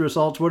whether these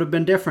results would have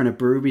been different if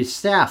Berube's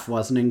staff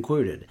wasn't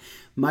included.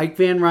 Mike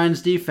Van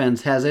Ryn's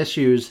defense has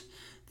issues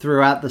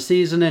throughout the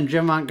season, and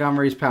Jim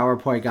Montgomery's power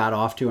play got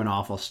off to an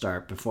awful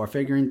start before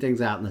figuring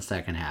things out in the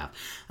second half.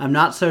 I'm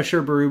not so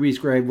sure Berube's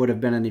grade would have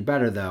been any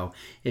better, though,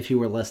 if he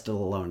were listed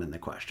alone in the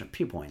question.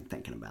 People ain't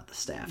thinking about the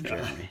staff,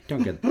 Jeremy.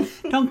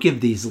 Don't give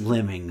these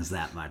lemmings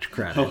that much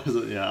credit.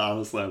 Honestly,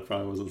 I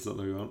probably wasn't sitting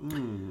there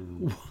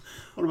going,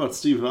 what about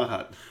Steve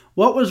Ott?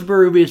 What was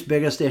Berube's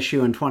biggest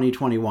issue in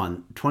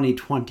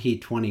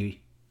 2020-21?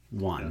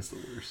 That's the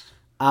worst.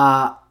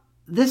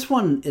 This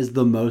one is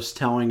the most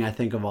telling, I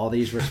think, of all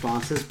these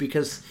responses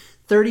because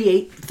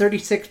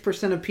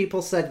 36% of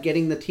people said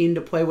getting the team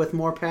to play with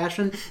more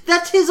passion.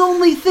 That's his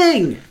only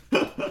thing.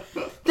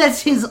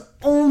 That's his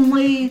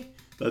only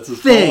That's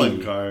his thing.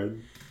 calling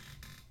card.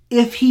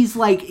 If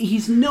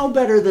he's no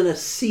better than a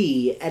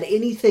C at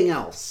anything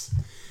else.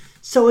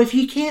 So if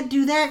he can't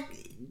do that,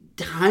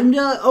 time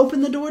to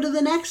open the door to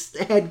the next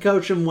head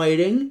coach in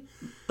waiting.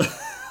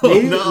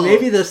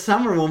 Maybe this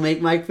summer we'll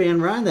make Mike Van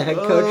Ryn the head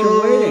coach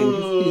in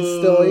waiting. He's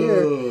still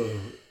here.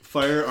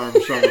 Fire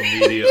Armstrong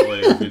immediately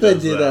if he They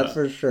does do that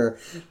for sure.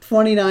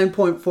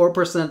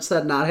 29.4%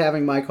 said not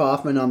having Mike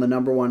Hoffman on the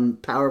number one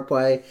power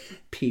play.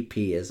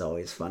 PP is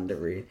always fun to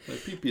read. Like,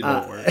 PP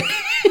don't work.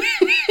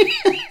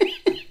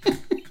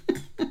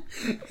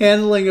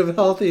 Handling of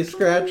healthy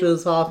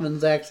scratches, Hoffman,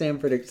 Zach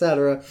Sanford,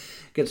 etc.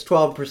 gets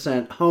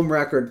 12%. Home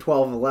record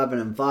 12, 11,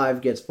 and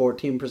 5 gets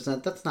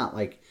 14%. That's not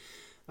like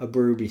a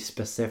Berube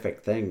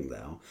specific thing,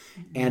 though.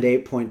 And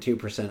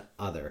 8.2%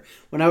 other.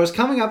 When I was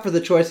coming up for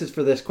the choices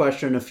for this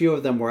question, a few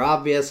of them were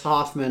obvious.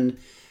 Hoffman,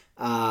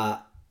 I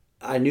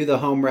knew the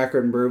home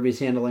record and Berube's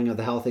handling of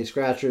the healthy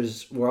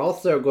scratchers were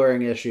also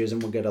glaring issues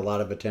and will get a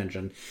lot of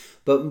attention.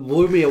 But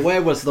blew me away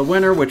was the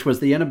winner, which was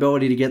the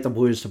inability to get the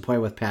Blues to play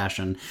with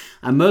passion.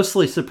 I'm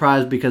mostly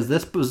surprised because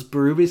this was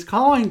Berube's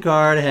calling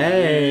card.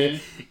 Hey,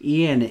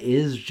 Ian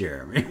is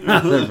Jeremy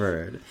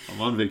Rutherford.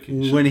 I'm on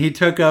vacation. When he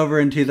took over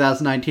in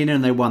 2019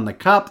 and they won the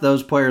Cup,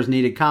 those players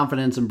needed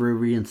confidence and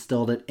Berube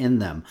instilled it in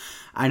them.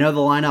 I know the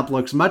lineup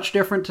looks much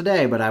different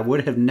today, but I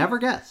would have never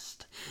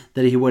guessed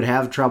that he would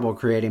have trouble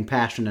creating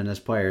passion in his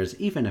players,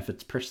 even if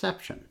it's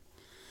perception.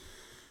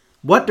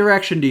 What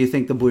direction do you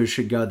think the Blues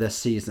should go this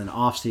season,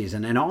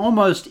 off-season? An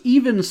almost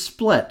even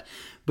split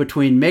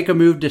between make a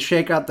move to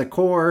shake out the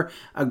core,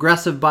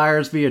 aggressive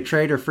buyers via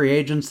trade or free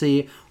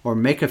agency, or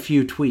make a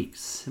few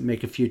tweaks.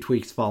 Make a few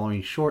tweaks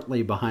following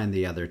shortly behind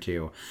the other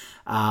two.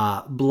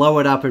 Blow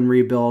it up and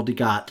rebuild.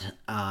 Got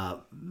a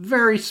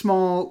very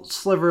small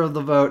sliver of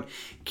the vote.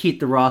 Keep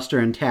the roster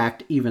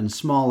intact, even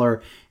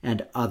smaller,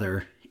 and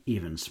other,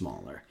 even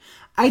smaller.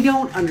 I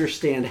don't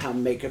understand how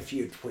make a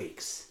few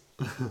tweaks.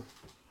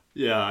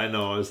 Yeah, I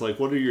know. I was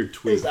like, what are your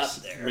tweaks? Up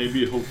there.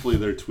 Maybe, hopefully,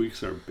 their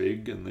tweaks are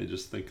big and they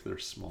just think they're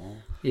small.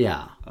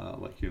 Yeah.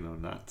 Like,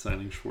 not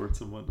signing Schwartz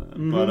and whatnot.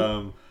 Mm-hmm. But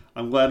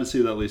I'm glad to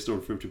see that at least over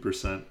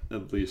 50%,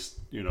 at least,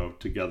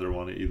 together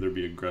want to either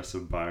be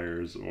aggressive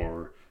buyers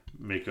or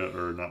make a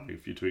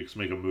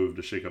move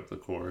to shake up the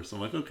core. So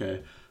I'm like,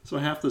 okay. So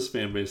half this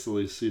fan base at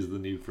least sees the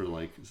need for,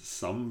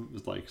 some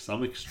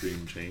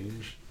extreme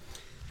change.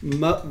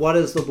 What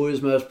is the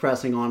Blues' most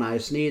pressing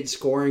on-ice need?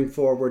 Scoring,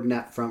 forward,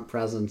 net front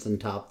presence, and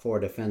top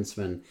four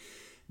defensemen.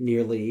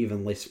 Nearly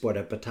evenly split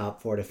it, but top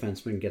four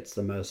defenseman gets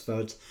the most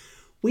votes.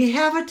 We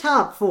have a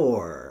top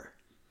four.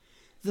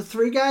 The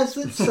three guys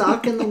that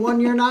suck and the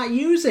one you're not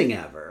using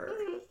ever.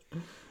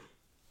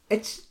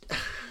 It's...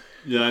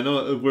 Yeah, I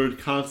know we're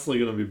constantly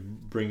going to be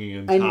bringing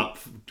in top,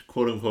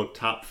 quote-unquote,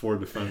 top four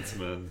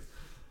defensemen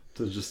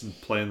to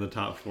just play in the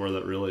top four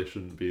that really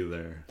shouldn't be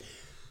there.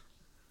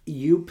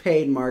 You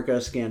paid Marco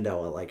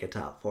Scandella like a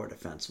top four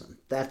defenseman.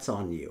 That's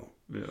on you.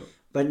 Yeah.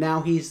 But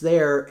now he's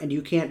there, and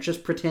you can't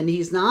just pretend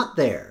he's not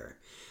there.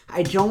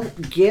 I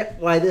don't get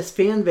why this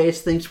fan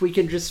base thinks we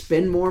can just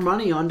spend more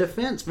money on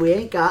defense. We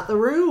ain't got the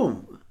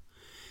room.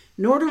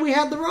 Nor do we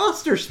have the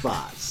roster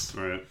spots.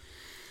 Right.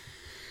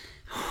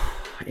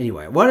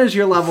 Anyway, what is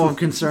your level of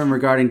concern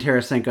regarding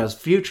Tarasenko's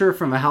future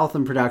from a health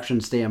and production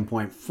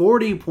standpoint?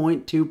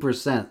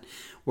 40.2%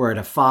 were at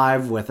a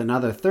 5, with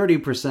another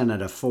 30%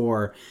 at a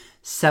 4.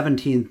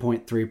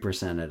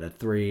 17.3% at a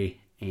 3,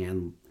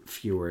 and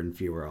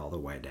fewer all the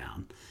way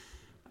down.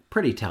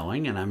 Pretty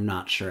telling, and I'm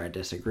not sure I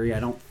disagree. I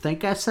don't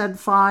think I said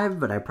 5,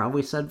 but I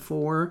probably said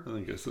 4. I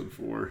think I said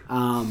 4.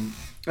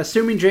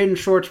 Assuming Jaden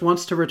Schwartz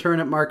wants to return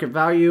at market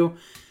value,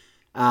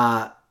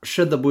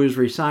 should the Blues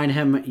re-sign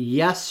him?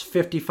 Yes,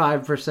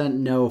 55%.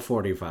 No,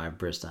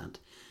 45%.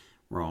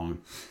 Wrong.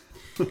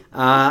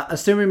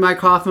 Assuming Mike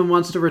Hoffman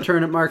wants to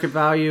return at market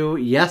value,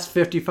 yes,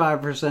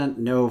 55%.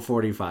 No,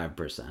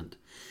 45%.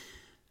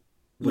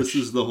 This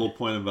is the whole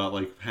point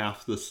about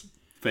half this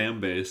fan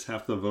base,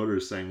 half the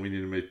voters saying we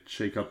need to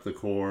shake up the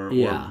core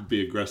or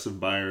be aggressive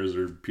buyers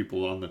or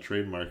people on the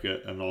trade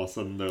market, and all of a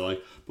sudden they're like,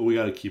 but we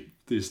got to keep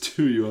these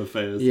two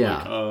UFAs.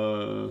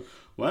 Yeah.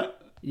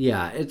 What?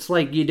 Yeah, it's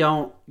like you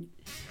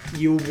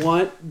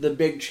want the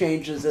big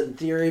changes in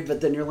theory,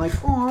 but then you're like,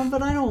 oh,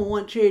 but I don't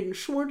want Jaden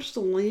Schwartz to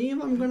leave.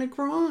 I'm going to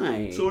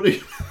cry. So what do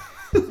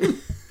you...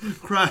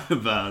 cry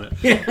about it.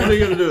 Yeah. What are you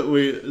gonna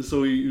do?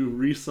 So you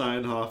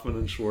re-sign Hoffman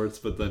and Schwartz,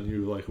 but then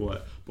you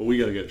what? But we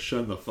gotta get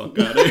Shen the fuck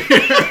out of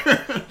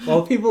here.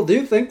 Well, people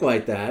do think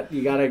like that.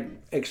 You gotta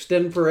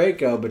extend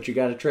Parayko, but you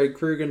gotta trade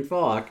Krug and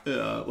Falk.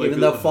 Yeah, even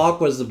though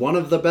Falk was one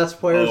of the best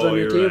players on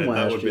your team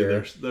last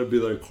year. That'd be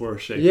their core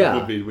shake. Yeah, that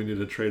would be we need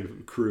to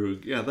trade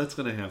Krug. Yeah, that's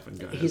gonna happen,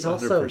 guys. He's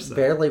also 100%.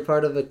 Barely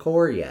part of the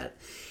core yet.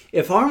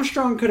 If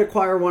Armstrong could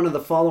acquire one of the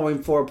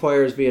following 4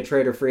 players via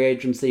trade or free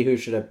agency, who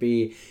should it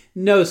be?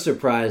 No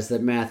surprise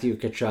that Matthew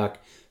Tkachuk,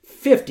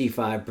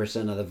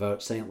 55% of the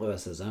vote, St.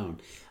 Louis's own.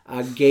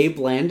 Gabe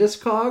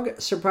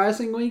Landeskog,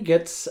 surprisingly,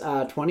 gets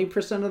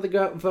 20% of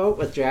the vote,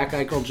 with Jack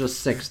Eichel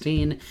just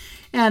 16%.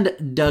 And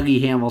Dougie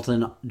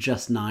Hamilton,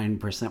 just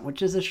 9%,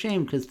 which is a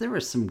shame because there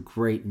are some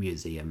great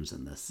museums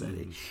in this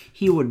city.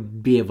 He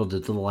would be able to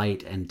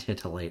delight and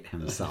titillate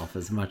himself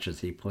as much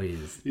as he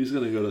pleased. He's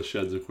going to go to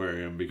Shed's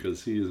Aquarium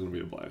because he is going to be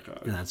a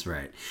Blackhawk. That's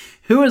right.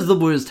 Who is the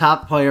Blues'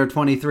 top player,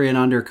 23 and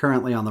under,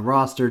 currently on the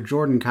roster?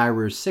 Jordan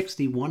Kyrou,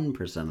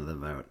 61% of the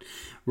vote.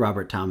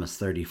 Robert Thomas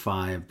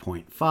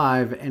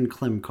 35.5, and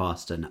Klim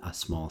Kostin a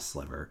small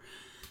sliver.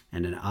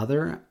 And an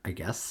other, I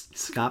guess,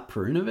 Scott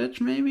Perunovich,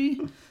 maybe?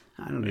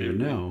 I don't even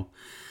know.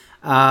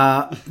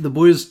 The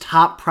Blues'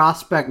 top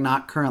prospect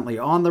not currently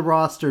on the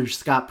roster,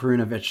 Scott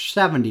Perunovich,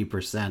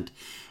 70%,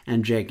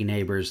 and Jake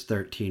Neighbors,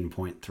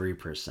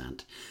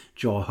 13.3%.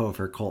 Joel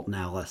Hofer, Colton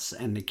Ellis,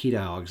 and Nikita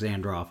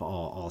Alexandrov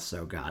all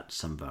also got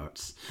some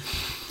votes.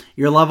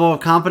 Your level of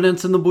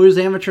confidence in the Blues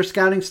amateur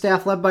scouting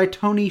staff led by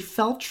Tony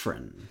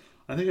Feltrin.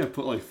 I think I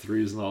put like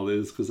 3s in all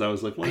these because I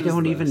was like, what I is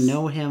don't this? even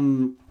know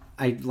him.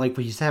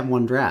 He's had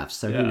one draft,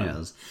 so who Yeah.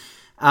 knows?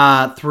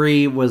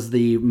 3 was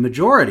the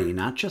majority,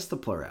 not just the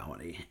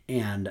plurality.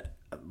 And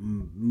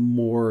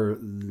more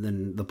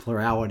than the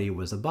plurality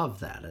was above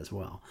that as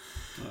well.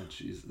 Oh,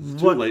 Jesus.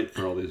 It's too late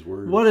for all these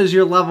words. What is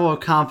your level of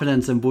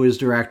confidence in Blues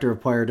Director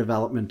of Player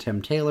Development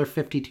Tim Taylor?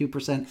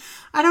 52%.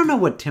 I don't know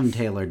what Tim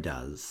Taylor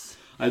does.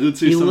 I did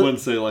see someone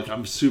say, like,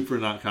 I'm super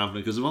not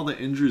confident because of all the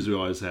injuries we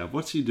always have.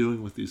 What's he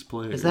doing with these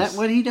players? Is that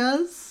what he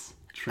does?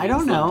 I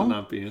don't Trains them know. to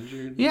not be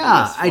injured?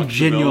 Yeah, I guess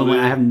genuinely,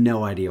 flexibility. I have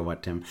no idea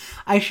what Tim.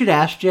 I should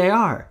ask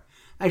JR.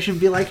 I should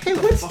be like, hey,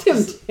 what's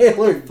Tim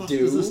Taylor What do?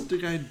 does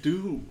this guy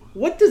do?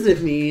 What does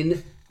it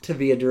mean to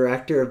be a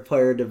director of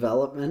player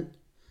development?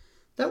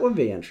 That would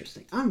be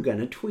interesting. I'm going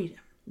to tweet him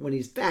when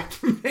he's back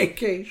from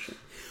vacation.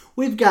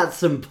 We've got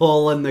some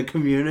pull in the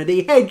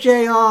community. Hey,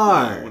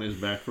 JR! When he's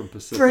back from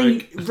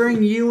Pacific.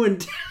 Bring you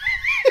and...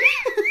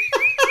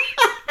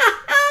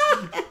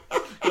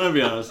 Can I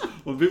be honest?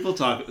 When people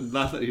talk,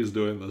 not that he's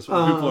doing this,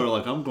 when people are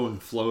like, I'm going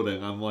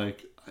floating, I'm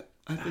like,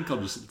 I think I'll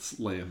just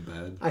lay in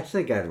bed. I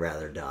think I'd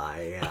rather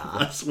die, yeah.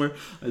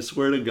 I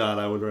swear to God,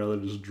 I would rather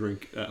just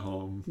drink at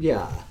home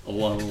Yeah.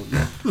 alone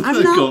I'm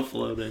than not- go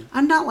floating.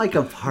 I'm not like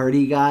a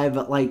party guy,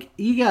 but like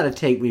you got to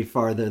take me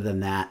farther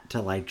than that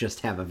to like just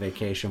have a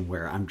vacation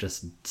where I'm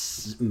just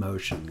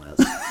motionless.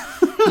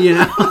 You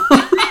know,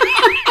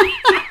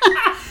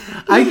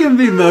 I can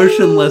be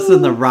motionless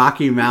in the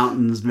Rocky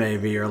Mountains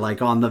maybe, or like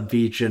on the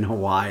beach in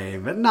Hawaii,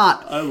 but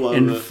not I love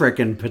in it.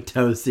 frickin'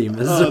 Potosi, Oh,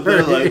 Missouri.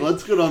 they're like,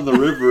 let's get on the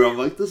river. I'm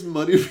like, this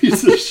muddy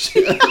piece of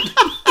shit.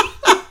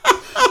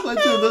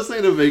 Like, dude, this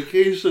ain't a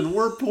vacation.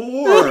 We're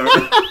poor.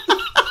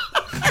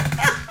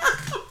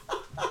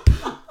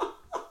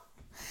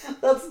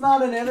 That's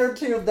not an inner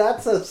tube.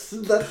 That's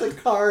a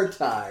car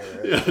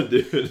tire Yeah,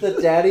 dude.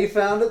 that Daddy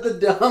found at the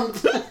dump.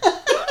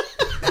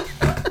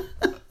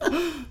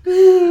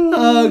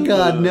 Oh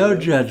God, no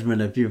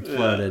judgment if you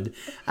floated.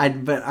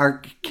 But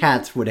our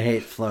cats would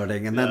hate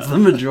floating, and that's the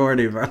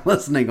majority of our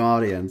listening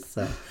audience.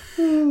 So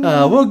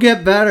we'll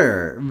get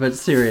better, but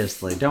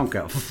seriously, don't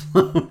go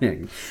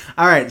floating.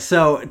 All right,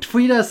 so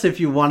tweet us if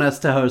you want us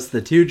to host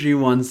the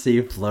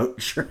 2G1C float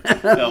trip.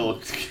 Yeah, we'll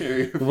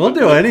carry your We'll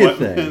do fucking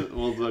anything. equipment.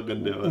 We'll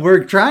fucking do it.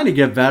 We're trying to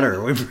get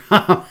better. We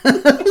promise.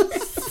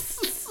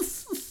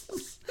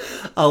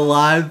 A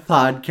live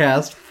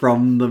podcast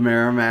from the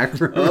Merrimack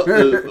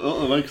River.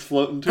 Oh, the mic's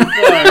floating too far.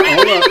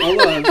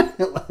 Hold on.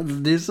 Let's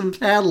do some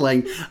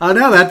paddling. Oh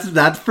no,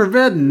 that's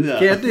forbidden. Yeah,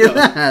 Can't do no,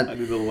 I that.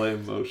 need to lay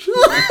in motion.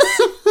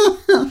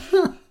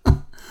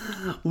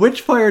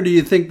 Which player do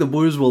you think the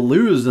Blues will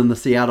lose in the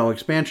Seattle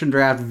expansion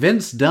draft?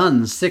 Vince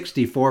Dunn,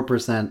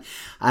 64%.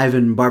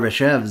 Ivan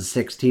Barbashev,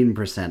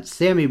 16%.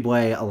 Sammy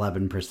Blais,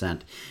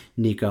 11%.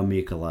 Nico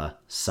Mikkola,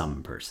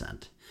 some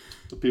percent.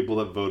 The people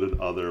that voted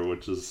other,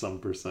 which is some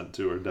percent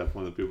too, are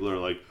definitely the people that are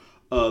like,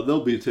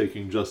 they'll be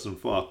taking Justin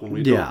Falk when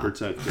we don't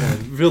protect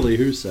him. Billy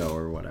Husso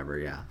or whatever,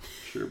 yeah.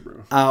 Sure,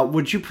 bro.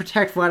 Would you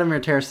protect Vladimir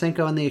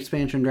Tarasenko in the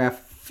expansion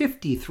draft?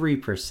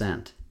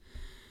 53%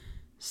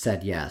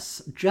 said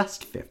yes.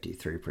 Just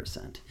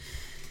 53%.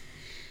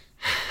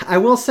 I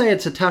will say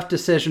it's a tough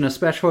decision,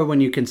 especially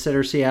when you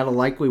consider Seattle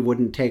likely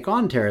wouldn't take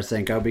on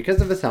Tarasenko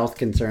because of his health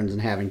concerns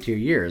and having 2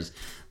 years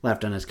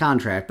left on his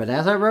contract. But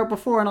as I wrote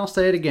before, and I'll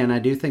say it again, I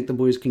do think the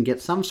Blues can get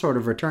some sort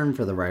of return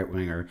for the right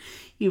winger,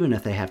 even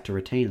if they have to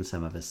retain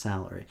some of his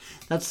salary.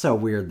 That's so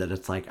weird that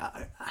it's like,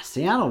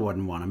 Seattle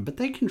wouldn't want him, but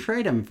they can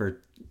trade him for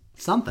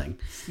something.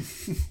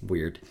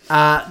 Weird.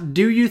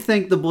 Do you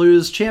think the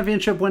Blues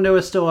championship window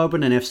is still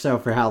open, and if so,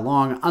 for how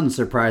long?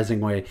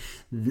 Unsurprisingly,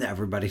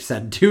 everybody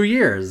said 2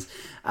 years.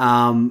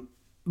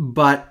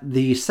 But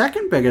the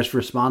second biggest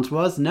response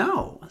was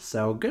no.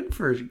 So good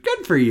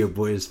for you,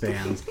 Blues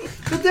fans.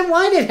 But then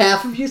why did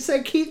half of you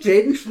say keep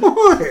Jaden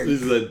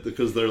Schwartz?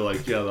 Because they're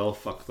like, yeah, they'll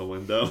fuck the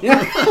window.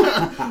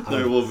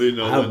 There will be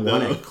no I window.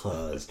 want it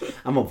closed.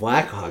 I'm a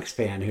Blackhawks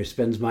fan who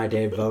spends my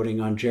day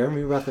voting on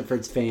Jeremy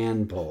Rutherford's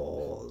fan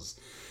polls.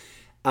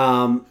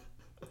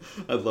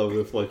 I'd love it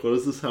if, like, what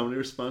is this? How many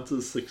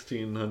responses?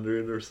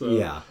 1,600 or so?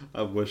 Yeah.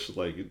 I wish,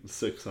 like,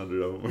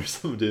 600 of them were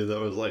some dude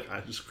that was like, I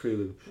just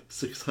created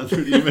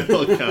 600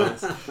 email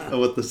accounts. And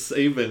with the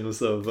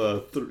savings of,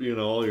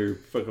 all your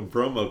fucking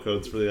promo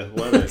codes for the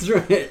Athletic. That's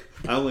right.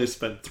 I only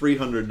spent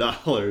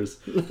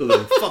 $300 to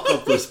then fuck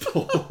up this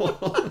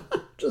poll.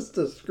 Just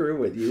to screw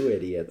with you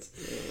idiots.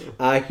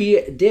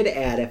 He did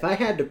add, if I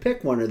had to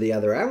pick one or the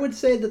other, I would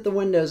say that the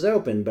window's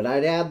open, but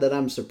I'd add that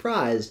I'm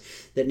surprised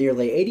that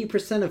nearly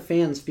 80% of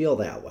fans feel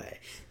that way.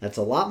 That's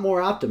a lot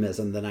more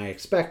optimism than I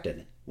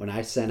expected when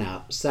I set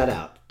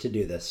out to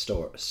do this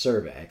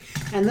survey.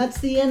 And that's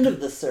the end of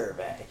the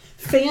survey.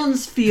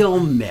 Fans feel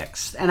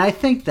mixed, and I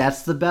think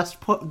that's the best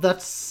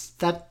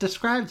that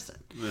describes it.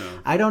 Yeah.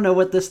 I don't know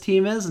what this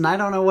team is, and I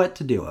don't know what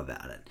to do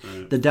about it.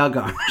 Right. The Doug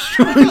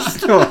Armstrong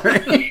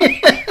story.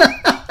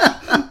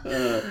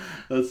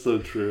 That's so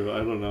true. I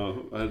don't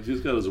know.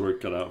 He's got his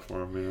work cut out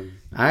for him, man.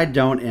 I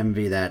don't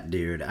envy that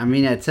dude. I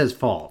mean, it's his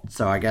fault,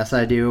 so I guess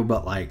I do,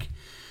 but like,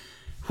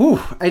 whew,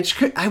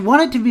 I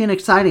want it to be an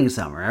exciting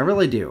summer. I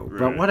really do. Right.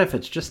 But what if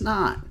it's just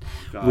not?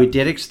 God. We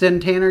did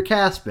extend Tanner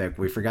Kaspick.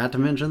 We forgot to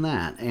mention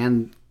that.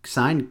 And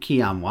signed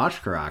Keon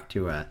Washkarok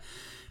to a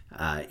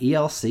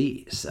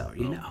ELC. So,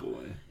 you know.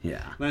 Boy.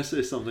 Yeah. Can I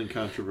say something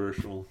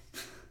controversial?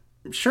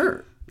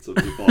 Sure. That's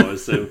what people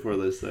always say before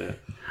they say it.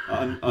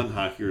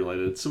 Unhockey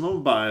related.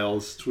 Simone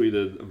Biles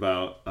tweeted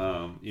about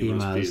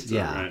Emo's Pizza.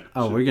 Yeah. Right?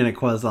 Oh, we're gonna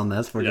quiz on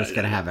this. We're just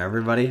gonna have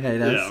everybody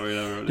hate us. Yeah,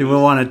 we're gonna. Do we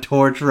want to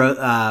torch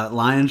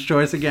Lion's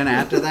Choice again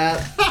after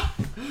that?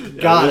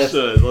 God, we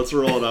should. Let's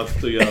roll it up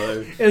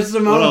together. If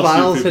Simone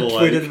Biles had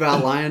tweeted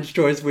about Lion's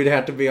Choice, we'd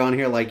have to be on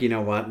here like, you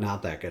know what?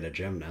 Not that good a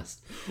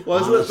gymnast.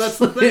 Well, that's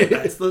the thing.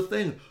 That's the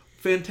thing.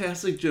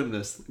 Fantastic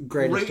gymnast,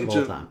 greatest of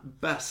all time,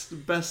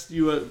 best.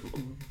 You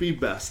be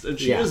best, and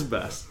she is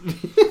best.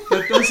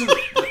 That doesn't,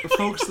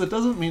 folks. That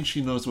doesn't mean she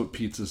knows what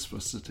pizza's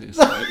supposed to taste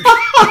like.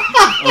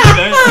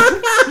 Okay,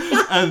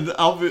 and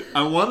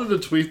I wanted to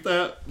tweet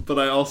that, but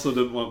I also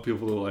didn't want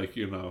people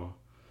to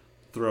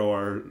throw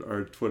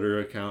our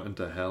Twitter account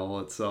into hell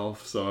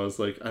itself. So I was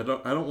like, I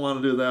don't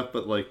want to do that,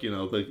 but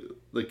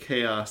the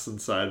chaos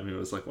inside me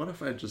was like, what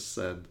if I just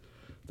said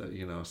that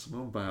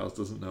Simone Biles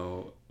doesn't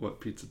know what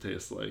pizza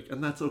tastes like,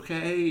 and that's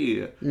okay.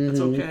 Mm-hmm.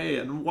 That's okay.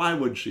 And why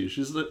would she?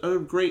 She's a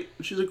great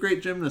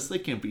gymnast. They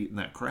can't be eating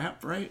that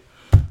crap, right?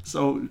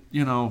 So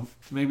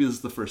maybe this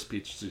is the first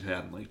pizza she's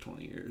had in like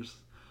 20 years.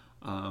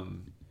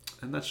 And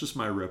that's just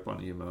my rip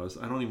on emos.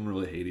 I don't even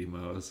really hate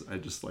emos. I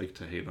just like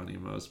to hate on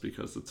emos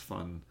because it's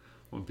fun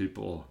when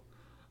people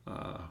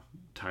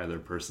tie their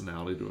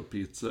personality to a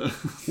pizza.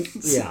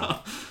 Yeah.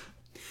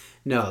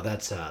 No,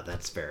 that's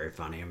very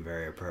funny and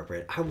very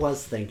appropriate. I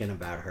was thinking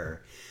about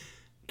her.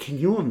 Can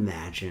you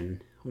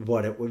imagine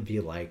what it would be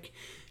like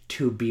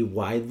to be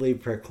widely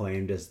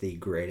proclaimed as the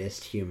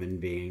greatest human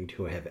being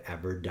to have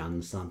ever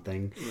done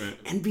something, right,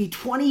 and be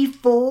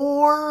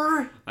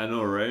 24? I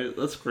know, right?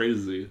 That's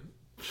crazy.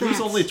 She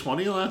was only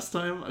 20 last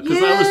time?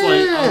 Because I was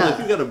like,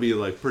 you gotta be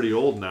like pretty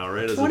old now,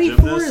 right? As 24 a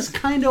gymnast? is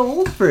kind of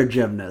old for a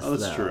gymnast, oh,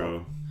 that's though.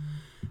 True.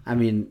 I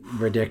mean,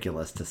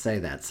 ridiculous to say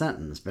that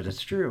sentence, but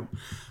it's true.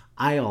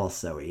 I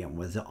also, Ian,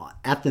 was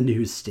at the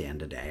newsstand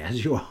today,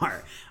 as you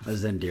are. I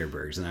was in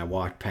Deerbergs, and I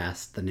walked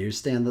past the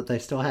newsstand that they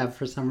still have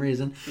for some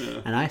reason,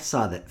 and I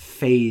saw that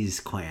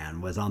FaZe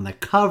Clan was on the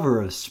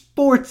cover of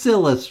Sports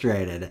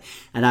Illustrated,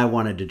 and I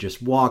wanted to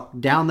just walk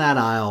down that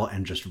aisle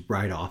and just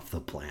right off the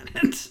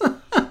planet.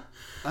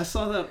 I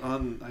saw that I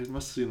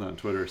must have seen that on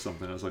Twitter or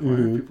something. I was like, why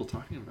are people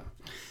talking about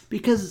that?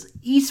 Because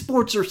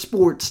esports are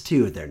sports,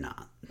 too. They're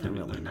not. They're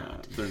really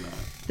not. They're not.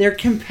 They're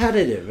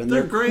competitive and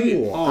they're great.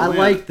 Cool. Oh, I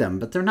like them,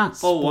 but they're not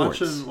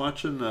sports.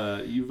 Watching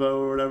Evo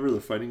or whatever,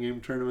 the fighting game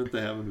tournament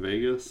they have in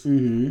Vegas,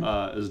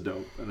 is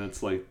dope, and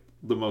it's like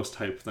the most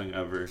hype thing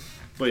ever.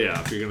 But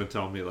yeah, if you're gonna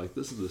tell me like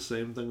this is the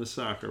same thing as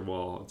soccer,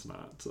 well, it's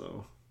not.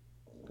 So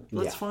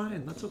that's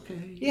fine. That's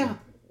okay. Yeah.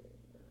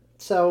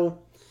 So,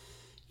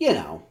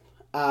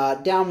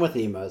 down with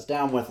emos,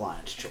 down with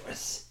Lion's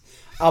Choice,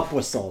 up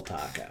with Soul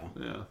Taco.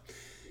 Yeah.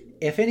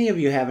 If any of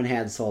you haven't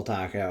had Soul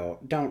Taco,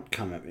 don't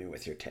come at me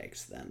with your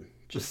takes then.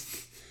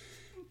 Just,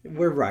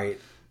 we're right.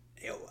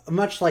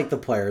 Much like the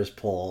players'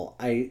 poll,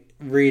 I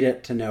read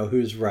it to know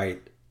who's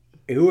right,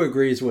 who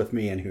agrees with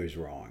me, and who's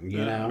wrong,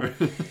 you know?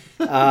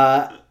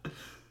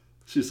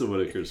 She's a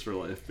Whitakers for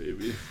life,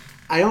 baby.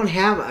 I don't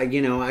have, I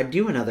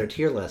do another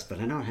tier list, but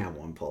I don't have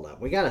one pulled up.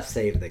 We got to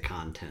save the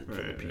content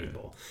for the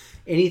people.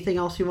 Right. Anything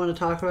else you want to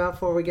talk about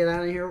before we get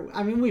out of here?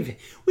 I mean,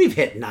 we've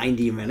hit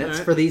 90 minutes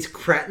for these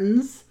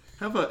cretins.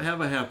 Have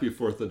a happy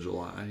 4th of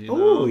July.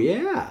 Oh,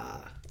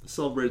 yeah.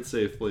 Celebrate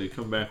safely.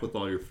 Come back with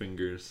all your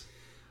fingers.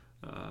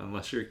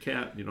 Unless you're a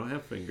cat, you don't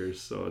have fingers,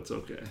 so it's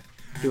okay.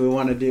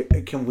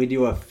 Can we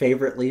do a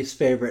favorite, least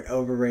favorite,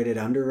 overrated,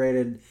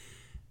 underrated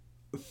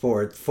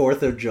for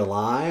 4th of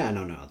July? I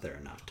don't know if there are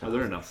enough times. Are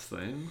there enough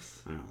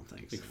things? I don't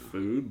think so. Like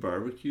food,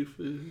 barbecue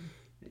food?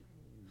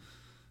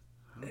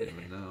 I don't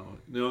even know.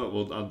 You know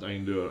what? Well, I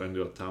can do it. I can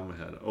do it off the top of my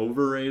head.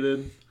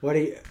 Overrated?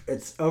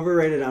 It's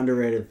overrated,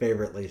 underrated,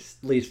 favorite,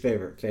 least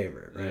favorite,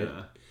 right?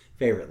 Yeah.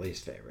 Favorite,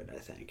 least favorite, I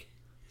think.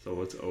 So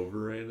what's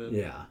overrated?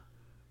 Yeah.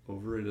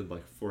 Overrated,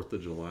 like 4th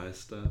of July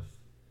stuff?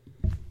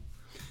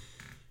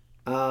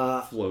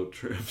 Float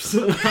trips.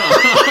 I'll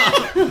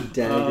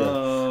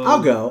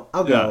go.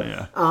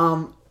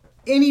 Yeah.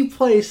 Any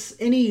place,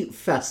 any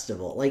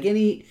festival, like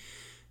any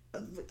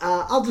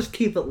I'll just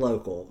keep it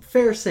local.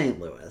 Fair St.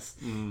 Louis.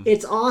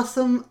 It's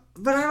awesome,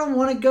 but I don't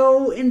want to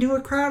go into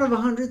a crowd of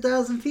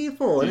 100,000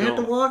 people and You have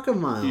to don't- walk a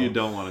mile. You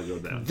don't want to go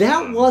down.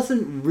 That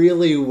wasn't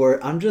really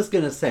worth. I'm just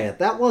gonna say it.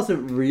 That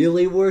wasn't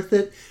really worth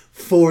it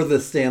for the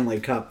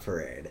Stanley Cup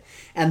parade,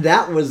 and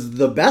that was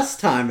the best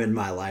time in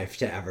my life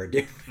to ever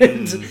do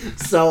it.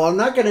 So I'm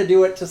not gonna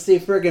do it to see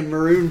friggin'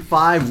 Maroon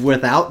 5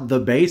 without the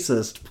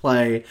bassist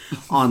play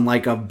on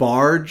like a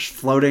barge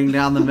floating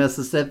down the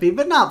Mississippi,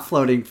 but not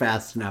floating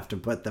fast enough to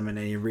put them in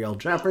any real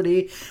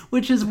jeopardy,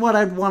 which is what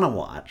I'd want to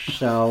watch.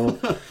 So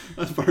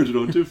That barge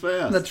going too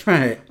fast. that's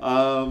right.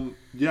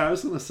 Yeah, I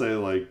was gonna say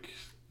like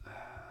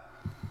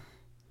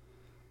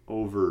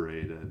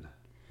overrated.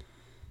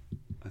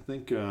 I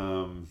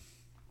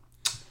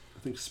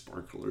think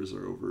sparklers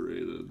are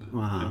overrated.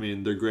 Wow. I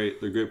mean, they're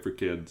great. They're great for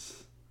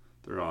kids.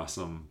 They're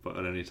awesome. But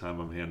at any time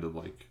I'm handed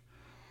like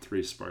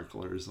 3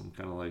 sparklers, I'm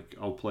kind of like,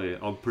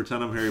 I'll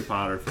pretend I'm Harry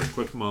Potter for a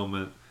quick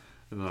moment,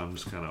 and then I'm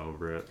just kind of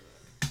over it.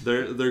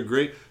 They're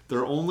great.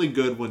 They're only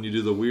good when you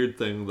do the weird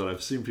thing that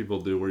I've seen people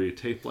do, where you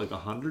tape like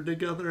 100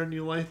 together and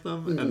you light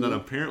them, and then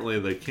apparently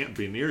they can't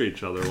be near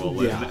each other while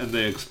lit, Yeah. and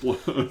they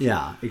explode.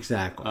 Yeah,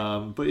 exactly.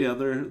 But yeah,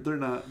 they're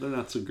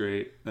not so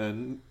great.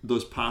 And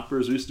those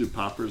poppers, we used to do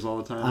poppers all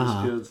the time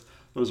as kids.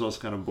 Those are also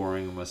kind of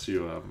boring unless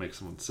you make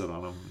someone sit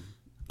on them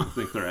and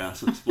think their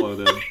ass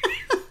exploded.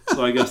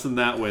 So I guess in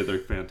that way they're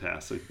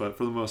fantastic. But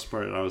for the most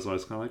part, I was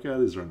always kind of like, yeah,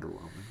 these are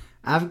underwhelming.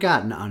 I've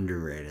gotten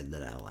underrated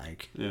that I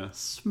like. Yeah.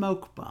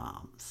 Smoke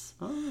bombs.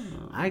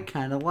 Oh. I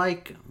kind of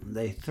like them.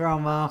 They throw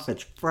them off.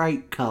 It's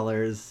bright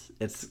colors.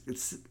 It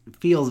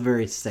feels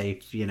very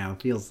safe.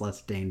 Feels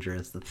less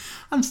dangerous.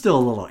 I'm still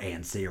a little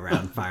antsy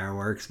around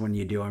fireworks when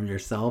you do them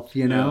yourself.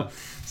 Yeah.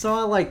 So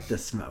I like the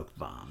smoke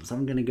bombs.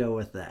 I'm gonna go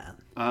with that.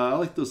 I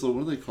like those.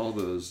 What do they call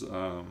those?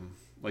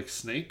 Like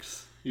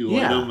snakes. You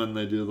light Yeah. them and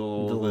they do the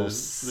little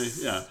snake.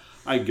 Yeah.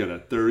 I get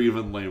it. They're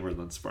even lamer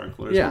than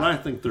sparklers, Yeah. but I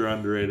think they're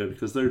underrated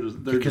because they're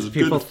Because just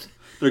people- good.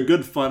 They're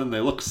good fun and they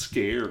look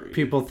scary.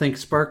 People think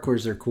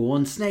sparklers are cool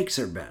and snakes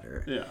are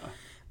better. Yeah.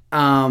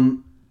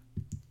 Um,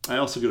 I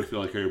also get to feel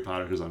like Harry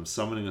Potter because I'm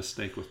summoning a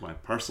snake with my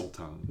parcel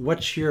tongue.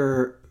 what's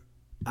your?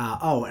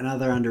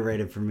 Another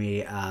underrated for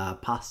me.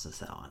 Pasta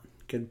salad.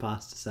 Good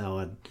pasta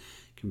salad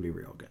can be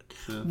real good.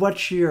 Yeah.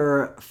 What's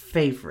your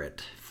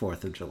favorite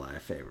 4th of July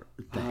favorite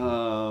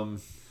thing?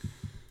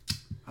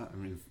 I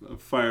mean,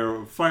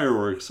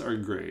 fireworks are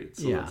great,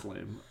 so Yeah. that's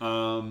lame.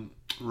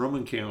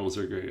 Roman candles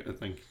are great. I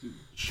think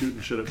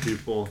shooting shit at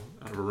people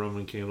out of a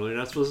Roman candle, you're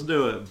not supposed to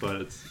do it, but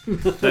it's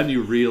then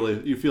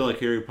you feel like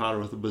Harry Potter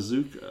with a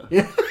bazooka.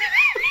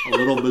 A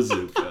little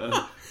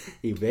bazooka.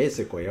 You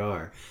basically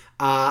are.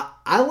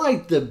 I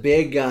like the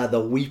big, the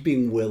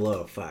Weeping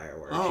Willow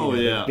fireworks. Oh,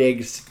 the yeah.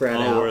 big spread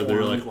out. Where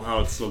they're one. like, wow,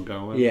 it's still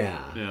going.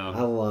 Yeah, Yeah.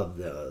 I love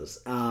those.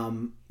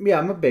 Yeah,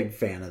 I'm a big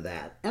fan of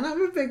that, and I'm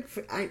a big.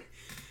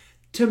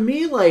 To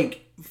me,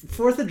 like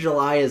 4th of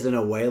July is in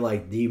a way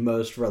like the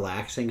most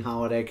relaxing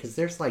holiday because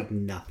there's like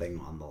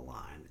nothing on the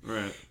line.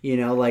 Right.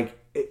 Like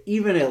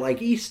even at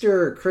like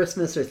Easter or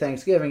Christmas or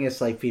Thanksgiving, it's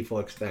like people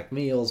expect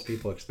meals,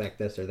 people expect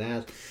this or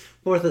that.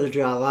 4th of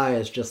July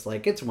is just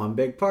like it's one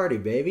big party,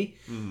 baby.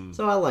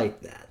 So I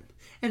like that.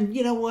 And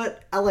you know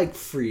what? I like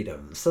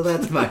freedom, so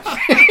that's my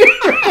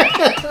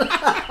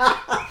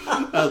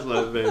That's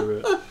my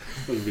favorite.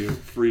 Like being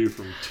free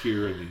from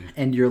tyranny.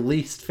 And your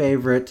least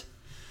favorite?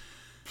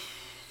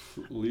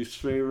 Least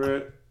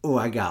favorite? Oh,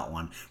 I got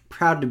one.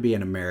 Proud to be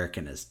an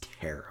American is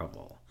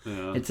terrible.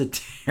 Yeah. It's a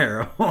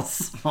terrible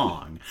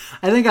song.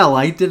 I think I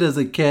liked it as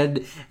a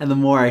kid, and the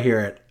more I hear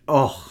it,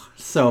 oh,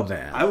 so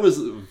bad. I was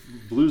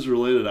blues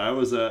related. I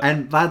was at.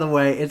 And by the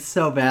way, it's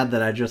so bad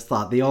that I just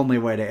thought the only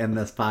way to end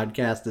this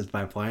podcast is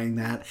by playing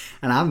that,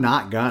 and I'm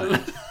not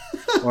gonna.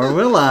 Or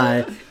will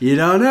I? You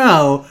don't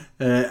know.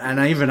 And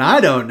even I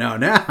don't know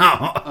now.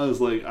 I was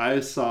like, I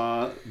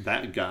saw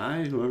that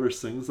guy, whoever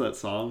sings that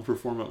song,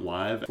 perform it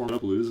live at a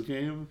blues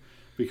game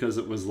because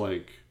it was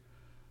like,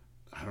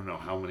 I don't know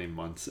how many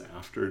months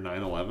after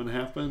 9/11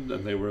 happened,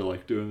 and they were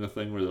like doing a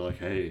thing where they're like,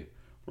 hey,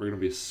 we're going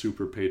to be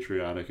super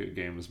patriotic at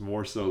games,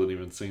 more so than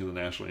even singing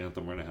the national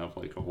anthem. We're going to have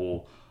like a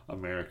whole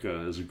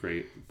America is a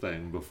great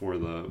thing before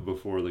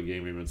the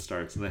game even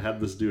starts. And they had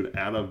this dude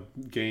at a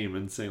game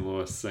in St.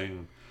 Louis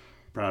sing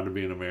Proud to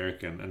be an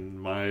American, and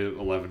my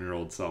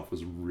 11-year-old self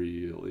was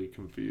really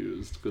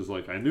confused because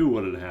like I knew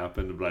what had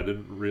happened, but I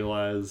didn't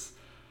realize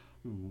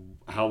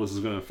how this is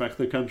going to affect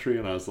the country.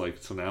 And I was like,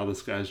 so now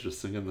this guy's just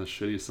singing this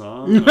shitty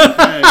song?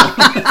 Okay.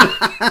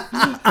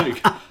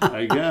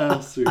 I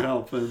guess you're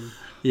helping.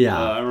 Yeah.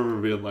 I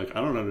remember being like,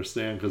 I don't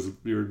understand because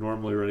you're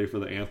normally ready for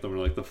the anthem. We're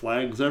like, the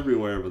flag's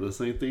everywhere, but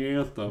this ain't the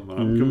anthem. And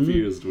I'm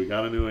confused. We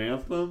got a new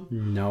anthem?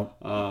 Nope.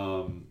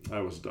 I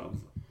was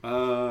dumb.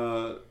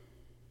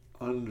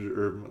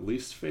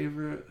 Least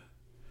favorite?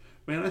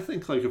 Man, I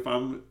think like if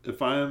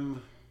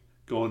I'm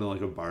going to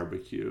like a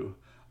barbecue,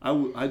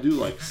 I do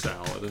like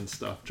salad and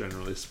stuff,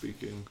 generally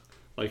speaking.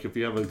 Like if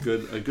you have a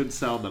good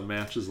salad that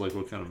matches like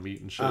what kind of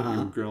meat and shit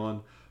you're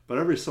grilling. But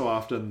every so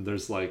often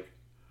there's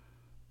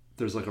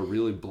there's like a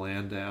really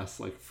bland ass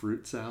like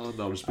fruit salad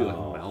that'll just be like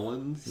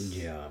melons.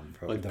 Yeah,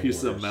 like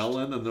pieces of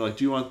melon, and they're like,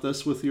 "Do you want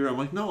this with your?" I'm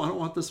like, "No, I don't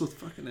want this with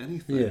fucking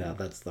anything." Yeah,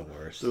 that's the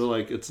worst. They're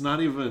like, "It's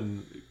not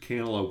even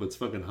cantaloupe; it's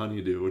fucking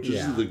honeydew, which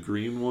is the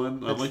green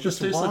one." I'm like,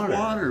 "Just tastes like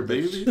water,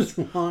 baby."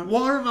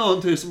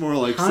 Watermelon tastes more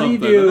like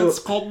something, and it's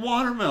called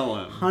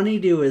watermelon.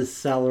 Honeydew is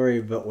celery,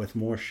 but with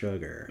more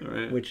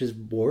sugar, which is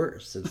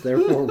worse. It's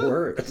therefore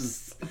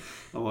worse.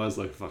 I'm always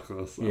like, "Fuck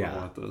this! I don't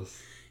want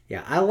this."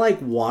 Yeah, I like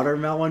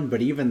watermelon,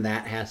 but even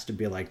that has to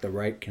be like the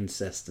right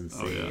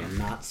consistency and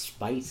not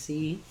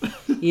spicy,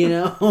 you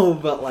know?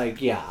 But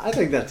like, yeah, I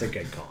think that's a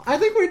good call. I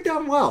think we've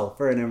done well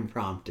for an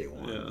impromptu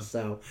one. Yeah.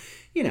 So,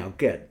 you know,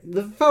 good.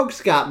 The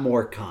folks got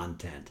more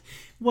content.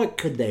 What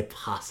could they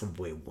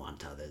possibly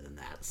want other than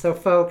that? So,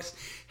 folks,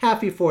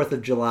 happy 4th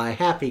of July.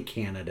 Happy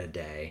Canada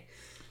Day.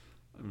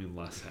 I mean,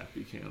 less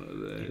happy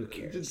Canada Day. Who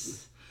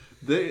cares?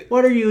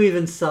 What are you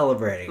even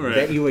celebrating? Right.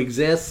 That you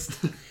exist?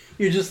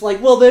 You're just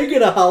like, well, they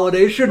get a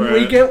holiday. Shouldn't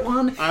we get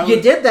one? You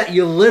did that.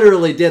 You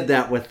literally did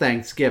that with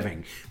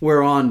Thanksgiving.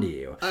 We're on to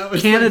you.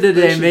 Canada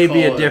Day may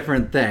be a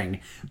different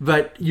thing,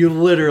 but you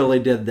literally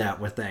did that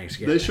with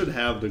Thanksgiving. They should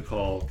have to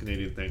call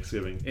Canadian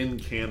Thanksgiving in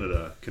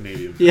Canada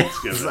Canadian Yes,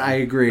 Thanksgiving. I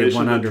agree,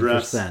 100%.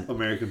 Address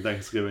American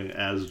Thanksgiving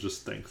as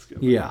just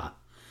Thanksgiving. Yeah.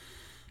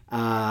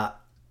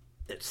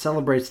 It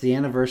celebrates the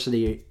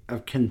anniversary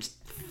of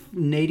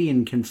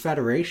Canadian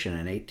Confederation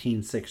in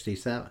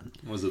 1867.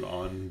 Was it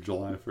on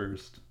July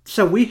 1st?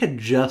 So we had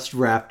just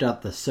wrapped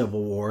up the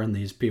Civil War, and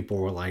these people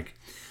were like,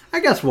 I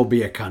guess we'll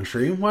be a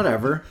country,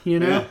 whatever, you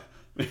know? Yeah.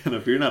 Man,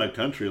 if you're not a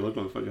country, look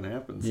what fucking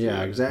happens.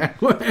 Yeah,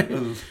 exactly.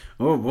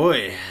 Oh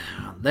boy,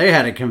 they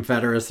had a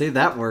confederacy.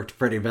 That worked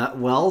pretty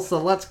well,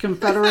 so let's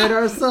confederate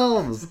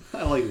ourselves.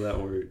 I like that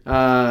word.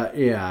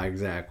 Yeah,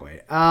 exactly.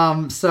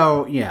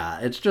 So yeah,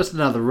 it's just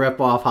another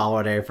rip-off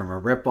holiday from a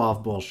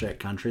rip-off bullshit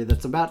country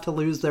that's about to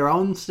lose their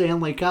own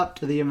Stanley Cup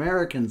to the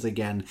Americans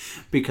again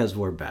because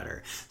we're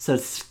better. So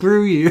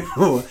screw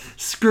you,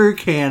 screw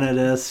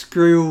Canada,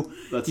 screw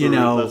that's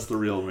the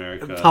real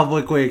America.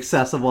 Publicly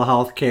accessible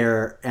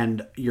healthcare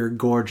and your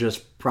gorgeous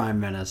prime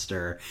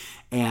minister,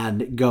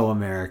 and go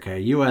America,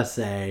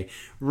 USA,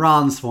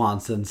 Ron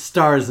Swanson,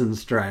 Stars and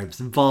Stripes,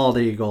 Bald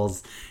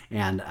Eagles,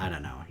 and I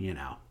don't know, you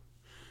know.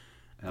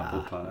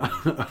 Apple pie,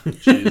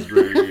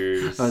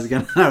 cheeseburgers.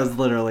 I was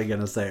literally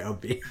gonna say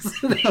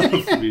obesity.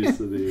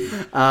 Obesity.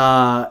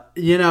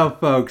 You know,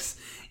 folks,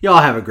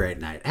 y'all have a great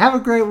night. Have a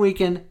great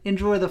weekend.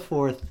 Enjoy the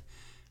 4th.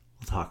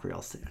 We'll talk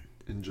real soon.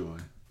 Enjoy.